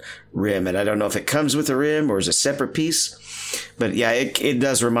this rim, and I don't know if it comes with a rim or is a separate piece. But yeah, it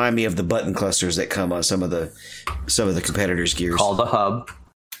does remind me of the button clusters that come on some of the competitors' gears. Called a hub.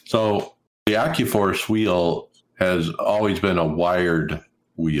 So the AccuForce wheel has always been a wired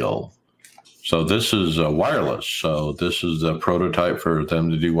wheel. So this is wireless. So this is the prototype for them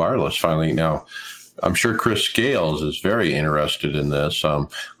to do wireless finally. Now, I'm sure Chris Scales is very interested in this. I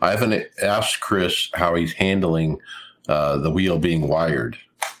haven't asked Chris how he's handling the wheel being wired.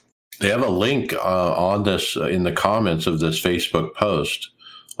 They have a link on this in the comments of this Facebook post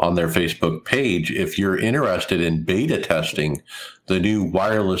on their Facebook page. If you're interested in beta testing the new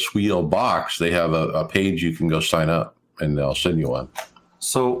wireless wheel box, they have a page you can go sign up, and they'll send you one.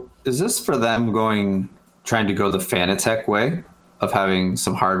 So is this for them trying to go the Fanatec way of having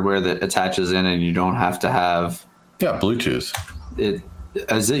some hardware that attaches in and you don't have to have... Yeah, Bluetooth.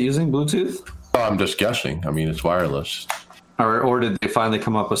 Is it using Bluetooth? Well, I'm just guessing. I mean, it's wireless. Or did they finally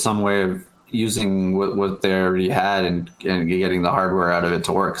come up with some way of using what they already had and getting the hardware out of it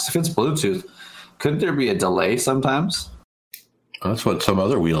to work? Because if it's Bluetooth, couldn't there be a delay sometimes? That's what some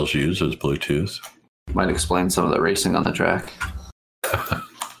other wheels use, is Bluetooth. Might explain some of the racing on the track.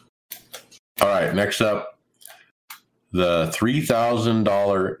 All right, next up, the $3,000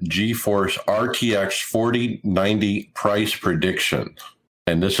 GeForce RTX 4090 price prediction.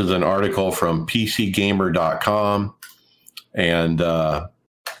 And this is an article from PCGamer.com. And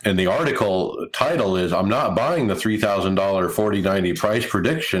the article title is, I'm not buying the $3,000 4090 price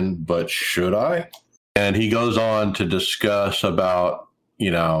prediction, but should I? And he goes on to discuss about,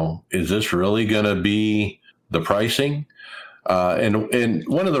 is this really going to be the pricing? And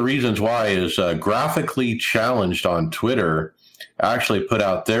one of the reasons why is Graphically Challenged on Twitter actually put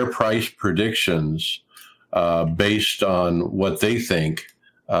out their price predictions based on what they think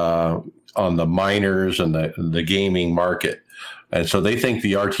on the miners and the gaming market. And so they think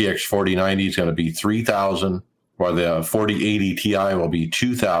the RTX 4090 is going to be $3,000, while the 4080 Ti will be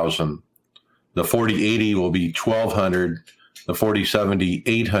 $2,000. The 4080 will be $1,200. The 4070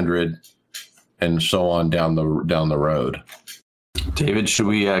 $800, and so on down the road. David, should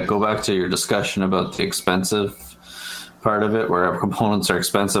we go back to your discussion about the expensive part of it, where our components are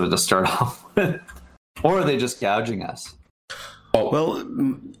expensive to start off with? Or are they just gouging us? Well,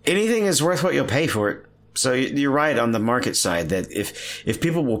 anything is worth what you'll pay for it. So you're right on the market side that if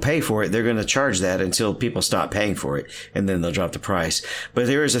people will pay for it, they're going to charge that until people stop paying for it, and then they'll drop the price. But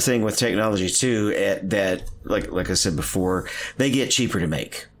there is a thing with technology too that, like I said before, they get cheaper to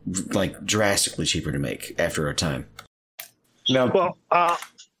make, like drastically cheaper to make after a time. No. Well,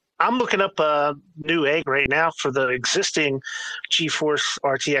 I'm looking up a new egg right now for the existing GeForce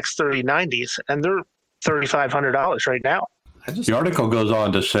RTX 3090s, and they're $3,500 right now. The article goes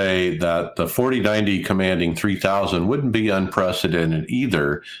on to say that the 4090 commanding 3,000 wouldn't be unprecedented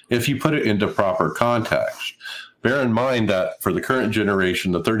either if you put it into proper context. Bear in mind that for the current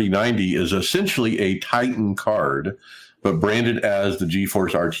generation, the 3090 is essentially a Titan card, but branded as the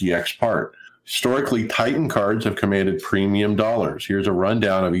GeForce RTX part. Historically, Titan cards have commanded premium dollars. Here's a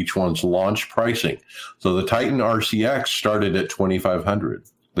rundown of each one's launch pricing. So the Titan RCX started at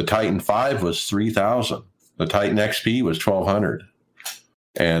 $2,500. The Titan 5 was $3,000. The Titan XP was $1,200.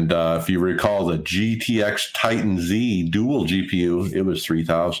 And if you recall the GTX Titan Z dual GPU, it was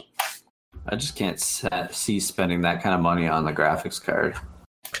 $3,000. I just can't see spending that kind of money on the graphics card.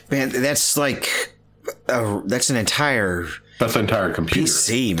 Man, that's like that's an entire computer.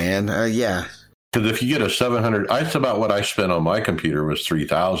 PC, man. Yeah. Because if you get a 700, that's about what I spent on my computer was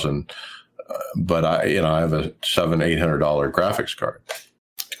 $3,000. But I have a $700-800 graphics card.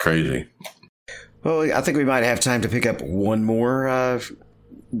 It's crazy. Well, I think we might have time to pick up one more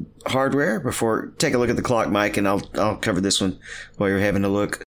hardware before take a look at the clock, Mike, and I'll cover this one while you're having a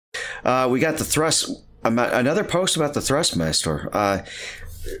look. We got the Thrust. Another post about the Thrustmaster.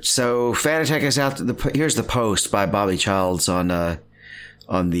 So Fanatec is out. Here's the post by Bobby Childs on the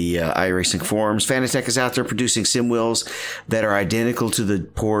iRacing forums. Fanatec is out there producing sim wheels that are identical to the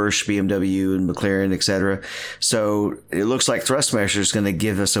Porsche, BMW, and McLaren, etc. So it looks like Thrustmaster is going to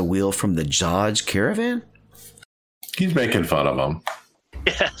give us a wheel from the Dodge Caravan. He's making fun of them.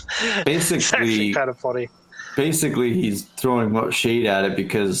 Yeah, Basically, it's actually kind of funny. Basically, he's throwing shade at it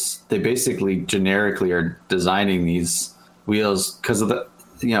because they basically generically are designing these wheels because of the,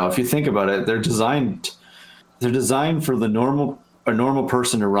 if you think about it, they're designed for a normal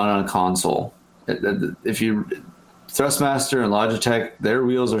person to run on a console. If you Thrustmaster and Logitech, their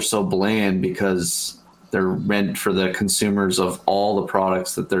wheels are so bland because they're meant for the consumers of all the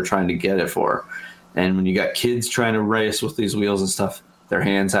products that they're trying to get it for. And when you got kids trying to race with these wheels and stuff, their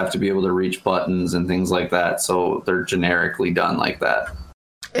hands have to be able to reach buttons and things like that. So they're generically done like that.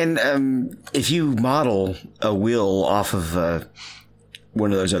 And if you model a wheel off of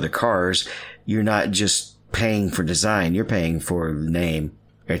one of those other cars, you're not just paying for design, you're paying for the name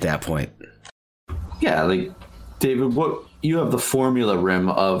at that point. Yeah, like David, what you have the Formula rim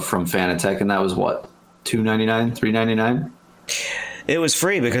from Fanatec, and that was what, $299, $399? It was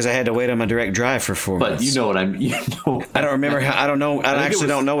free because I had to wait on my direct drive for 4 months. But you know what I mean. I don't remember how. I don't know. I actually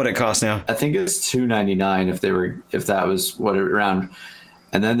don't know what it costs now. I think it's $299 if that was what around.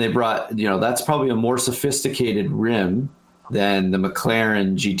 And then they brought, that's probably a more sophisticated rim than the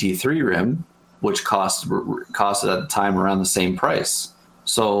McLaren GT3 rim, which costed at the time around the same price.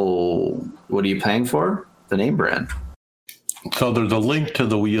 So what are you paying for? The name brand. So there's a link to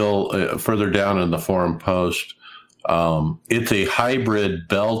the wheel further down in the forum post. It's a hybrid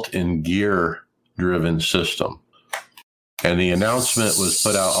belt and gear driven system. And the announcement was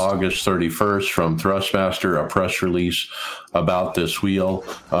put out August 31st from Thrustmaster, a press release about this wheel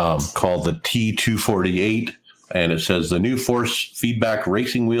called the T248. And it says the new force feedback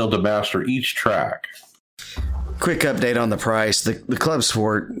racing wheel to master each track. Quick update on the price. The Club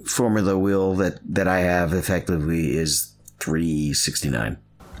Sport Formula wheel that I have effectively is $369.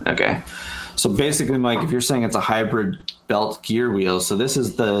 Okay. So basically, Mike, if you're saying it's a hybrid belt gear wheel, so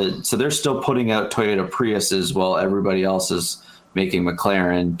they're still putting out Toyota Priuses while everybody else is making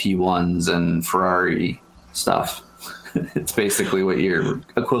McLaren P1s and Ferrari stuff. It's basically what you're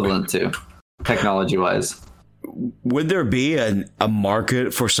equivalent to, technology-wise. Would there be a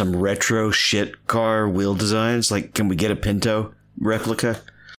market for some retro shit car wheel designs? Like, can we get a Pinto replica?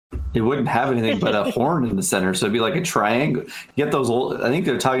 It wouldn't have anything but a horn in the center, so it'd be like a triangle. You get those old. I think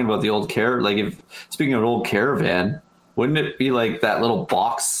they're talking about the old speaking of old Caravan, wouldn't it be like that little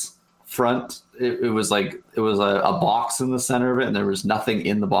box front? It was a box in the center of it, and there was nothing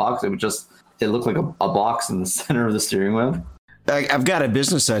in the box. It looked like a box in the center of the steering wheel. I've got a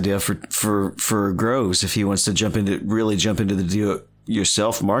business idea for Groves if he wants to jump into the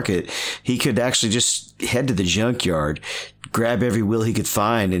do-it-yourself market. He could actually just head to the junkyard, grab every wheel he could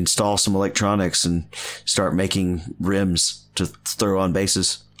find, install some electronics, and start making rims to throw on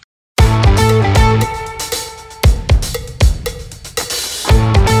bases.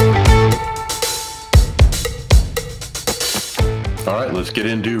 All right, let's get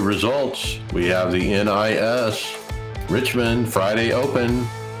into results. We have the NIS Richmond Friday Open.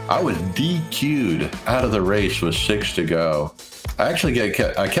 I was DQ'd out of the race with 6 to go. I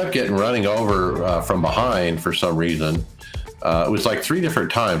kept getting running over from behind for some reason. It was like 3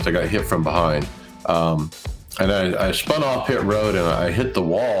 different times I got hit from behind. And I spun off pit road and I hit the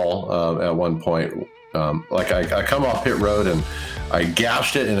wall at one point. I come off pit road and I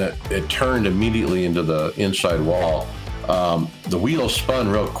gassed it and it turned immediately into the inside wall. The wheel spun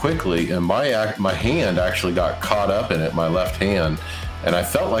real quickly and my hand actually got caught up in it, my left hand. And I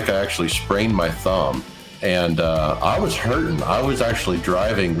felt like I actually sprained my thumb. And I was hurting. I was actually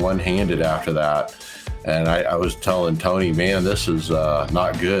driving one-handed after that. And I was telling Tony, man, this is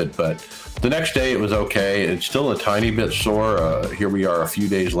not good. But the next day it was okay. It's still a tiny bit sore. Here we are a few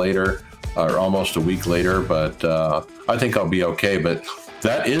days later, or almost a week later. But I think I'll be okay. But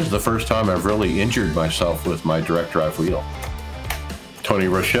that is the first time I've really injured myself with my direct drive wheel. Tony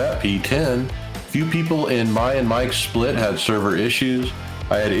Rochette, P10. Few people in my and Mike's split had server issues.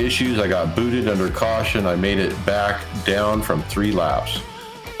 I had issues. I got booted under caution. I made it back down from 3 laps.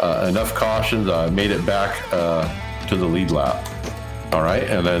 Enough cautions. I made it back to the lead lap. All right.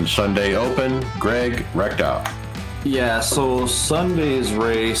 And then Sunday Open, Greg wrecked out. Yeah. So Sunday's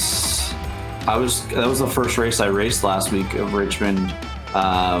race, that was the first race I raced last week of Richmond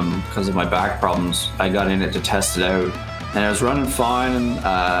because of my back problems. I got in it to test it out and I was running fine. And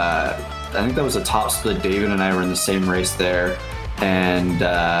I think that was a top split. David and I were in the same race there. And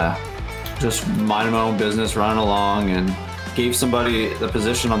just minding my own business, running along, and gave somebody the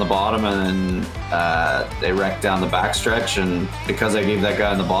position on the bottom, and then they wrecked down the backstretch. And because I gave that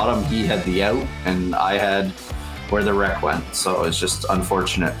guy on the bottom, he had the out, and I had where the wreck went. So it's just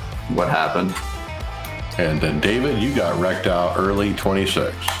unfortunate what happened. And then David, you got wrecked out early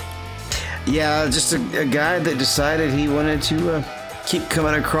 26. Yeah, just a guy that decided he wanted to keep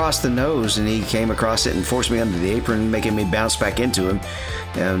coming across the nose, and he came across it and forced me under the apron, making me bounce back into him.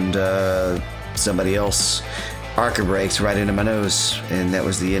 And somebody else arca brakes right into my nose, and that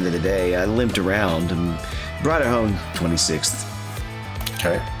was the end of the day. I limped around and brought it home 26th.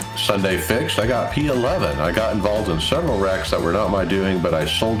 Okay. Sunday fixed. I got P11. I got involved in several wrecks that were not my doing, but I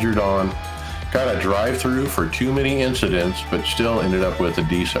soldiered on. Got a drive-through for too many incidents, but still ended up with a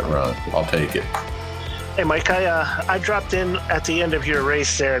decent run. I'll take it. Hey, Mike, I dropped in at the end of your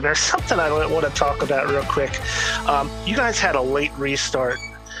race there. There's something I want to talk about real quick. You guys had a late restart,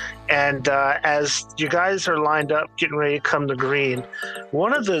 and as you guys are lined up, getting ready to come to green,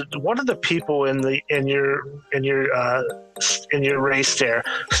 one of the people in your race there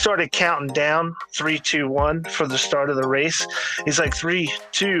started counting down 3, 2, 1 for the start of the race. He's like 3,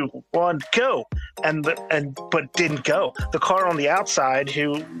 2, 1, go, but didn't go. The car on the outside,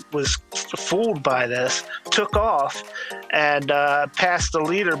 who was fooled by this, took off and passed the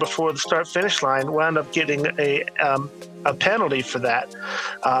leader before the start finish line. Wound up getting a penalty for that.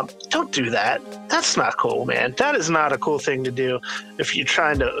 Don't do that. That's not cool, man. That is not a cool thing to do if you're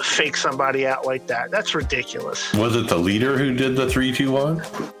trying to fake somebody out like that. That's ridiculous. Was it the leader who did the 3, 2, 1?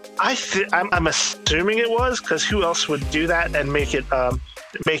 I'm assuming it was, because who else would do that and make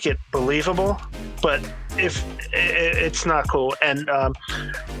it believable? But if it's not cool, and I'm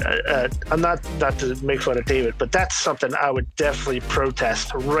not to make fun of David, but that's something I would definitely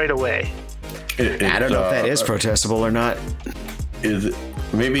protest right away. I don't know if that is protestable or not.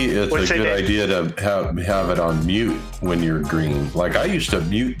 Maybe it's a good idea to have it on mute when you're green. Like I used to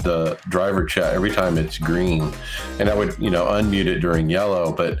mute the driver chat every time it's green, and I would, unmute it during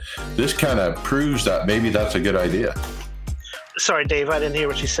yellow. But this kind of proves that maybe that's a good idea. Sorry, Dave, I didn't hear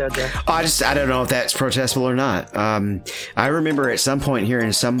what you said there. I don't know if that's protestable or not. I remember at some point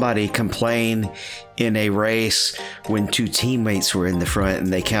hearing somebody complain in a race when two teammates were in the front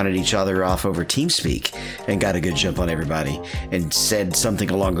and they counted each other off over TeamSpeak and got a good jump on everybody and said something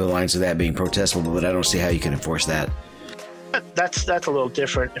along the lines of that being protestable, but I don't see how you can enforce that. That's a little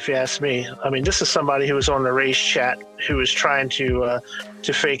different, if you ask me. I mean, this is somebody who was on the race chat who was trying to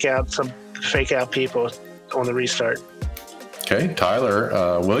fake out people on the restart. Okay,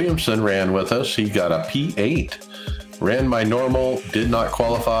 Tyler Williamson ran with us. He got a P8. Ran my normal, did not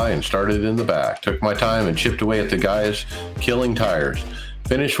qualify, and started in the back. Took my time and chipped away at the guys, killing tires.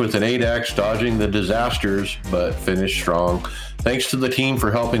 Finished with an 8X, dodging the disasters, but finished strong. Thanks to the team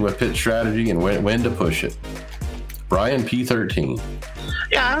for helping with pit strategy and when to push it. Brian P13.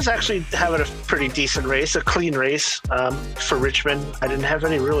 Yeah, I was actually having a pretty decent race, a clean race for Richmond. I didn't have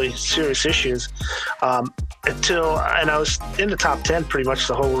any really serious issues and I was in the top 10 pretty much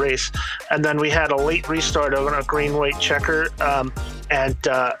the whole race. And then we had a late restart on a green-white checker, and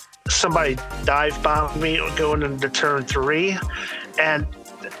somebody dive bombed me going into turn 3, and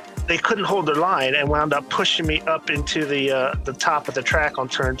they couldn't hold their line and wound up pushing me up into the top of the track on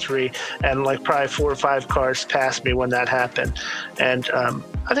turn 3, and like probably 4 or 5 cars passed me when that happened. And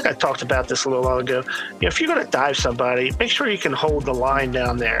I think I talked about this a little while ago. If you're going to dive somebody, make sure you can hold the line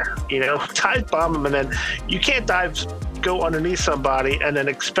down there. Dive bomb them, and then you can't go underneath somebody and then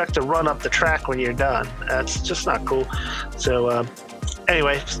expect to run up the track when you're done. That's just not cool. So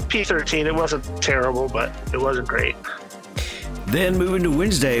anyway, P13, it wasn't terrible, but it wasn't great. Then moving to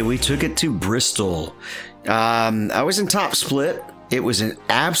Wednesday, we took it to Bristol. I was in top split. It was an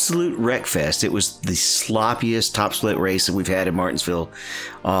absolute wreck fest. It was the sloppiest top split race that we've had in Martinsville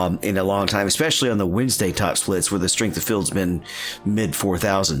in a long time, especially on the Wednesday top splits where the strength of field's been mid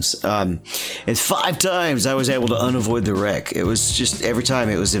 4,000s. And 5 times I was able to unavoid the wreck. It was just every time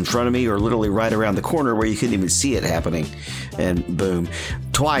it was in front of me or literally right around the corner where you couldn't even see it happening. And boom.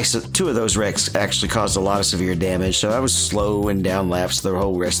 Twice, 2 of those wrecks actually caused a lot of severe damage, so I was slowing down laps the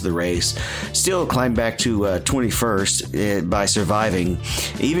whole rest of the race. Still climbed back to 21st by surviving.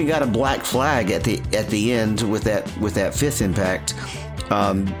 Even got a black flag at the end with that 5th impact.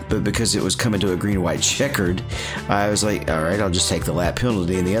 But because it was coming to a green-white checkered, I was like, all right, I'll just take the lap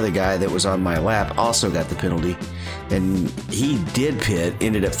penalty. And the other guy that was on my lap also got the penalty. And he did pit,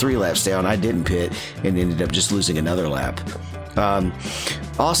 ended up 3 laps down. I didn't pit and ended up just losing another lap.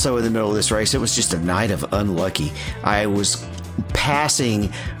 Also in the middle of this race, it was just a night of unlucky. I was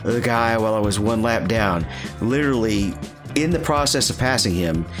passing the guy while I was 1 lap down, literally in the process of passing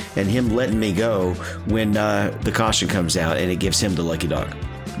him and him letting me go when the caution comes out, and it gives him the lucky dog.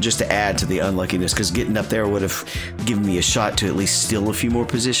 Just to add to the unluckiness, because getting up there would have given me a shot to at least steal a few more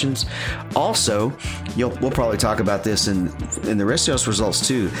positions. Also, we'll probably talk about this in the rest of those results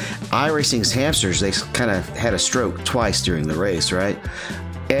too. iRacing's hamsters, they kind of had a stroke twice during the race, right?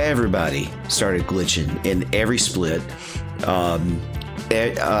 Everybody started glitching in every split.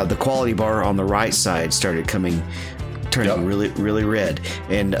 The quality bar on the right side started turning really, really red,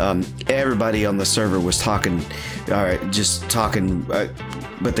 and everybody on the server was talking,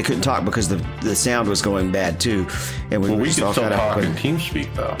 but they couldn't talk because the sound was going bad too. And we could still talk in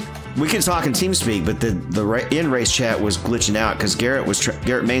TeamSpeak though. We could talk in TeamSpeak, but the in-race chat was glitching out because Garrett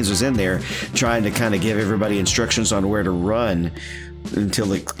Maines was in there trying to kind of give everybody instructions on where to run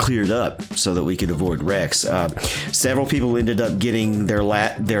until it cleared up so that we could avoid wrecks. Several people ended up getting their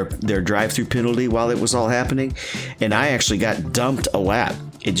drive-through penalty while it was all happening, and I actually got dumped a lap.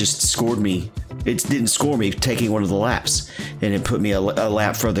 It just scored me. It didn't score me taking one of the laps, and it put me a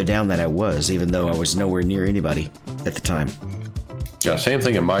lap further down than I was, even though I was nowhere near anybody at the time. Yeah, same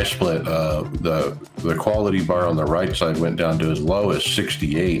thing in my split. The quality bar on the right side went down to as low as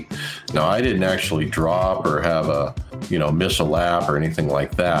 68. Now, I didn't actually drop or have miss a lap or anything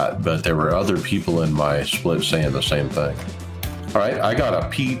like that, but there were other people in my split saying the same thing. All right, I got a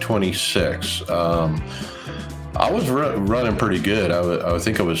P26. I was running pretty good. I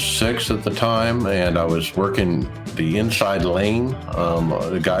think I was 6th at the time, and I was working the inside lane,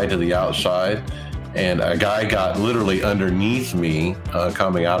 the guy to the outside, and a guy got literally underneath me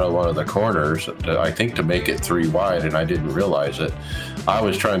coming out of one of the corners, I think to make it 3 wide, and I didn't realize it. I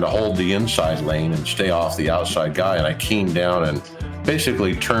was trying to hold the inside lane and stay off the outside guy, and I came down and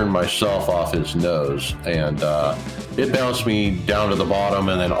basically turned myself off his nose, and it bounced me down to the bottom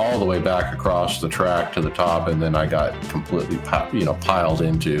and then all the way back across the track to the top, and then I got completely piled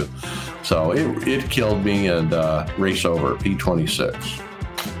into. So it killed me, and race over, P26.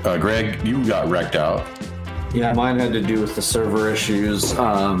 Greg, you got wrecked out. Yeah, mine had to do with the server issues.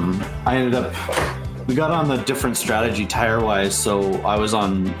 We got on the different strategy tire-wise, so I was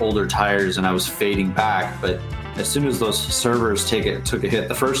on older tires and I was fading back, but as soon as those servers took a hit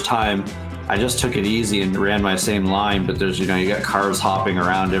the first time, I just took it easy and ran my same line, but there's, you got cars hopping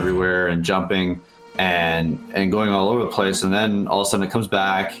around everywhere and jumping and going all over the place, and then all of a sudden it comes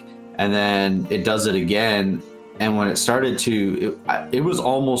back, and then it does it again. And when it started it was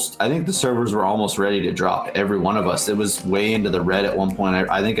almost, I think the servers were almost ready to drop every one of us. It was way into the red at one point.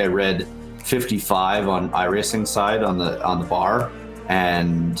 I think I read 55 on iRacing side on the bar,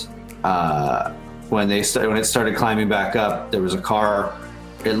 and when it started climbing back up, there was a car.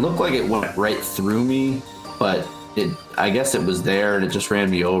 It looked like it went right through me, but I guess it was there, and it just ran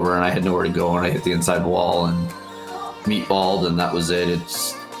me over, and I had nowhere to go, and I hit the inside wall and meatballed, and that was it.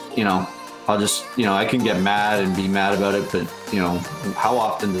 It's I'll just, I can get mad and be mad about it, but, how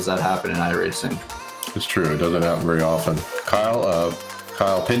often does that happen in iRacing? It's true. It doesn't happen very often. Kyle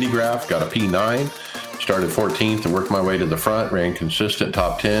Pendergraft got a P9, started 14th and worked my way to the front, ran consistent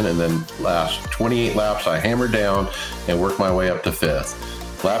top 10, and then last 28 laps I hammered down and worked my way up to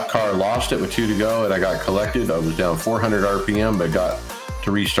 5th. Lap car lost it with 2 to go, and I got collected. I was down 400 RPM, but got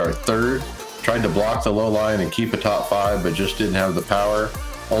to restart 3rd. Tried to block the low line and keep a top 5, but just didn't have the power.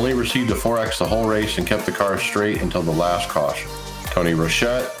 Only received a 4X the whole race and kept the car straight until the last caution. Tony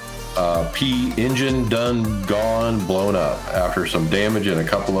Rochette, P engine done, gone, blown up after some damage and a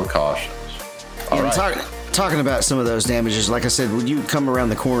couple of cautions. All right. Talking about some of those damages, like I said, when you come around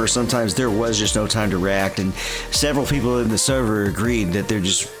the corner, sometimes there was just no time to react, and several people in the server agreed that there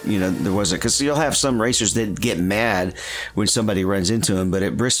just, there wasn't, because you'll have some racers that get mad when somebody runs into them, but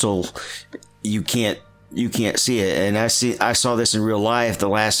at Bristol, you can't see it. And I saw this in real life. The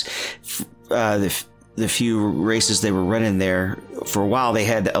last the few races they were running there, for a while they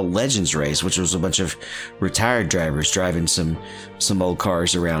had a Legends race, which was a bunch of retired drivers driving some old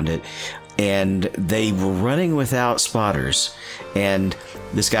cars around it, and they were running without spotters, and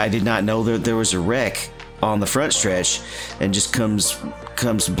this guy did not know that there was a wreck on the front stretch, and just comes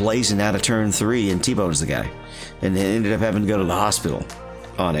blazing out of turn 3 and T-bones the guy, and ended up having to go to the hospital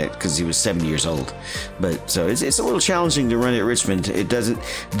on it because he was 70 years old. But so it's a little challenging to run at Richmond. It doesn't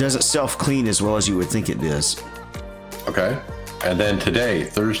self-clean as well as you would think it does. Okay. And then today,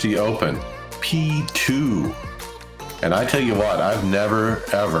 Thursday Open, P2. And I tell you what, I've never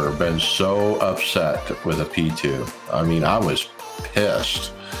ever been so upset with a P2. I mean, I was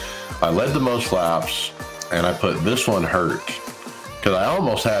pissed. I led the most laps, and I put this one hurt because I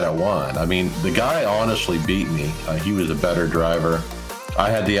almost had it won. I mean, the guy honestly beat me. He was a better driver. I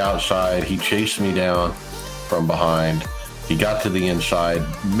had the outside. He chased me down from behind. He got to the inside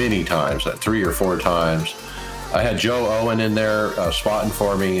many times, 3 or 4 times. I had Joe Owen in there spotting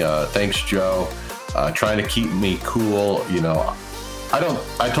for me. Thanks, Joe. Trying to keep me cool.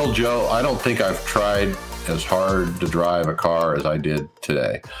 I told Joe, I don't think I've tried as hard to drive a car as I did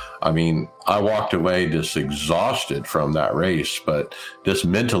today. I mean, I walked away just exhausted from that race, but just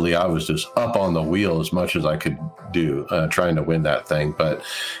mentally, I was just up on the wheel as much as I could do, trying to win that thing. But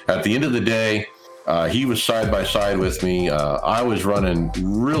at the end of the day, he was side by side with me. I was running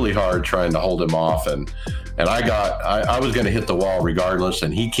really hard trying to hold him off, and I was going to hit the wall regardless.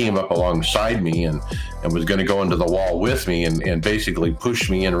 And he came up alongside me and was going to go into the wall with me and basically push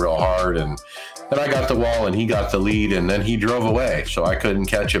me in real hard. And I got the wall and he got the lead, and then he drove away. So I couldn't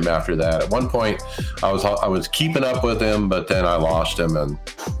catch him after that. At one point, I was keeping up with him, but then I lost him and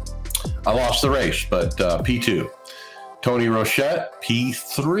I lost the race. But P2, Tony Rochette,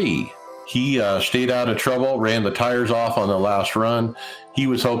 P3. He stayed out of trouble, ran the tires off on the last run. He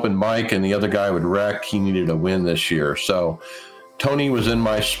was hoping Mike and the other guy would wreck. He needed a win this year. So Tony was in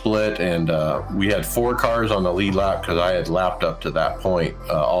my split, and we had 4 cars on the lead lap because I had lapped up to that point,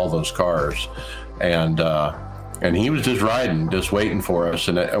 all those cars. And he was just riding, just waiting for us.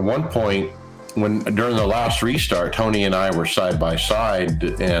 And at one point, during the last restart, Tony and I were side by side,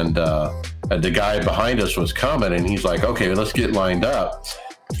 and the guy behind us was coming, and he's like, okay, let's get lined up.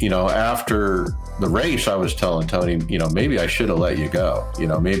 After the race, I was telling Tony, maybe I should have let you go.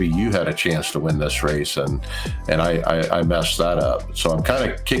 Maybe you had a chance to win this race, and I messed that up. So I'm kind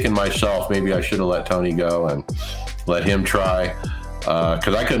of kicking myself. Maybe I should have let Tony go and let him try,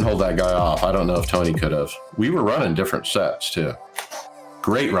 because I couldn't hold that guy off. I don't know if Tony could have. We were running different sets too.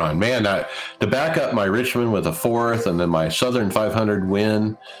 Great run, man. To back up my Richmond with a 4th, and then my Southern 500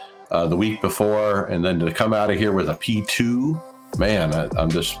 win the week before, and then to come out of here with a P2. Man, I'm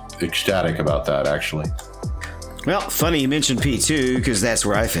just ecstatic about that, actually. Well, funny you mentioned P2, because that's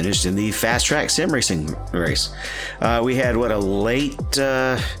where I finished in the fast track sim racing race. We had a late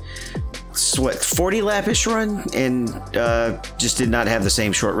 40 lap-ish run, and just did not have the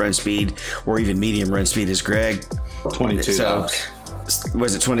same short run speed or even medium run speed as Greg. 22 laps.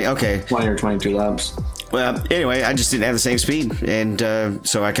 Was it 20? Okay. 20 or 22 laps. Well, anyway, I just didn't have the same speed, and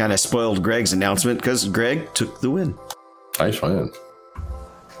so I kind of spoiled Greg's announcement because Greg took the win. Nice win.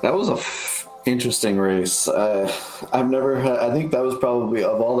 That was interesting race. I've never had, I think that was probably,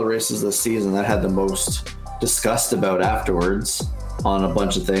 of all the races this season, that had the most discussed about afterwards on a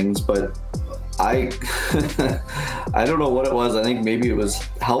bunch of things. But I don't know what it was. I think maybe it was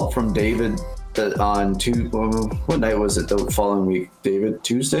help from David on what night was it the following week, David?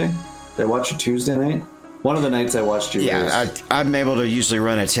 Tuesday? Did I watch it Tuesday night? One of the nights I watched your race. I'm able to usually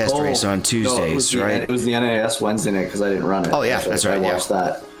run a test race on Tuesdays, right? It was the NAS Wednesday night because I didn't run it. Oh, yeah, that's right. I watched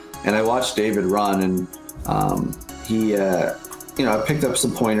that. And I watched David run, and he, I picked up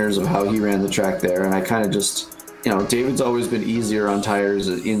some pointers of how he ran the track there, and I kind of just, David's always been easier on tires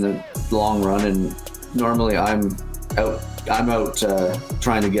in the long run, and normally I'm out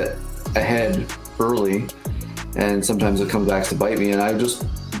trying to get ahead early, and sometimes it comes back to bite me, and I just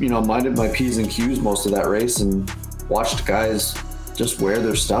minded my P's and Q's most of that race and watched guys just wear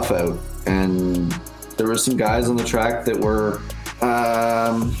their stuff out. And there were some guys on the track that were,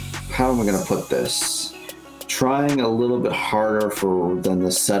 how am I going to put this? Trying a little bit harder than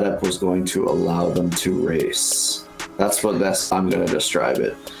the setup was going to allow them to race. That's what I'm going to describe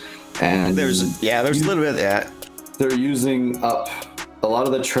it. And there's a little bit of that. They're using up a lot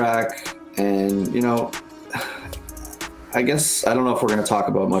of the track, and I guess I don't know if we're going to talk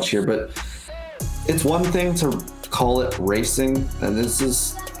about much here, but it's one thing to call it racing, and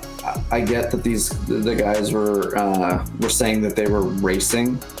I get that the guys were saying that they were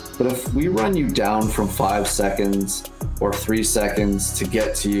racing, but if we run you down from 5 seconds or 3 seconds to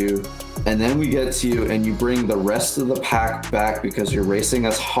get to you, and then we get to you and you bring the rest of the pack back because you're racing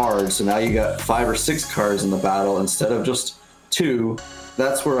us hard, so now you got 5 or 6 cars in the battle instead of just 2,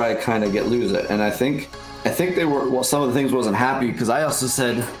 that's where I kind of lose it. And I think they were, some of the things wasn't happy, because I also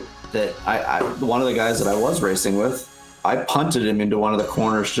said that one of the guys that I was racing with, I punted him into one of the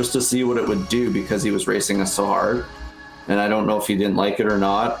corners just to see what it would do, because he was racing us so hard. And I don't know if he didn't like it or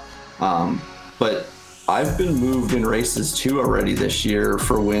not. But I've been moved in races too already this year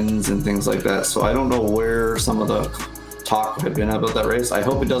for wins and things like that. So I don't know where some of the talk had been about that race. I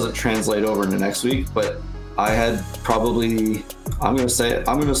hope it doesn't translate over into next week, but I had probably, I'm going to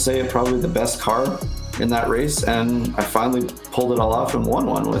say it, probably the best car in that race, and I finally pulled it all off and won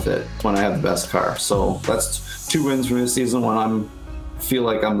one with it when I had the best car. So that's 2 wins from this season when I feel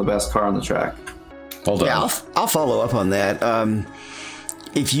like I'm the best car on the track. Hold on. Yeah, I'll follow up on that.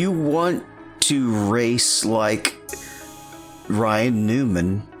 If you want to race like Ryan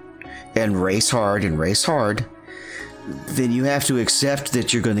Newman and race hard, then you have to accept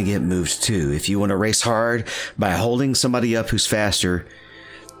that you're going to get moved too. If you want to race hard by holding somebody up who's faster,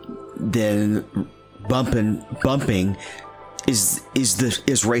 then bumping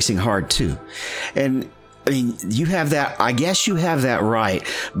is racing hard too. And I mean, you have that. I guess you have that right,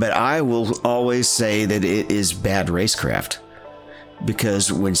 but I will always say that it is bad racecraft,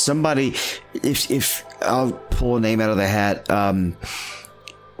 because when somebody, if I'll pull a name out of the hat,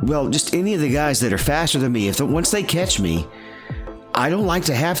 well, just any of the guys that are faster than me, once they catch me, I don't like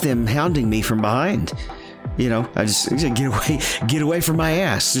to have them hounding me from behind. You know, I just get away from my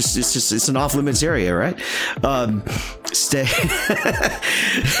ass. It's an off limits area, right? Stay.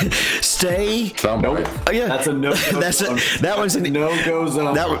 Nope. Oh, yeah, That's a no. That one's a no-go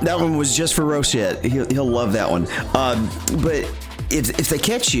zone. That one was just for Rochette. He'll love that one. But if they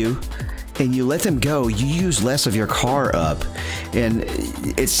catch you and you let them go, you use less of your car up, and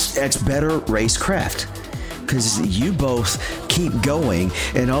it's better racecraft, because you both keep going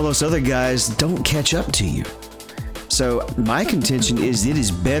and all those other guys don't catch up to you. So my contention is it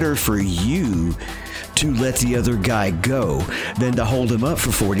is better for you to let the other guy go than to hold him up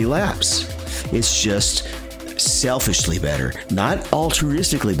for 40 laps. It's just selfishly better, not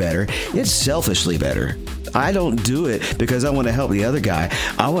altruistically better. It's selfishly better. I don't do it because I want to help the other guy.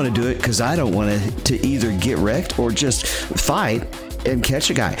 I want to do it because I don't want to either get wrecked or just fight and catch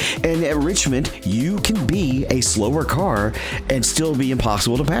a guy. And at Richmond, you can be a slower car and still be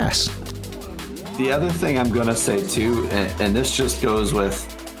impossible to pass. The other thing I'm going to say too, and this just goes with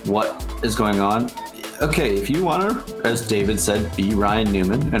what is going on. Okay, if you want to, as David said, be Ryan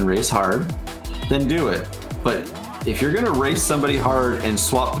Newman and race hard, then do it. But if you're going to race somebody hard and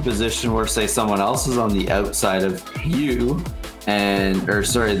swap the position where, say, someone else is on the outside of you,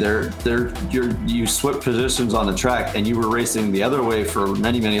 you swap positions on the track and you were racing the other way for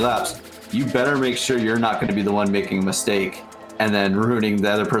many laps, you better make sure you're not going to be the one making a mistake and then ruining the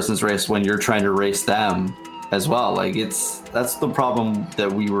other person's race when you're trying to race them as well. Like, that's the problem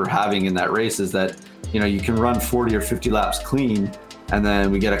that we were having in that race, is that, you know, you can run 40 or 50 laps clean, and then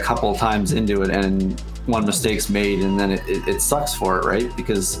we get a couple times into it and one mistake's made, and then it sucks for it, right?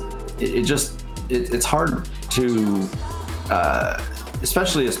 Because it's hard to,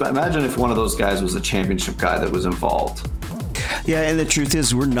 especially imagine if one of those guys was a championship guy that was involved. Yeah, and the truth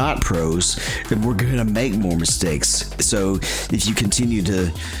is, we're not pros, and we're going to make more mistakes. So if you continue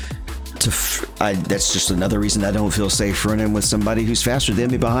that's just another reason I don't feel safe running with somebody who's faster than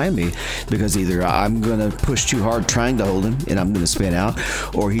me behind me, because either I'm going to push too hard trying to hold him and I'm going to spin out,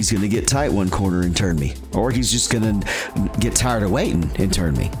 or he's going to get tight one corner and turn me, or he's just going to get tired of waiting and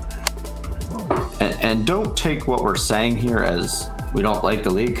turn me. And don't take what we're saying here as we don't like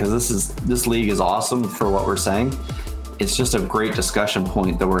the league, because this league is awesome for what we're saying. It's just a great discussion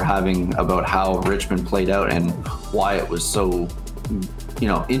point that we're having about how Richmond played out and why it was so, you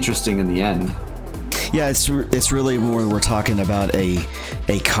know, interesting in the end. Yeah, it's really more, we're talking about a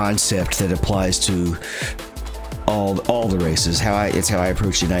concept that applies to all the races. It's how I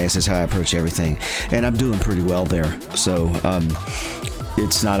approach Unitas, it's how I approach everything, and I'm doing pretty well there. So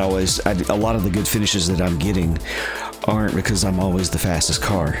it's not always a lot of the good finishes that I'm getting aren't because I'm always the fastest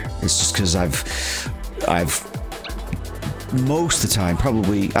car. It's just because I've most of the time,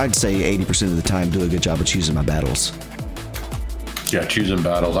 probably I'd say 80% of the time, do a good job of choosing my battles. Yeah, choosing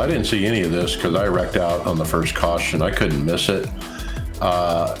battles. I didn't see any of this because I wrecked out on the first caution. I couldn't miss it.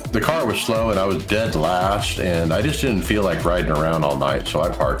 The car was slow and I was dead last, and I just didn't feel like riding around all night, so I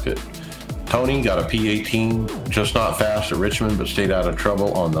parked it. Tony got a P18, just not fast at Richmond, but stayed out of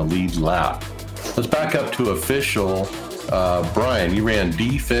trouble on the lead lap. Let's back up to official. Brian, you ran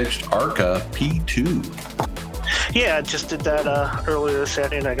D-fixed ARCA P2. Yeah, I just did that earlier this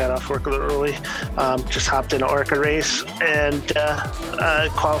afternoon. I got off work a little early. Just hopped in an ARCA race and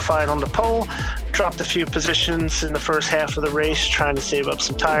qualified on the pole. Dropped a few positions in the first half of the race, trying to save up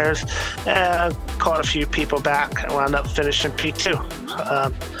some tires. Caught a few people back and wound up finishing P2.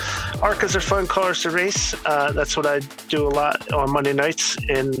 ARCAs are fun cars to race. That's what I do a lot on Monday nights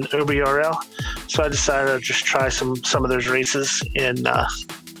in OBRL. So I decided to just try some of those races in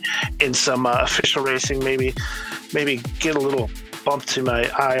some official racing, maybe get a little bump to my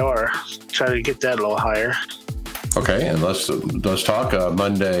IR, try to get that a little higher. Okay, and let's talk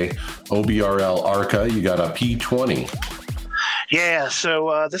Monday OBRL ARCA. You got a P20. Yeah,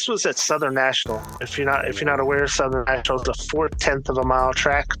 so this was at Southern National. If you're not aware, Southern National is a 4/10 of a mile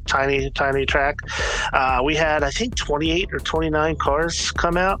track, tiny track. We had, I think, 28 or 29 cars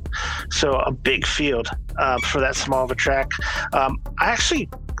come out, so a big field for that small of a track. I actually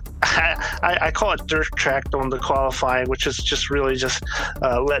I call it dirt track on the qualifying, which is just really just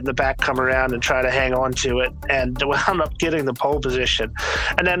letting the back come around and try to hang on to it, and wound up getting the pole position.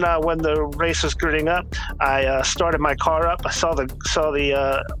 And then when the race was girding up, I started my car up. I saw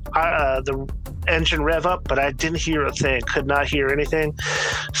the engine rev up, but I didn't hear a thing, could not hear anything.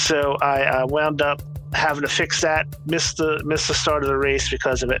 So I wound up having to fix that, missed the start of the race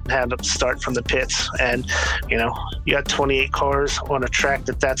because of it, and had to start from the pits. And you got 28 cars on a track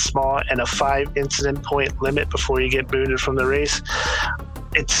that's small and a 5 incident point limit before you get booted from the race.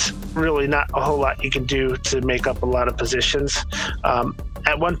 It's really not a whole lot you can do to make up a lot of positions.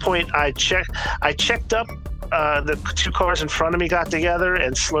 At one point I checked up. The 2 cars in front of me got together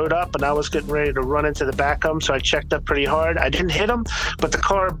and slowed up, and I was getting ready to run into the back of them, so I checked up pretty hard. I didn't hit them, but the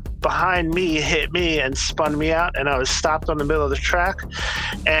car behind me hit me and spun me out, and I was stopped on the middle of the track.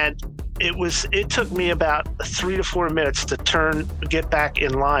 And it took me about 3 to 4 minutes to get back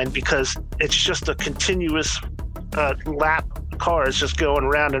in line, because it's just a continuous lap. Cars just going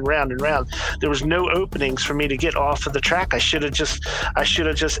round and round and round. There was no openings for me to get off of the track. I should have just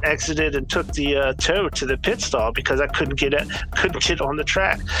exited and took the tow to the pit stall, because I couldn't get on the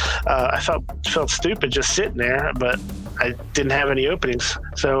track. I felt stupid just sitting there, but I didn't have any openings.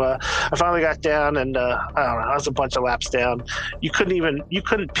 So I finally got down, and I don't know, I was a bunch of laps down. You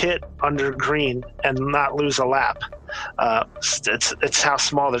couldn't pit under green and not lose a lap. It's how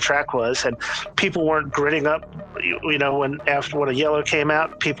small the track was, and people weren't gritting up. When a yellow came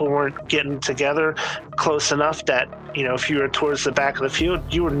out, people weren't getting together close enough that if you were towards the back of the field,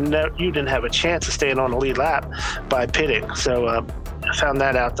 you didn't have a chance of staying on the lead lap by pitting. So I found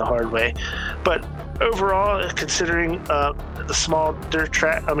that out the hard way. But overall, considering the small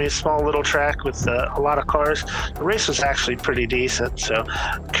little track with a lot of cars, the race was actually pretty decent. So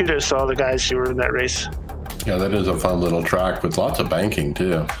kudos to all the guys who were in that race. Yeah, that is a fun little track with lots of banking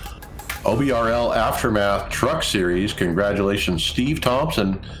too. OBRL Aftermath Truck Series, congratulations, Steve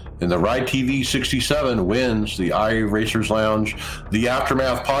Thompson in the Ride TV 67 wins the iRacers Lounge, the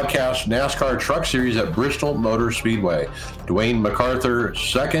Aftermath Podcast NASCAR Truck Series at Bristol Motor Speedway. Dwayne MacArthur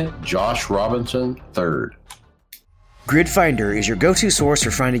second, Josh Robinson third. Grid Finder is your go-to source for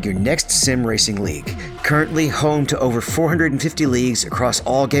finding your next sim racing league. Currently home to over 450 leagues across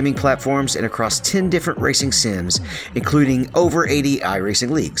all gaming platforms and across 10 different racing sims, including over 80 iRacing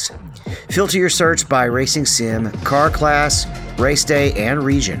leagues. Filter your search by racing sim, car class, race day, and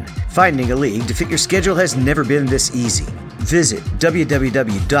region. Finding a league to fit your schedule has never been this easy. Visit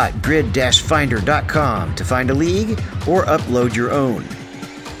www.grid-finder.com to find a league or upload your own.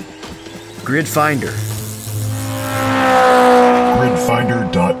 Grid Finder.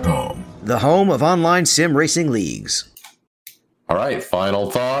 Gridfinder.com. The home of online sim racing leagues. All right, final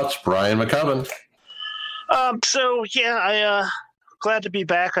thoughts, Brian McCubbin. Glad to be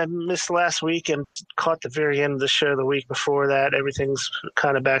back. I missed last week and caught the very end of the show the week before that. Everything's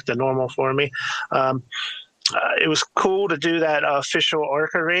kind of back to normal for me. It was cool to do that official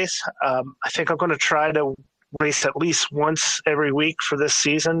ARCA race. I think I'm going to try to race at least once every week for this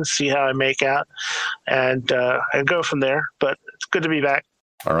season, see how I make out, and go from there. But it's good to be back.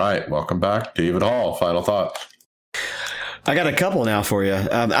 All right, welcome back, David Hall. Final thoughts. I got a couple now for you.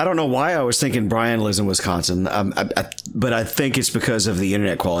 I don't know why I was thinking Brian lives in Wisconsin, but I think it's because of the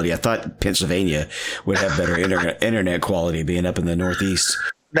internet quality. I thought Pennsylvania would have better internet quality, being up in the Northeast.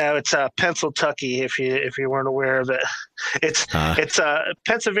 No, it's Pennsyltucky. If you weren't aware of it, it's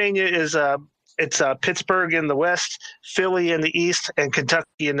Pennsylvania is it's Pittsburgh in the west, Philly in the east, and Kentucky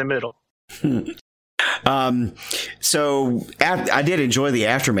in the middle. So I did enjoy the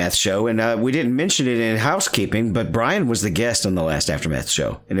Aftermath show, and we didn't mention it in housekeeping, but Brian was the guest on the last Aftermath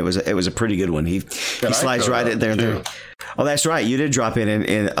show, and it was a pretty good one. He slides right in there. Oh, that's right. You did drop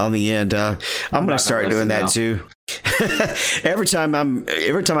in on the end. I'm going to start doing that too. every time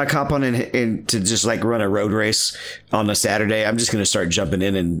I cop on in to just like run a road race on a Saturday, I'm just going to start jumping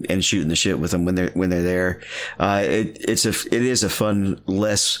in and shooting the shit with them when they're there. It is a fun,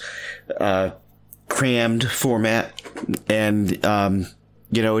 less crammed format, and I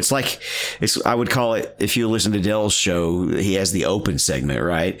would call it, if you listen to Dell's show, he has the open segment,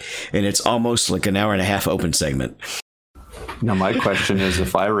 right? And it's almost like an hour and a half open segment. Now, my question is,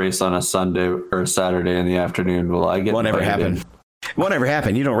 if I race on a Sunday or a Saturday in the afternoon, will I get Won't ever happen. Won't ever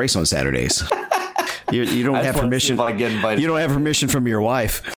happen. You don't race on Saturdays. You don't have permission. You don't have permission from your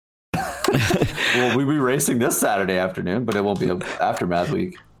wife. Well, we'll be racing this Saturday afternoon, but it won't be an Aftermath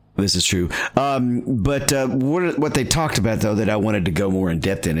week. This is true. But what they talked about, though, that I wanted to go more in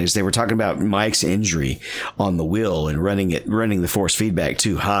depth in is they were talking about Mike's injury on the wheel and running the force feedback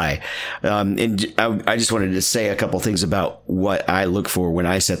too high. And I just wanted to say a couple things about what I look for when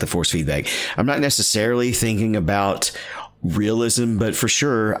I set the force feedback. I'm not necessarily thinking about realism, but for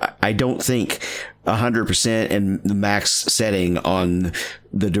sure, I don't think 100% and the max setting on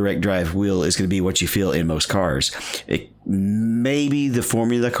the direct drive wheel is going to be what you feel in most cars. It may be the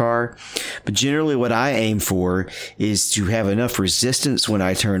formula car, but generally what I aim for is to have enough resistance when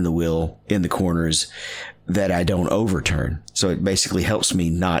I turn the wheel in the corners that I don't overturn. So it basically helps me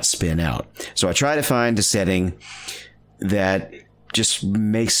not spin out. So I try to find a setting that just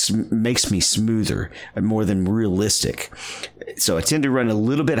makes me smoother, more than realistic. So I tend to run a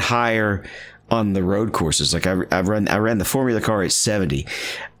little bit higher on the road courses. Like I ran the formula car at 70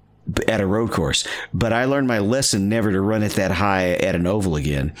 at a road course, but I learned my lesson never to run it that high at an oval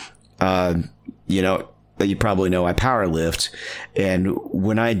again. You probably know I power lift, and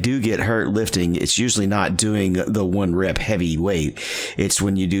when I do get hurt lifting, it's usually not doing the 1 rep heavy weight. It's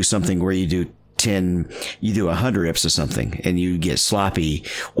when you do something where you do 100 reps of something and you get sloppy,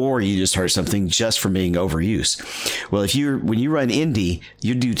 or you just hurt something just from being overuse. Well, when you run Indy,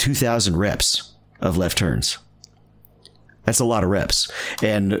 you do 2,000 reps of left turns. That's a lot of reps.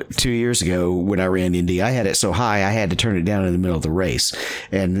 And 2 years ago when I ran Indy, I had it so high, I had to turn it down in the middle of the race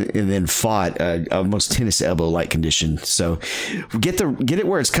and then fought a almost tennis elbow like condition. So get it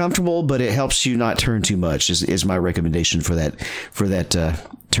where it's comfortable, but it helps you not turn too much is my recommendation for that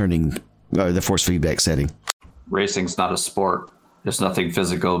turning the force feedback setting. Racing's not a sport. There's nothing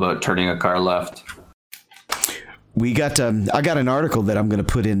physical about turning a car left. I got an article that I'm going to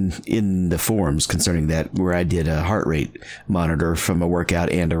put in the forums concerning that, where I did a heart rate monitor from a workout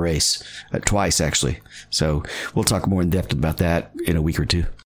and a race, twice actually. So we'll talk more in depth about that in a week or two.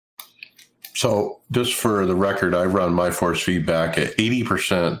 So just for the record, I run my force feedback at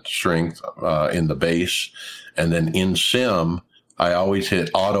 80% strength in the base, and then in sim, I always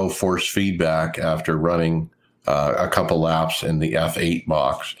hit auto force feedback after running a couple laps in the F8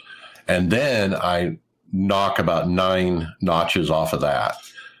 box. And then I knock about 9 notches off of that.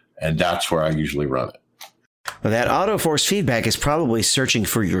 And that's where I usually run it. Well, that auto force feedback is probably searching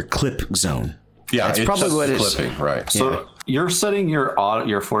for your clip zone. Yeah, that's probably what it's clipping, right? So you're setting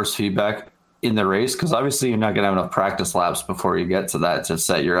your force feedback in the race, because obviously you're not going to have enough practice laps before you get to that to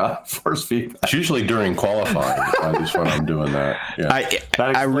set your force feedback. It's usually during qualifying. Is when I'm doing that. Yeah.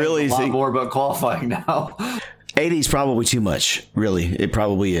 I really think a lot think more about qualifying now. 80 is probably too much. Really, it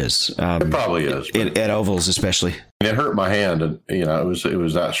probably is. It probably is. At ovals, especially. It hurt my hand, and it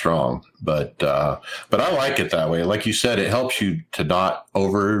was that strong. But I like it that way. Like you said, it helps you to not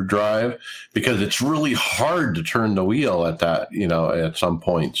overdrive, because it's really hard to turn the wheel at that, at some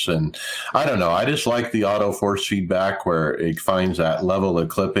points. And I don't know. I just like the auto force feedback where it finds that level of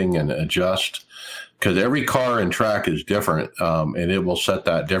clipping and adjust. Because every car and track is different, and it will set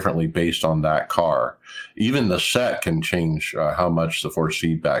that differently based on that car. Even the set can change how much the force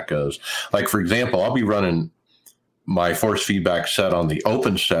feedback goes. Like, for example, I'll be running my force feedback set on the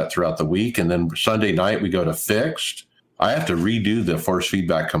open set throughout the week, and then Sunday night we go to fixed. I have to redo the force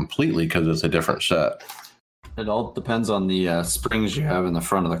feedback completely because it's a different set. It all depends on the springs you have in the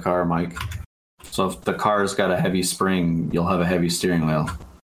front of the car, Mike. So if the car's got a heavy spring, you'll have a heavy steering wheel.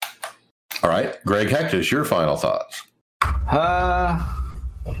 All right, Greg Hectus, your final thoughts. I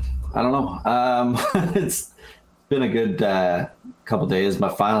don't know. It's been a good couple days.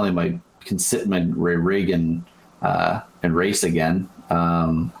 I can sit in my rig and race again.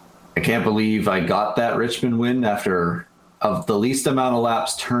 I can't believe I got that Richmond win after of the least amount of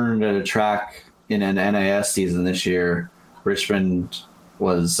laps turned at a track in an NIS season this year. Richmond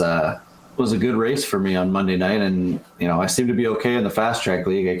was a good race for me on Monday night, and I seem to be okay in the fast track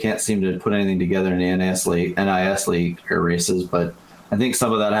league. I can't seem to put anything together in the NIS league or races, but I think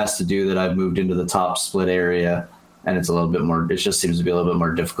some of that has to do that I've moved into the top split area, and it just seems to be a little bit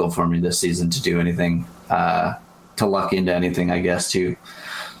more difficult for me this season to do anything, to luck into anything, I guess, too.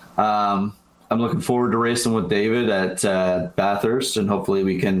 I'm looking forward to racing with David at Bathurst, and hopefully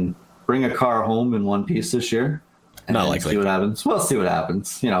we can bring a car home in one piece this year. And not likely. See what happens. We'll see what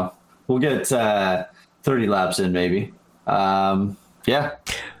happens. We'll get 30 laps in, maybe. Yeah.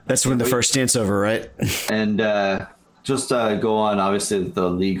 That's when the first stint's over, right? And just go on, obviously, the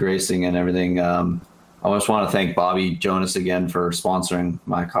league racing and everything. I just want to thank Bobby Jonas again for sponsoring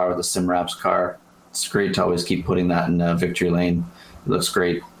my car with the Simraps car. It's great to always keep putting that in victory lane. It looks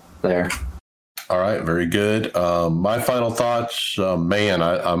great there. All right, very good. My final thoughts,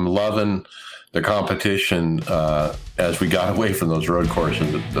 I'm loving the competition as we got away from those road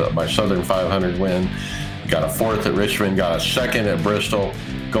courses. My Southern 500 win, got a 4th at Richmond, got a 2nd at Bristol,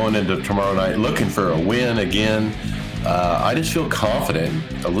 going into tomorrow night looking for a win again. I just feel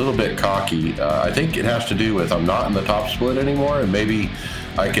confident, a little bit cocky. I think it has to do with I'm not in the top split anymore, and maybe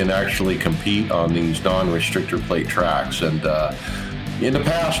I can actually compete on these non-restrictor plate tracks. And in the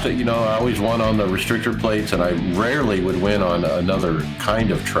past, I always won on the restrictor plates, and I rarely would win on another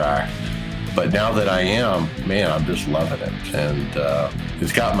kind of track. But now that I am, man, I'm just loving it. And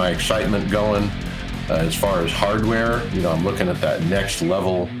it's got my excitement going. As far as hardware, I'm looking at that next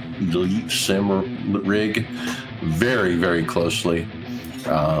level elite sim rig very, very closely.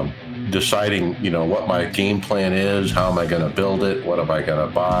 Deciding, what my game plan is, how am I going to build it, what am I going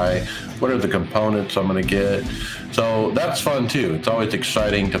to buy, what are the components I'm going to get. So that's fun too. It's always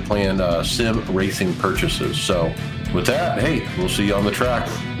exciting to plan sim racing purchases. So with that, hey, we'll see you on the track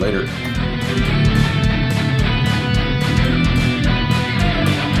later.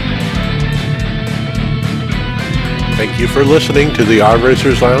 Thank you for listening to the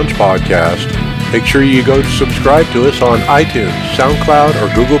iRacers Lounge podcast. Make sure you go to subscribe to us on iTunes, SoundCloud,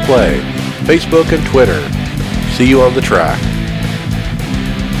 or Google Play, Facebook, and Twitter. See you on the track.